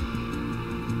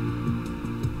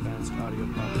 Advanced audio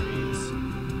properties.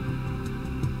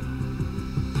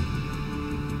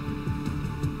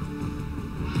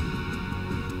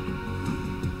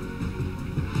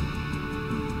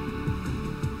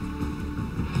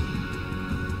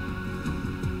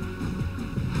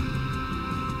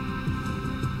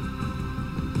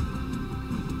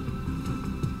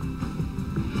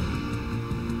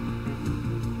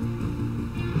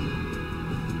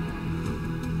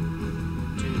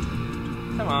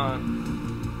 Come on.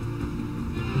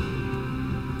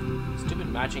 Stupid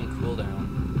matching cooldown.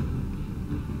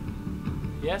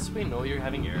 Yes, we know you're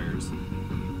having errors.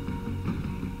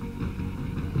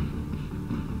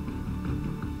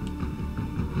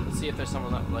 Let's see if there's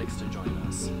someone that likes to join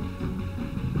us.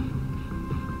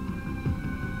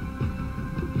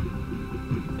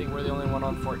 I think we're the only one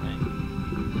on Fortnite.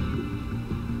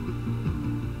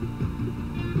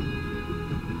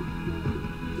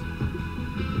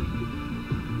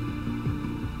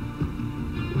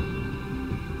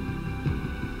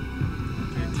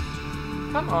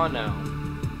 Come on now.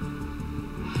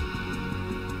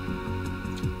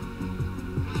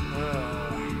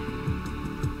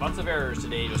 Lots of errors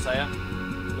today, Josiah.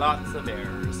 Lots of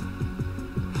errors.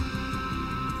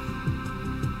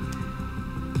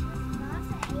 Lots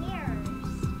of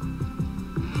errors.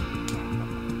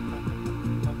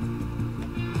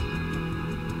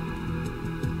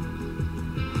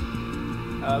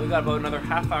 We got about another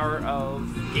half hour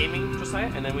of gaming,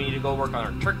 Josiah, and then we need to go work on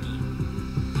our turkey.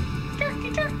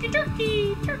 Turkey, turkey,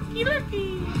 turkey, turkey,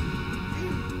 turkey.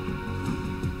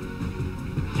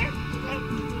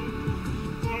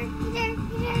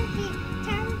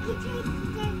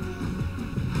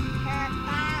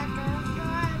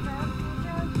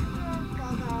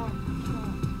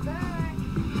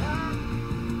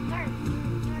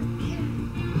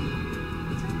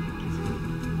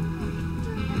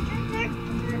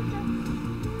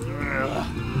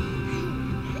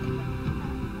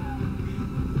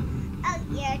 Oh,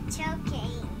 you're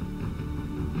choking.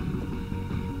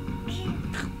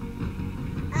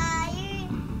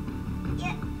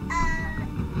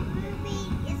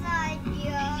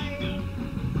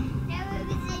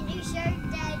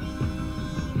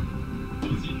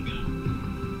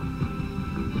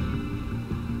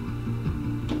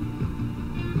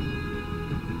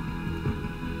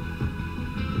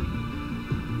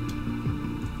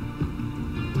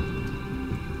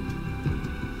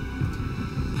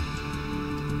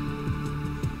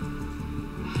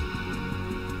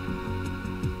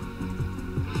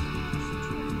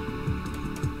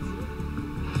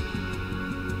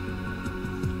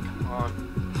 on.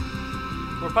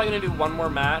 We're probably gonna do one more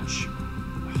match.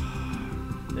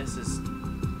 This is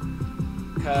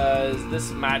because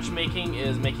this matchmaking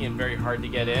is making it very hard to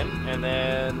get in, and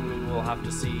then we will have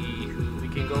to see who we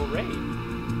can go raid.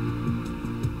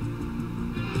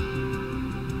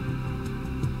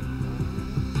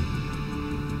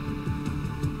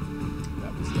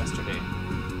 That was yesterday.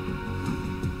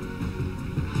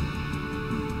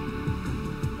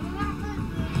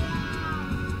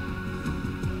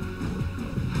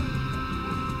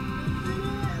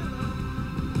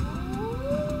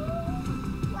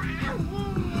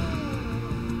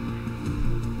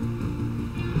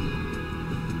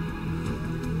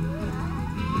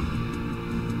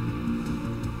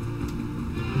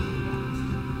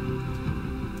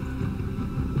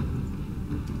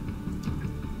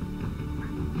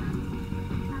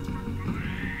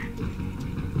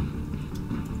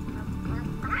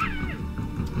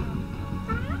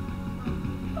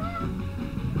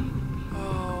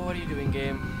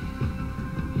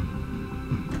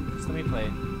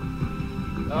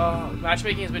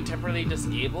 Matchmaking has been temporarily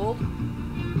disabled.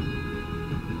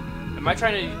 Am I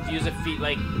trying to use a feat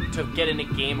like to get in a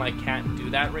game? I can't do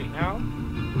that right now.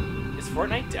 Is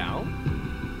Fortnite down?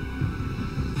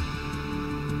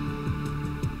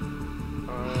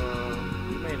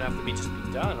 We may have to just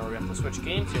be done, or we have to switch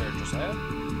games here, Josiah.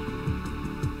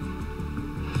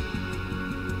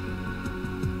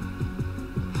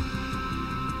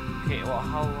 Okay, well,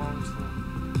 how long is the...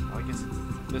 Oh, I guess it's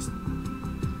this...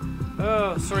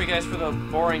 Oh, sorry guys for the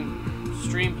boring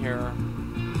stream here.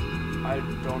 I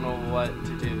don't know what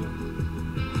to do.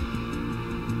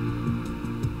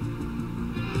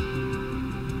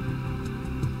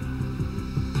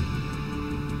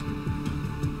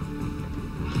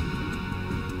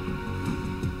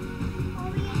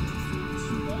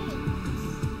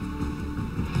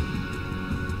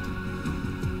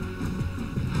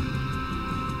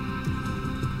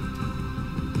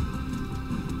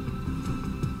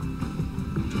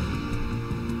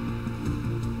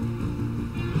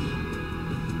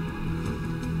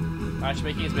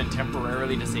 Matchmaking has been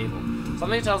temporarily disabled.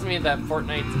 Something tells me that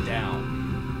Fortnite's down.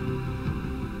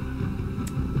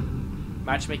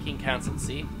 Matchmaking cancelled,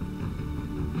 see?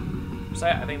 So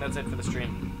I think that's it for the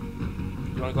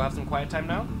stream. You wanna go have some quiet time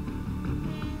now?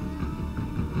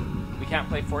 We can't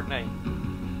play Fortnite.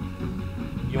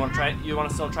 You wanna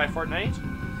still try Fortnite?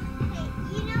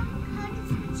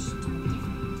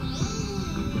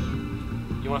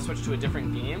 You know how to switch to a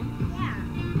different game. You wanna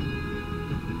switch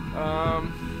to a different game? Yeah.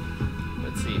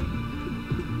 Let's see.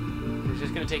 It's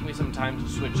just gonna take me some time to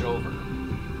switch over.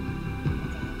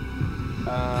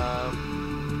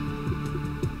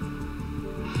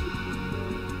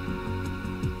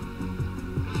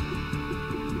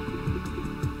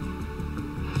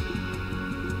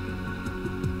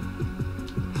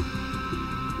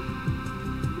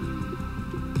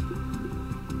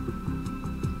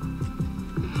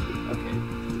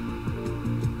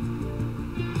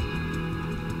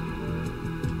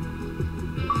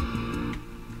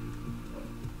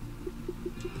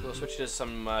 Switch to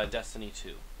some Destiny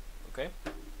 2, okay?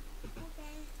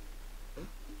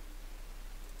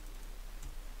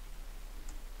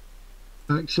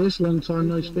 Access, long time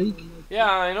no speak. Yeah,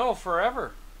 I know,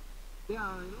 forever.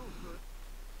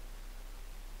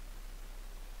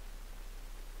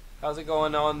 How's it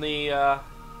going on the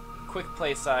quick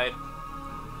play side?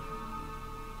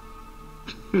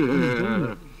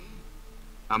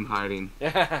 I'm hiding.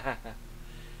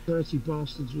 Dirty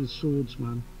bastards with swords,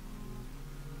 man.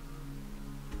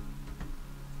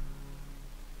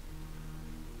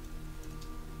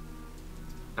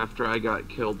 After I got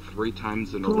killed 3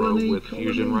 times in a row with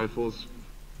fusion rifles,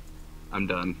 I'm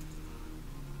done.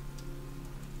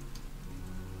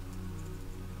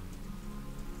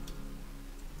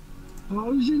 I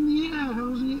was in the air, how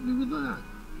was he hit me with that?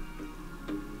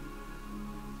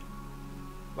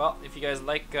 Well, if you guys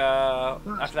like,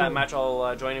 after that match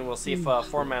I'll join in. We'll see if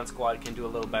 4-man squad can do a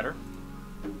little better.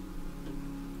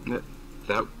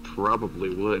 That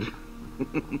probably would.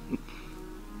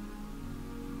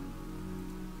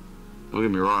 Don't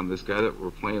get me wrong, this guy that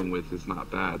we're playing with is not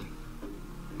bad,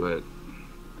 but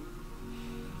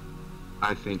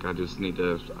I think I just need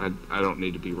to, I don't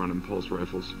need to be running pulse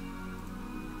rifles.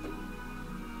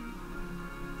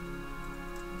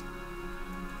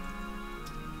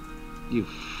 You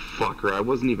fucker, I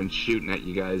wasn't even shooting at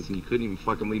you guys and you couldn't even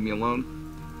fucking leave me alone?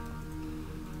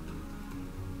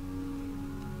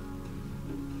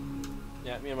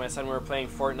 Yeah, me and my son were playing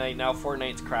Fortnite. Now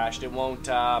Fortnite's crashed. It won't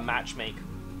matchmake.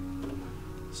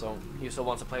 So he still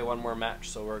wants to play one more match,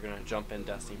 so we're gonna jump in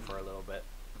Destiny for a little bit.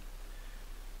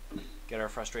 Get our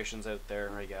frustrations out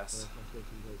there, I guess.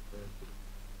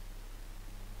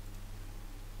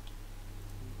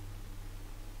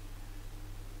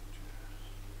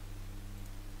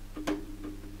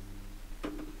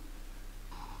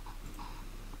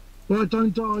 Right,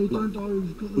 don't die, don't die.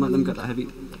 We've got the Let them lead. get the heavy.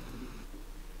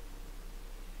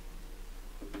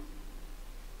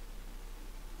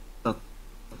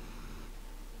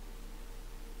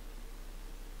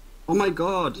 Oh my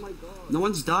god! No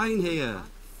one's dying here!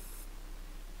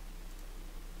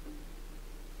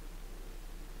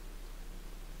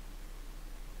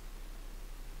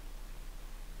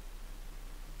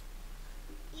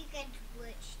 You can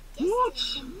switch What?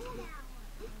 distance.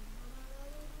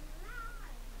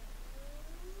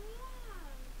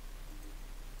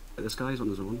 This guy's on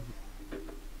his own.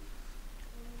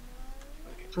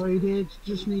 Traded,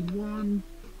 just need one.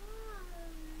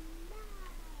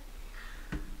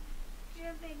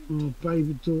 Oh,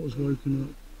 baby daughter's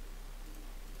woken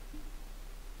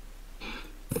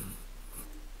up.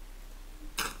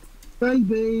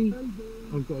 Baby!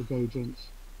 I've got to go, gents.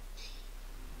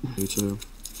 Me too.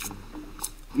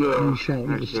 I'm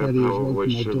shouting at the Actually, I telly as well for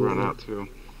probably my should run daughter. out too.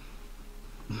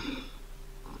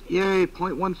 Yay,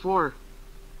 0.14.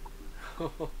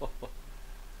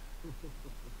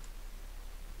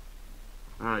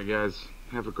 Alright, guys.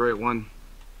 Have a great one.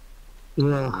 I'm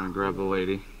Yeah. gonna grab the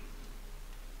lady.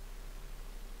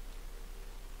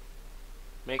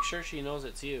 Make sure she knows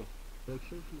it's you.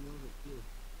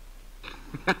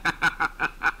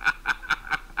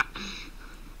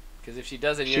 Because if she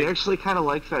doesn't, She you're... actually kind of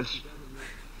likes that.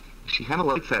 She kind of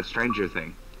likes that Stranger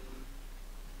Thing.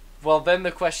 Well, then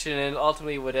the question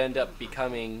ultimately would end up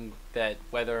becoming that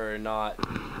whether or not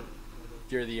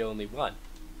you're the only one.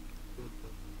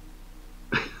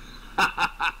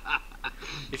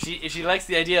 If she likes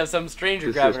the idea of some stranger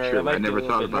This grabbing is her, true. I might I never be a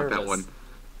little thought bit about nervous. that one.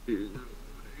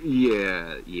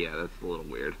 Yeah, that's a little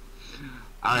weird.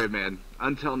 Alright, man.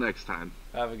 Until next time.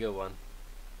 Have a good one.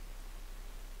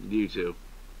 You too.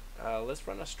 Let's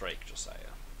run a strike, Josiah.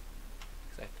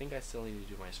 Because I think I still need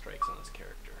to do my strikes on this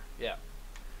character. Yeah.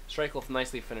 Strike will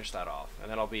nicely finish that off,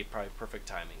 and that'll be probably perfect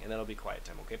timing, and that'll be quiet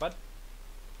time. Okay, bud?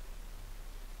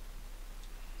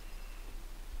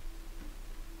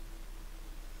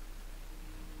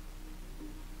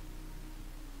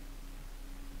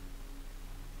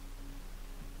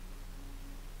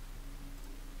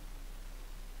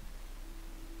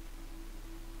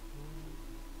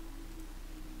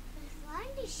 Let's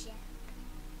find a ship.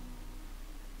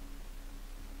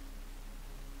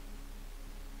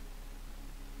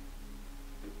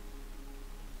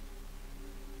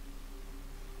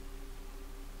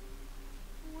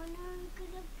 When are we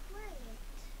gonna play it?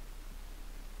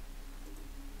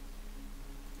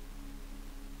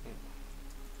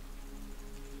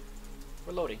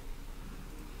 We're loading.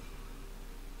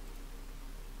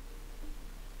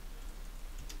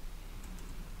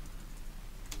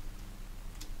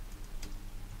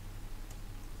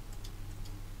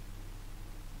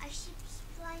 Our ship's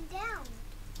flying down.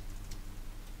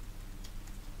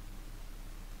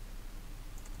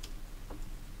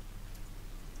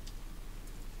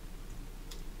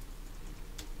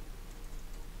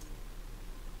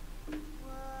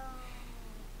 Whoa.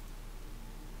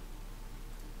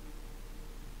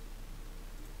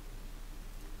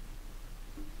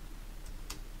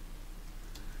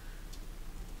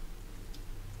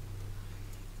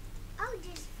 Oh,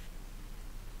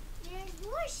 there's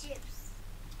more ships.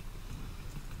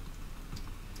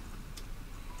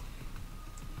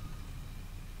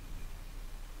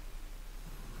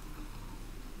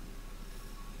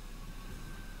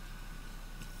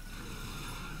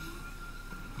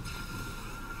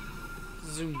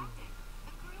 Zoom. A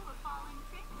crew of fallen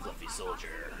Fluffy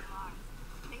soldier.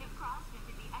 They have crossed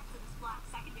into the Exodus Block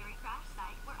secondary crash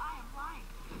site where I am flying.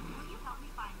 Will you help me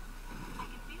find them? I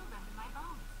can feel them in my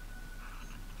bones.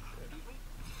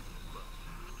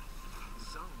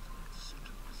 Sounds like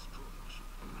such a destruction.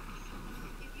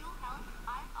 If you'll help,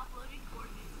 I'm uploading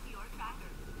coordinates to your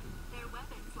tracker. Their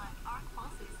weapons left arc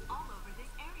pulses all over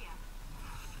this area.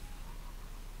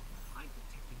 I'm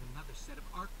detecting another set of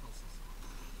arc pulses.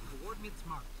 Coordinates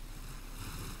marked.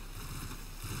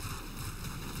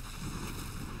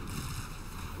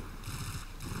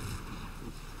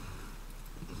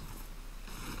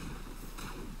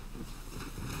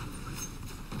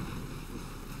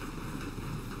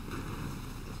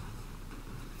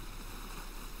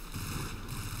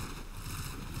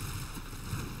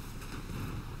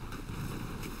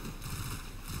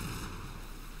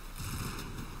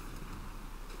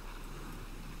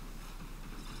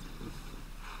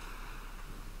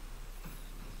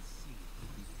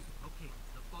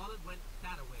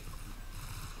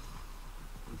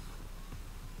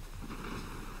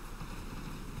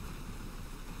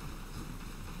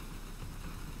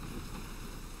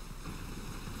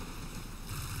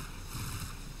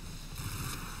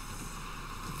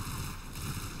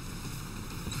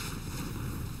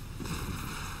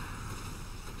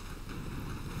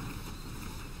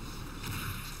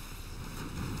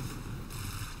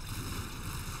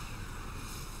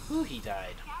 Ooh, he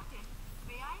died. Captain,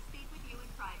 may I speak with you in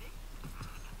private?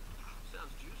 Sounds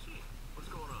juicy. What's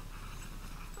going on?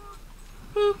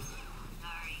 Boop.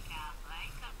 Sorry, Cap. I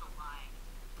cut the line.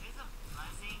 There's a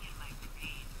buzzing in my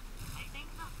brain. I think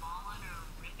the Fallen are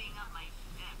ripping up my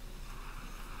ship.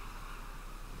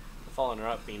 Following her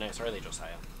up being nice, are they,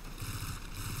 Josiah?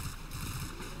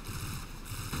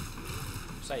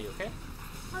 Josiah, you okay?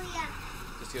 Oh yeah.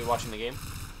 Just you watching the game?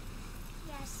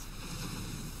 Yes.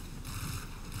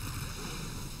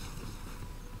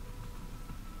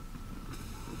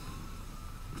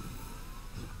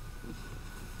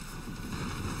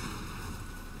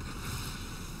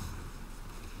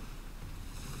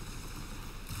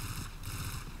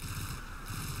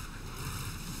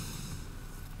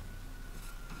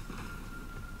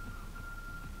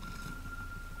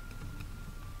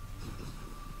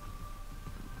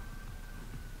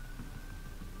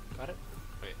 Got it?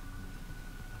 Okay.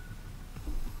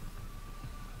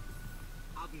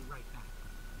 I'll be right back.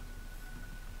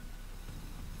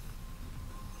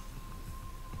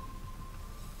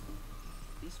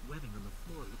 This webbing on the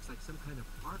floor looks like some kind of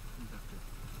arc conductor.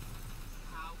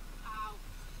 Ow, ow!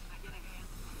 Can I get a hand?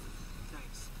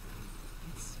 Thanks.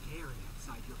 It's scary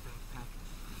outside your backpack.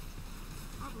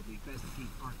 Probably best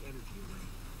keep arc energy away.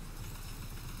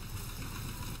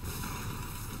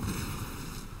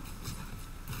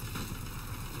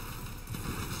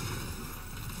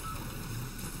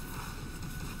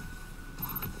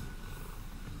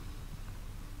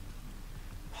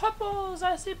 Pupples!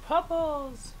 I see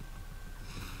pupples!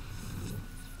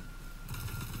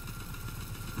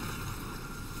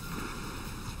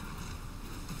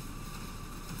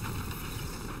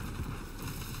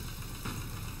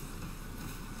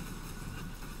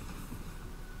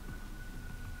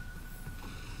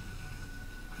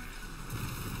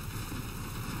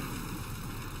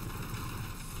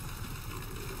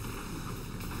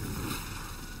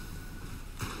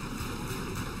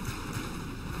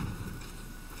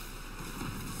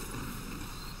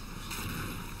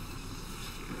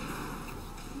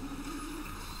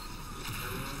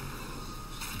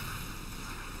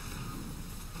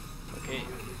 Okay.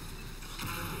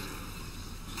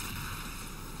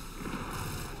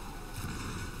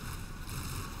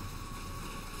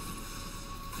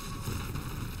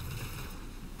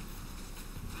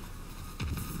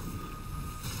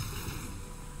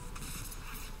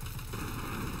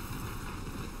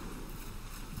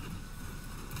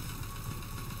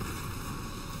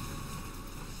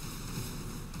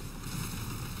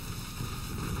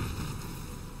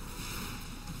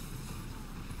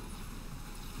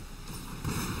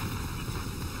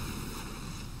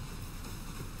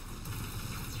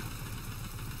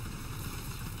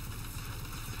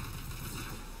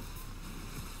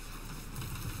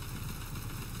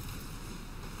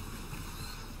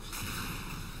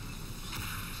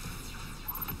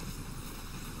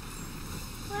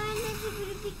 When is it going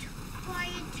to be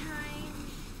quiet time?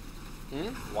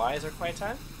 Why is there quiet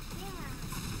time? Yeah.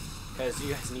 Because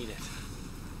you guys need it.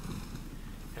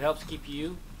 It helps keep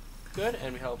you good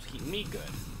and it helps keep me good.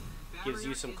 Gives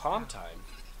you some calm time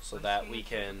so that we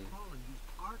can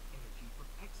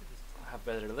have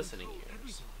better listening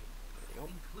ears. There you go.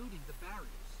 Including the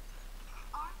barriers.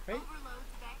 Arc Right.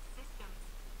 overloads Vex systems.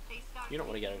 They start You don't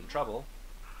want to get in trouble.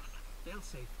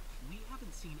 Failsafe, we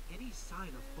haven't seen any sign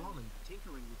of Fallen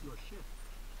tinkering with your ship.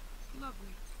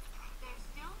 Lovely. They're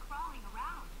still crawling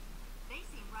around. They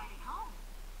seem right at home.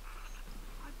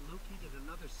 I've located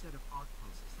another set of arc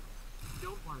pulses.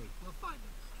 Don't worry, we'll find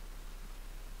them.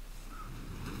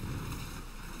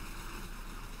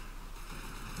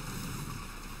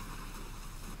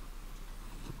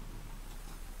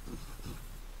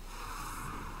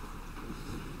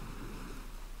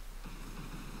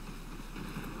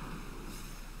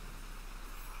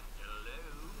 Hello?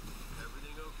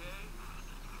 Everything okay?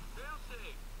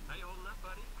 Failsafe, how you holding up,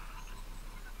 buddy?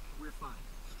 We're fine.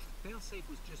 Failsafe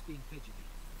was just being fidgety.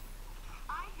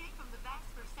 I hid from the Vex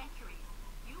for centuries.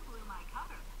 You blew my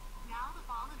cover. Now the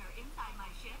Fallen are inside my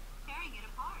ship, tearing it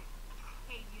apart.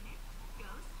 Hey, unit,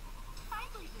 Ghost,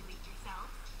 kindly delete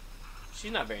yourselves.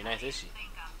 She's not very nice, is she?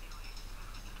 Think I'm doing.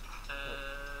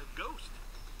 Ghost,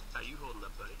 how you holding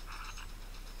up, buddy?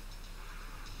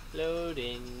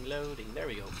 Loading, loading. There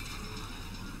we go.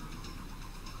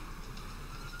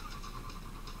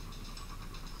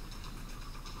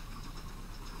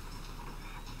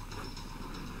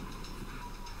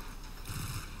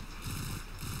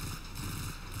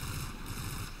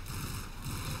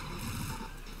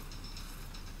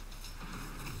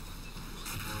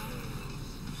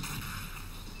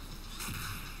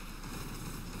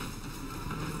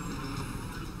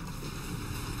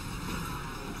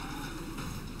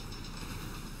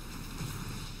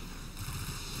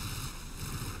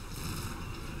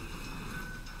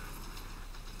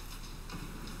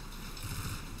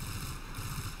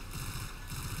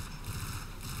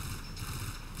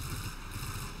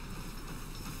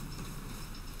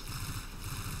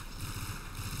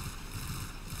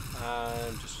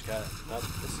 Just got up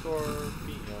the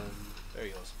scorpion. There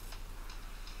he goes.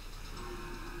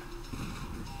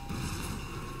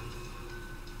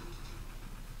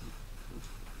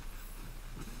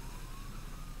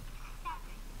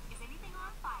 Captain, is anything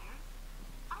on fire?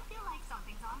 I feel like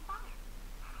something's on fire.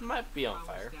 Might be on Power's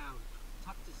fire. down.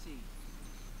 Tough to see.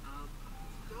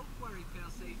 Don't worry,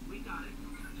 failsafe. We got it.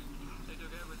 They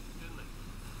took everything, didn't they?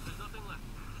 There's nothing left.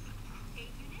 Hey,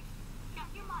 unit, shut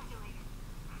your modulator.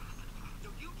 No,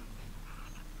 you do that.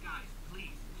 Guys,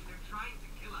 please. They're trying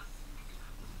to kill us.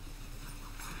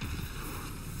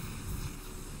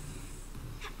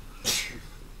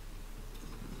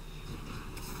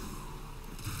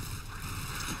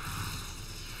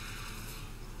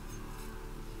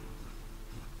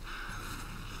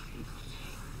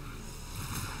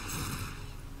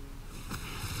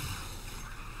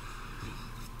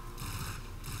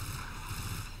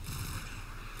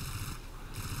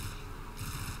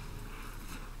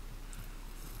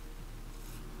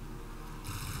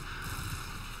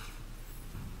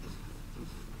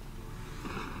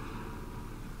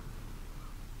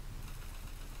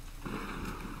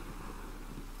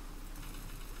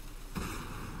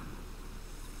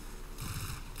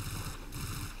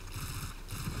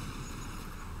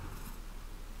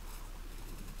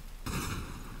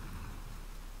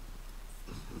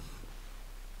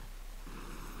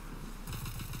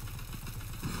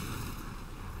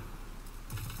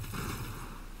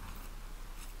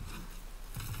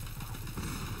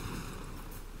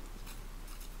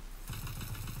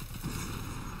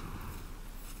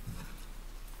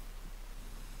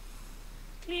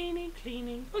 Cleaning,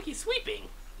 cleaning. Look, he's sweeping.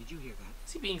 Did you hear that?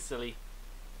 Is he being silly?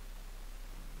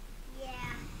 Yeah.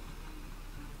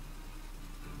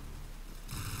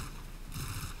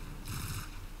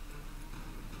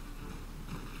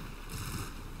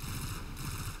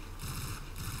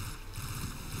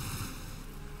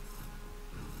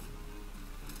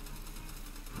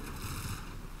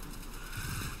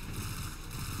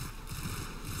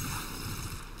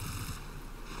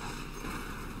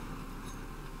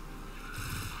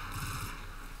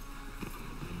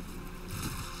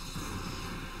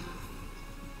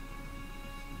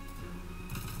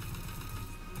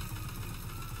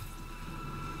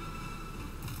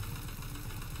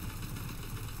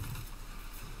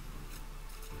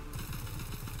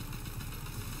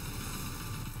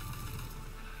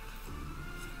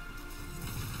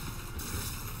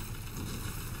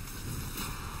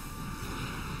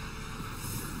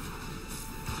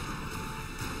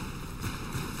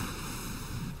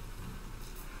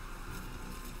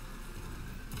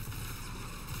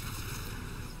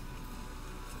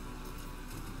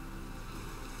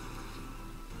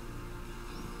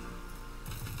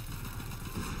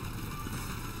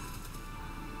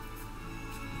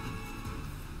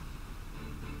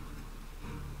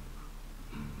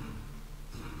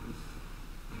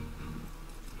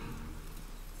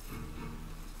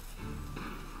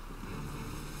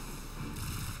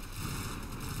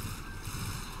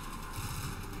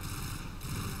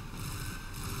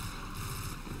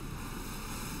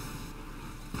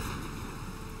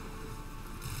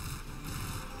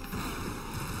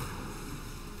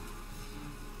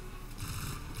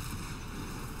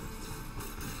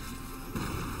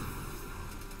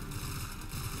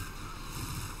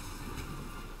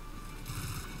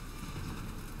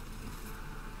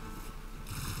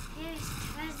 Here's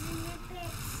cousin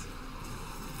Nippets.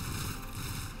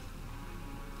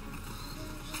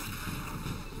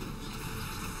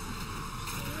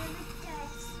 Here it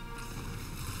does.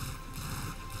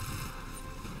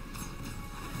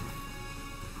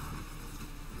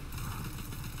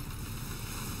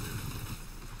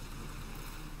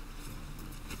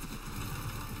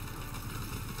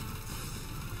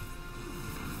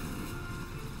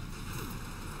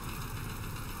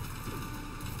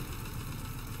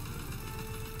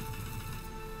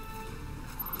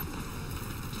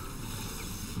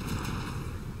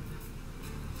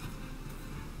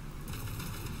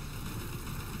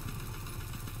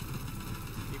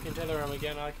 You can tether him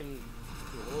again. I can do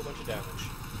a whole bunch of damage.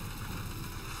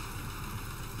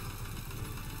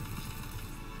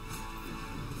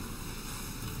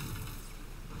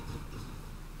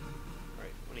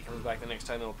 Alright, when he comes back the next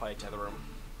time, then we'll probably tether him.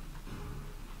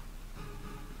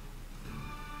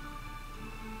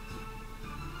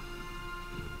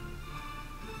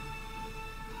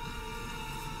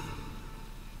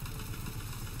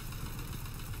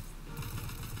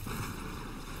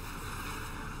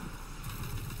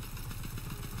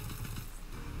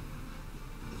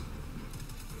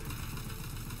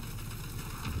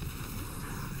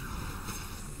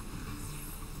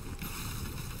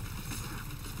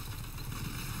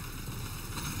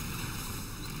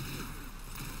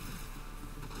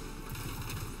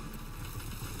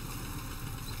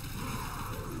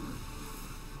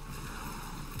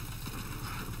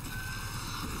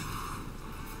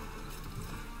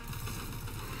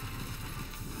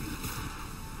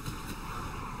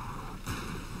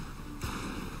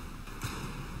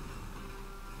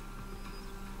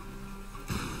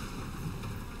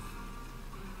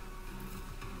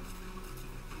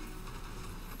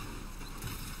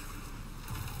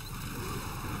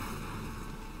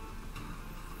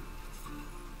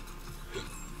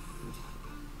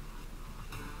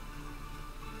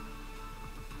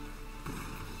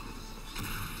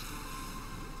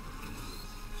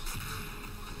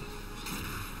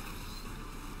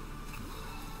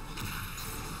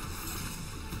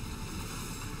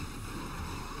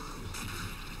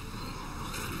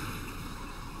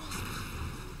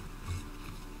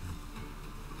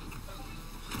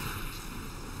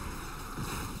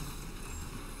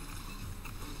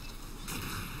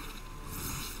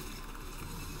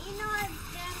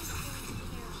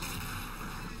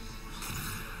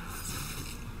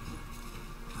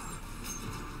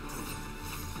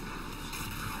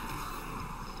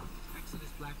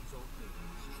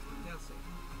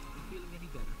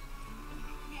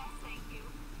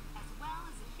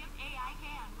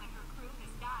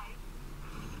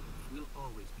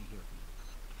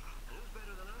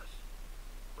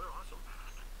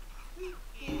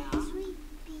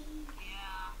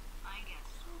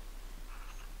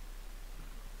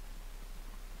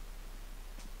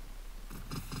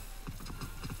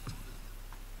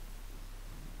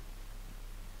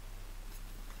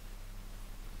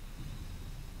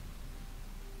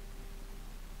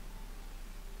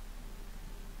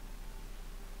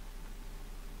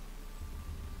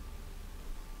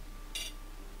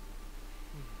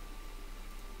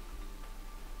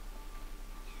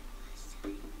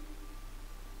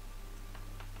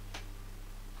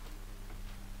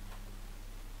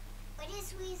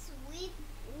 unless we sweep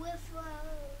with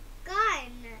a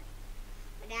gun.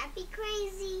 Would that be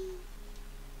crazy?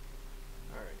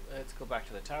 Alright, let's go back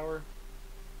to the tower.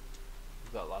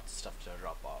 We've got lots of stuff to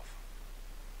drop off.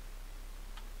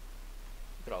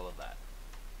 Look at all of that.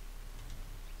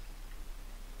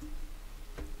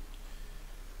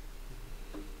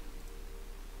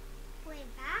 Way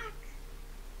back.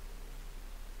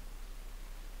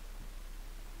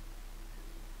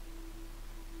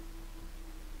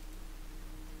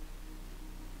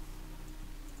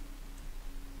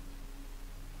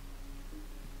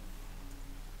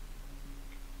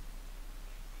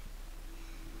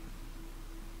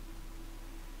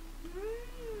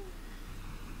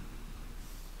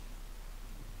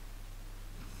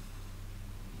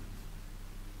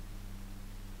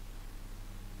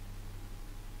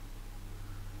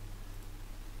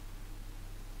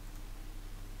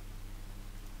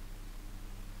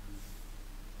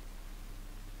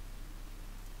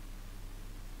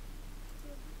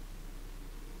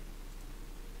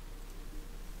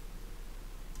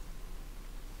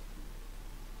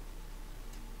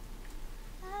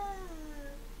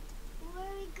 Where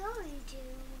are we going to?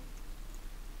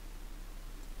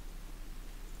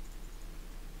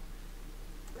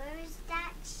 Where is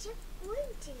that ship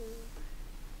going to?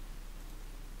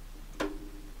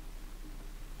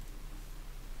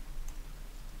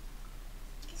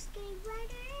 It's getting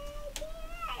brighter.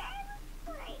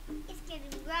 It's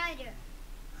getting brighter.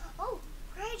 Oh,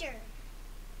 brighter.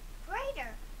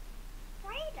 Brighter.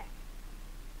 Brighter.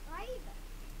 Brighter.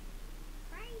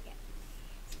 Brighter.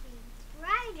 It's getting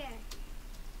brighter.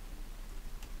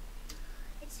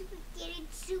 It's getting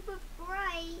super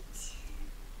bright.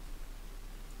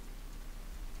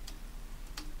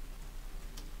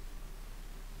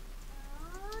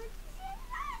 Oh,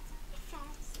 it's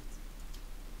fast.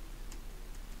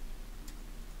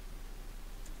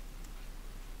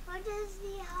 What does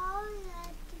the house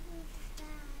have to be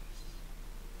fast?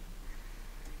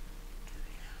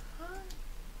 Huh?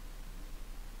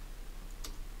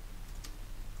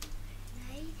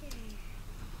 Later.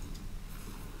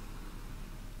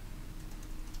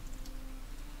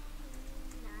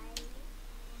 Night.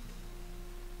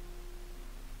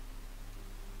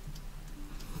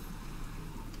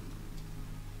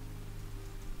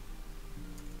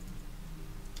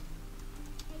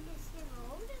 I just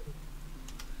rolled him.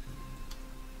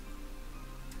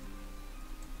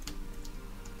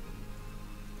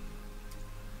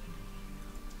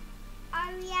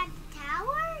 Are we at the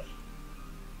tower?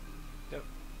 Yep.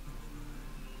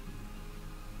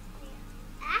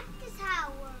 At the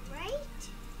tower, right?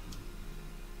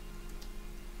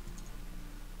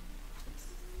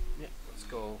 Yeah, let's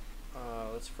go.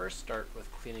 Let's first start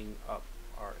with cleaning up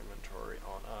our inventory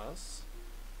on us.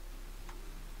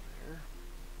 There.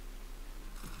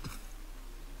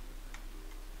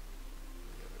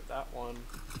 Get rid of that one.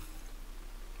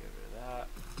 Get rid of that.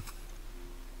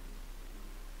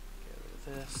 Get rid of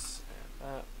this and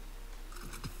that.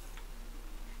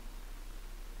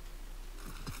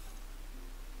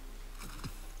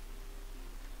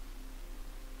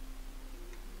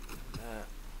 That.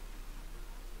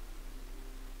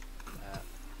 That.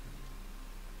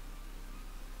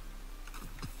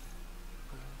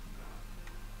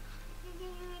 You're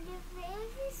getting rid of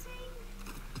everything?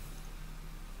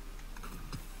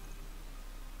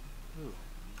 Ooh.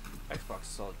 Xbox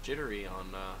is all jittery on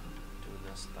doing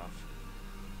this stuff.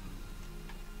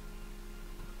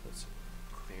 Let's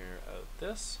clear out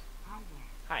this. Hi there.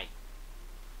 Hi.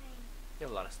 You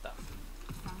have a lot of stuff.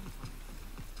 Found one.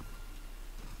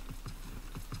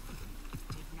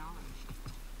 Acknowledged.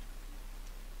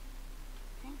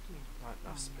 Thank you. Not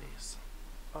enough space.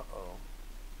 Uh-oh.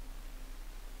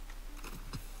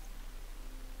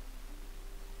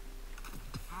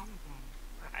 Hi again.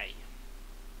 Hi.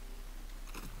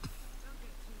 Don't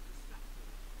get too distracted.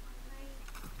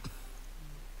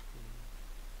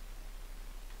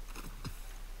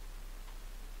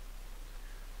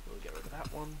 We'll get rid of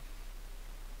that one.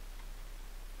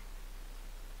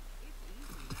 It's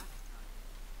easy last time.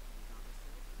 We got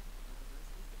ourselves another rest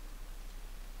this day.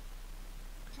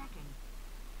 Checking.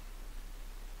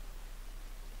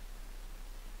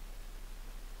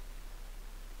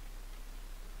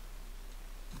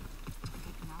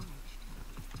 Acknowledged.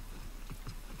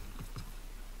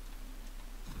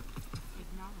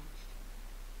 Acknowledged.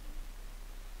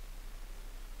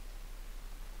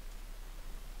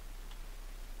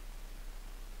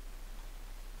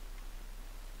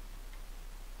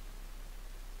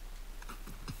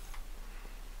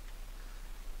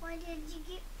 Why did you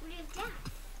get rid of that?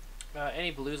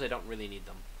 Any blues, I don't really need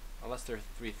them. Unless they're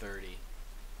 330.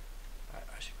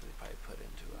 I should really probably put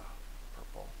into purple.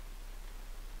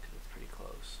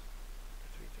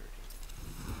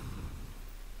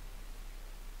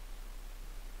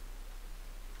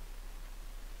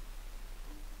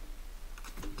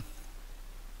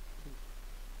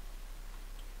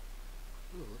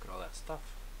 stuff.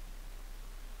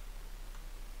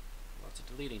 Lots of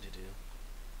deleting to do.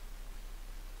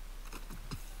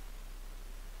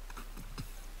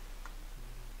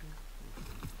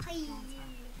 Hi.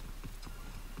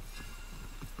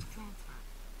 Transfer.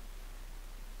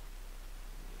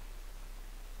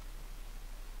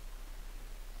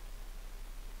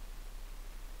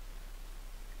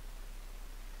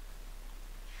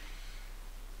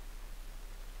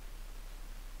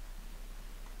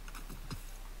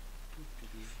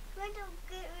 You want to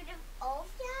get rid of all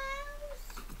those?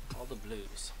 All the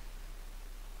blues.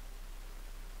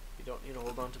 You don't need to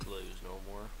hold on to blues no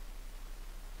more.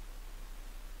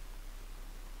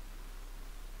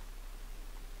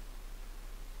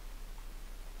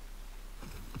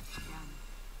 Done.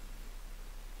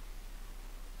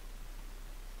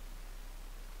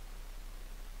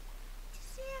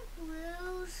 Does he have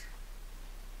blues?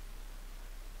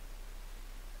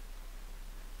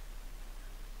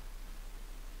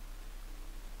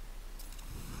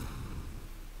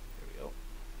 Here we go.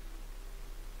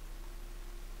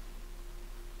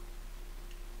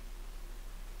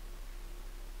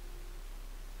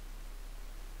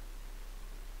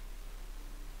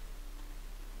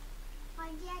 Why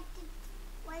do you have to,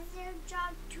 what's their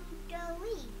job to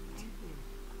delete? Thank you.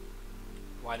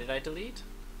 Why did I delete?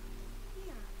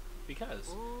 Yeah.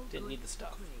 Because didn't need the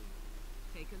stuff.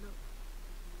 Take a look.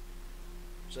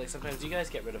 So like sometimes you guys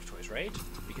get rid of toys, right?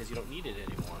 Because you don't need it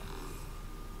anymore.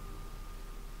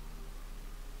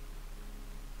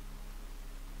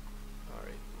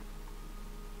 Alright.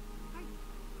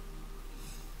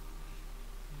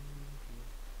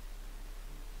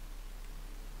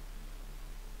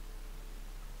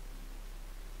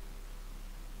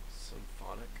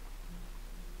 Symphonic.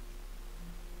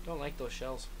 Don't like those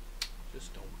shells.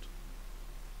 Just don't.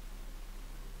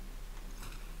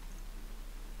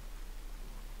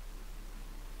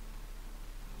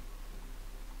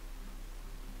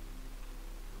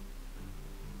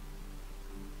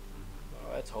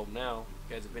 Oh, that's home now.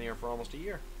 You guys have been here for almost a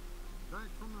year. Back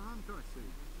from the hunt, I see.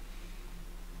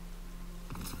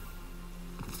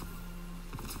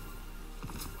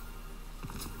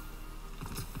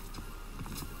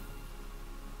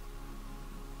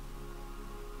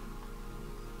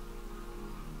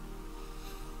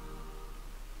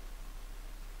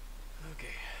 Okay.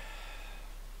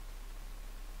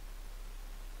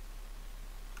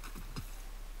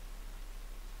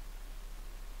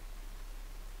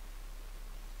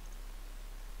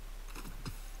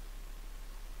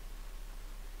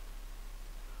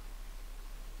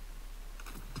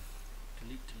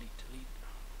 Delete, delete, delete.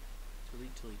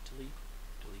 Delete, delete, delete.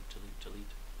 Delete, delete,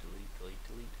 delete. Delete, delete,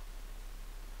 delete.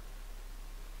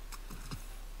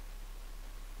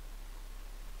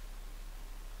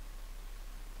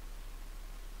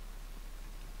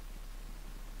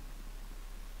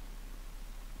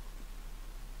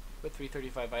 What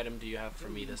 335 item do you have for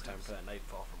me this time for that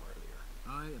nightfall from earlier?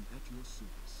 I am at your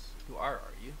service. Who are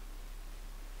you?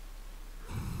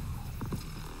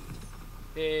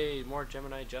 Hey, more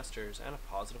Gemini gestures and a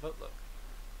positive outlook.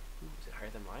 Ooh, is it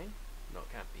higher than mine? No, it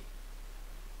can't be.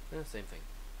 Same thing.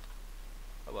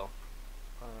 Oh well.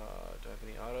 Do I have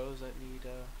any autos that need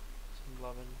some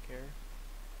love and care?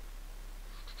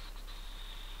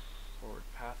 Forward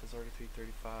path is already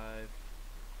 335.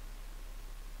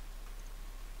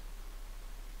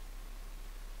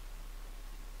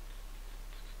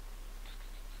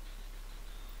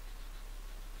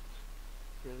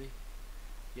 Really?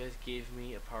 You guys gave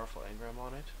me a powerful engram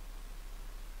on it?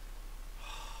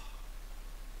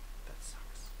 That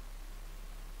sucks.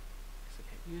 Because I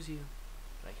can't use you.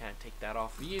 But I can't take that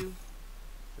off of you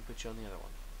and put you on the other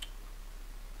one.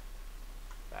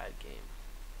 Bad game.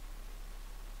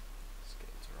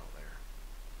 Skins are all there.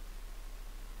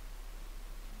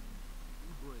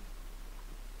 Be brave.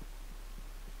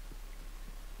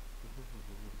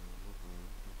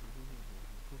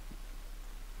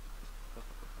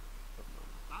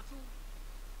 Battle?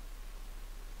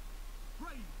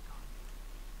 Brave, Guardian.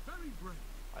 Very brave.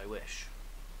 I wish.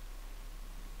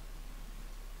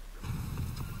 Be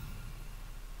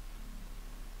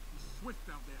swift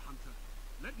out there, Hunter.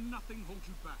 Let nothing hold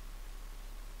you back.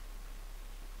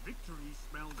 Victory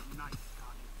smells nice,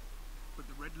 Guardian. But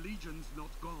the Red Legion's not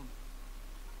gone.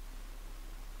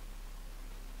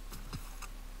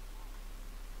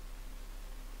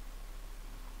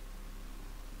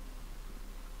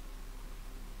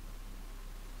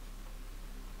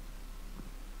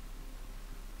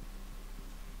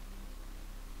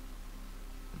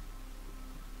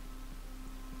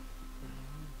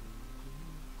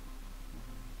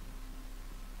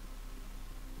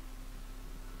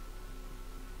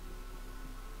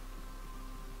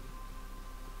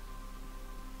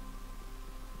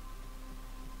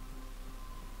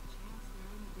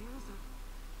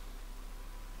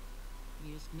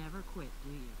 just never quit,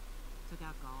 do you? Took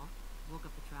out golf, woke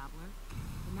up the traveler, but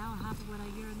now half of what I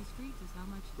hear in the streets is how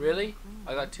much... Really?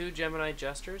 I got 2 Gemini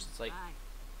jesters? It's like,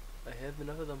 Bye. I have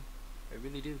enough of them. I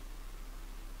really do.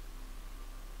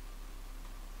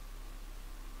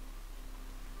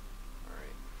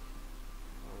 Alright.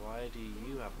 Well, why do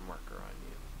you have a marker on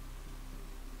you?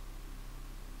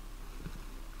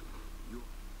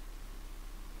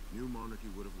 New Monarchy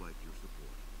would have liked your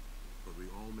support, but we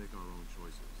all make our own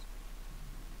choices.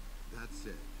 That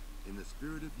said, in the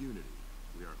spirit of unity,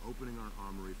 we are opening our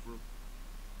armory for...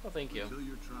 Oh, thank you. Until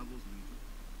your travels lead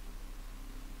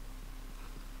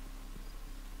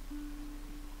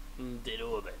you.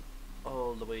 Ditto of it.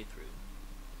 All the way through.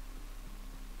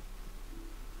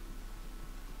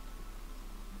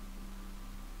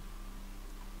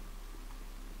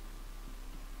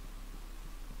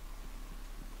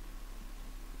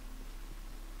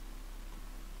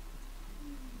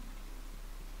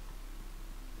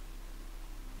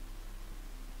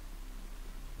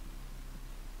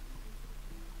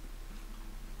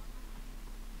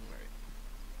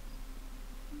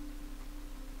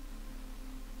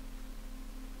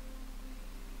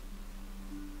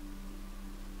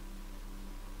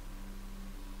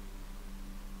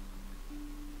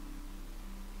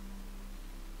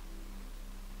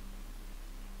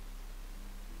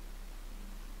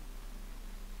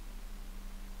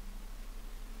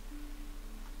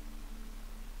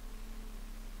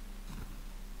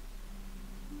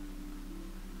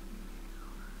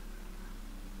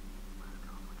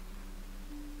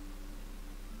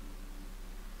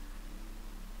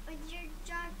 What's your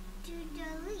job to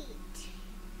delete?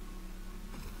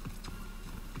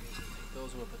 Take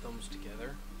those and we'll put those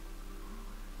together.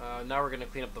 Now we're going to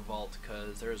clean up the vault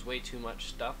because there's way too much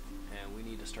stuff and we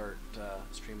need to start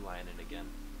streamlining it again.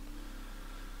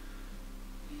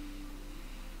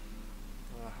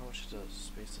 How much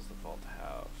space does the vault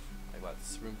have? I got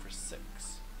room for 6.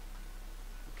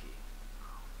 Okay.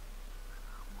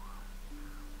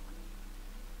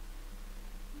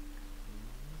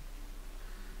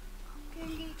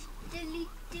 Delete, delete,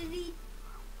 delete,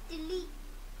 delete.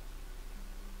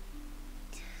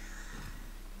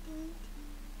 Delete.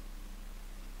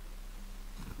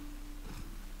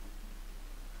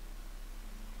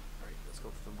 Alright, let's go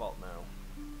to the vault now.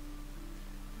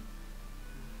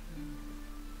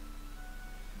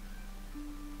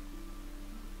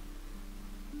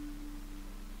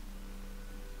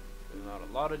 There's not a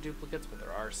lot of duplicates, but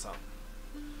there are some.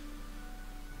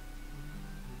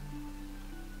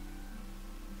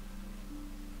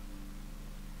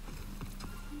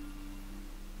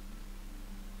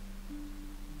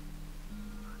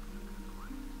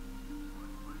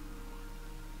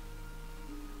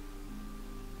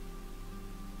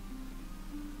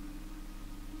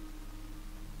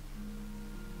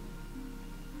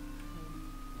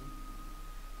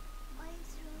 Why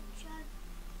is your job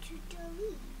to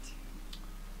delete?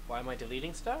 Why am I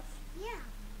deleting stuff? Yeah.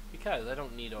 Because I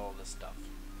don't need all this stuff.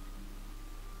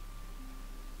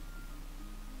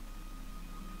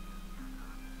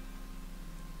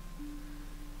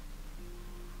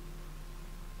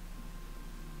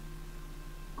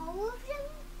 All of them?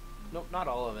 Nope, not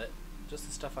all of it. Just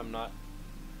the stuff I'm not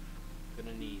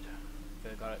gonna need.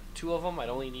 If I got 2 of them, I'd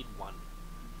only need 1.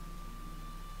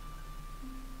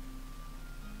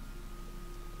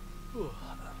 Whew. You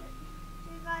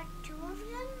got 2 of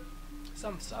them?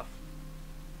 Some stuff.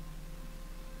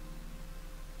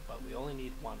 But we only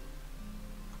need 1.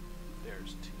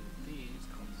 There's 2 of these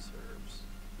conserves.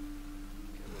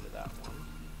 Get rid of that one.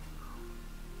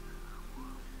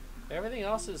 Everything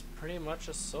else is pretty much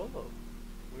a solo.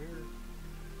 We're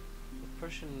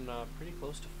pushing pretty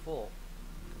close to full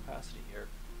capacity here,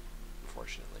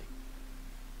 unfortunately.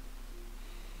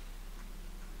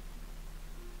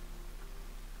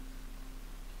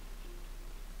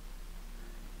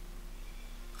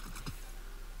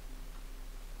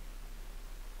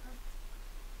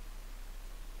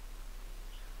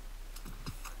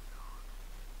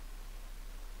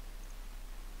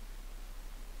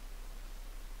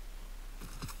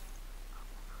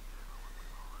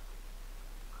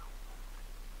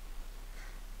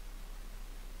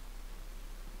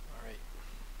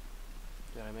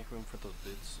 Did I make room for those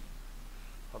boots?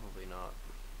 Probably not.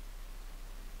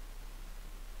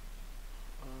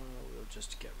 We'll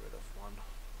just get rid of one.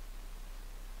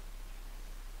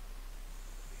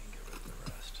 We can get rid of the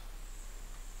rest.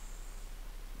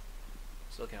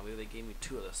 Still can't believe they gave me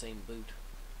 2 of the same boot.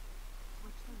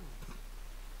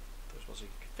 They're supposed to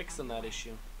be fixing that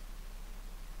issue.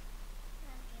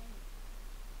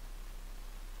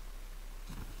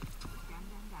 Dun,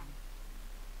 dun, dun.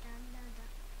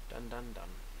 Done, done, done.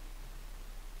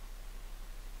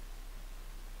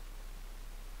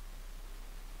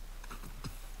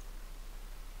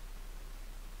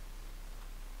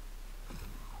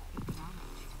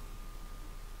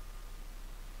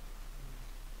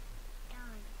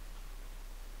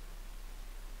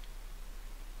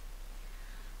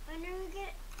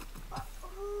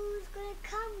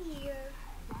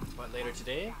 What, later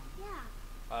today?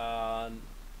 Yeah.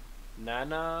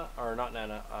 Nana, or not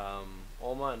Nana,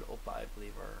 Oma and Opa, I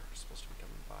believe, are supposed to be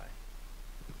coming by.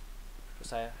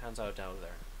 Josiah, hands out down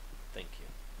there. Thank you.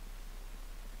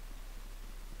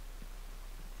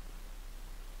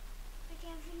 What do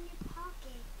you have in your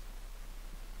pocket?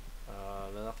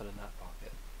 There's nothing in that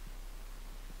pocket.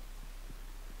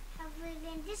 Have it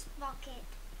in this pocket.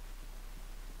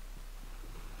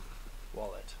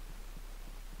 Wallet.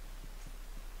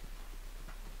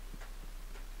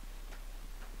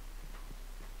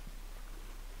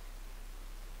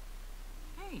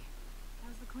 Hey,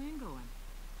 how's the clan going?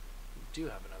 You do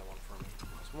have another one for me.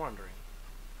 I was wondering.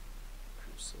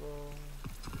 Crucible.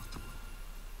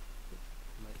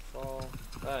 Might fall.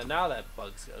 Now that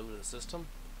bug's out of the system.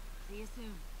 See you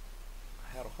soon.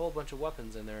 I had a whole bunch of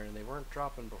weapons in there and they weren't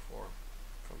dropping before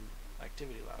from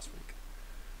activity last week.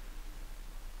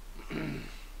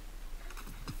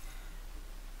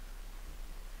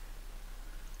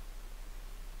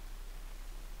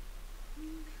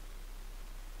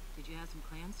 Did you have some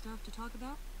clan stuff to talk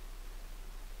about?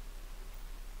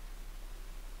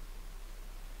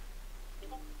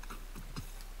 Sounds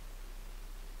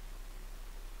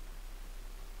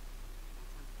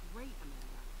great,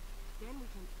 Amanda. Then we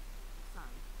can...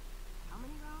 Sorry. How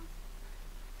many rounds?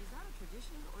 Is that a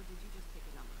tradition, or did you just pick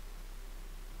a number?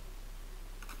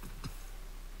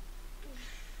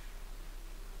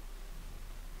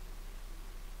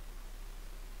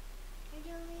 Are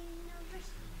you leaving numbers?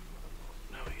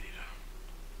 No, you need to.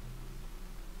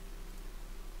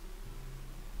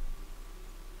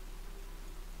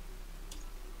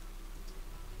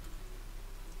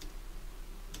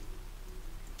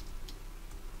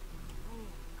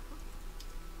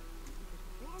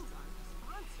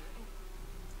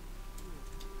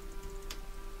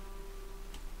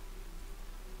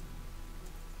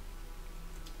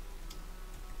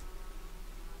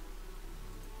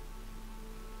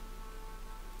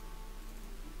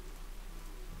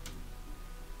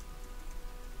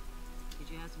 Did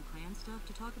you have some clan stuff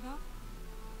to talk about?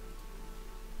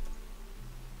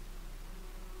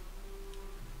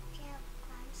 Do you have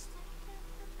clan stuff to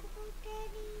talk about,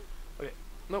 Daddy? Okay,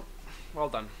 nope. Well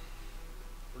done.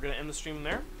 We're gonna end the stream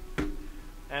there,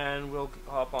 and we'll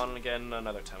hop on again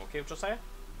another time. Okay, Josiah?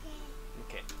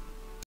 Okay. Okay.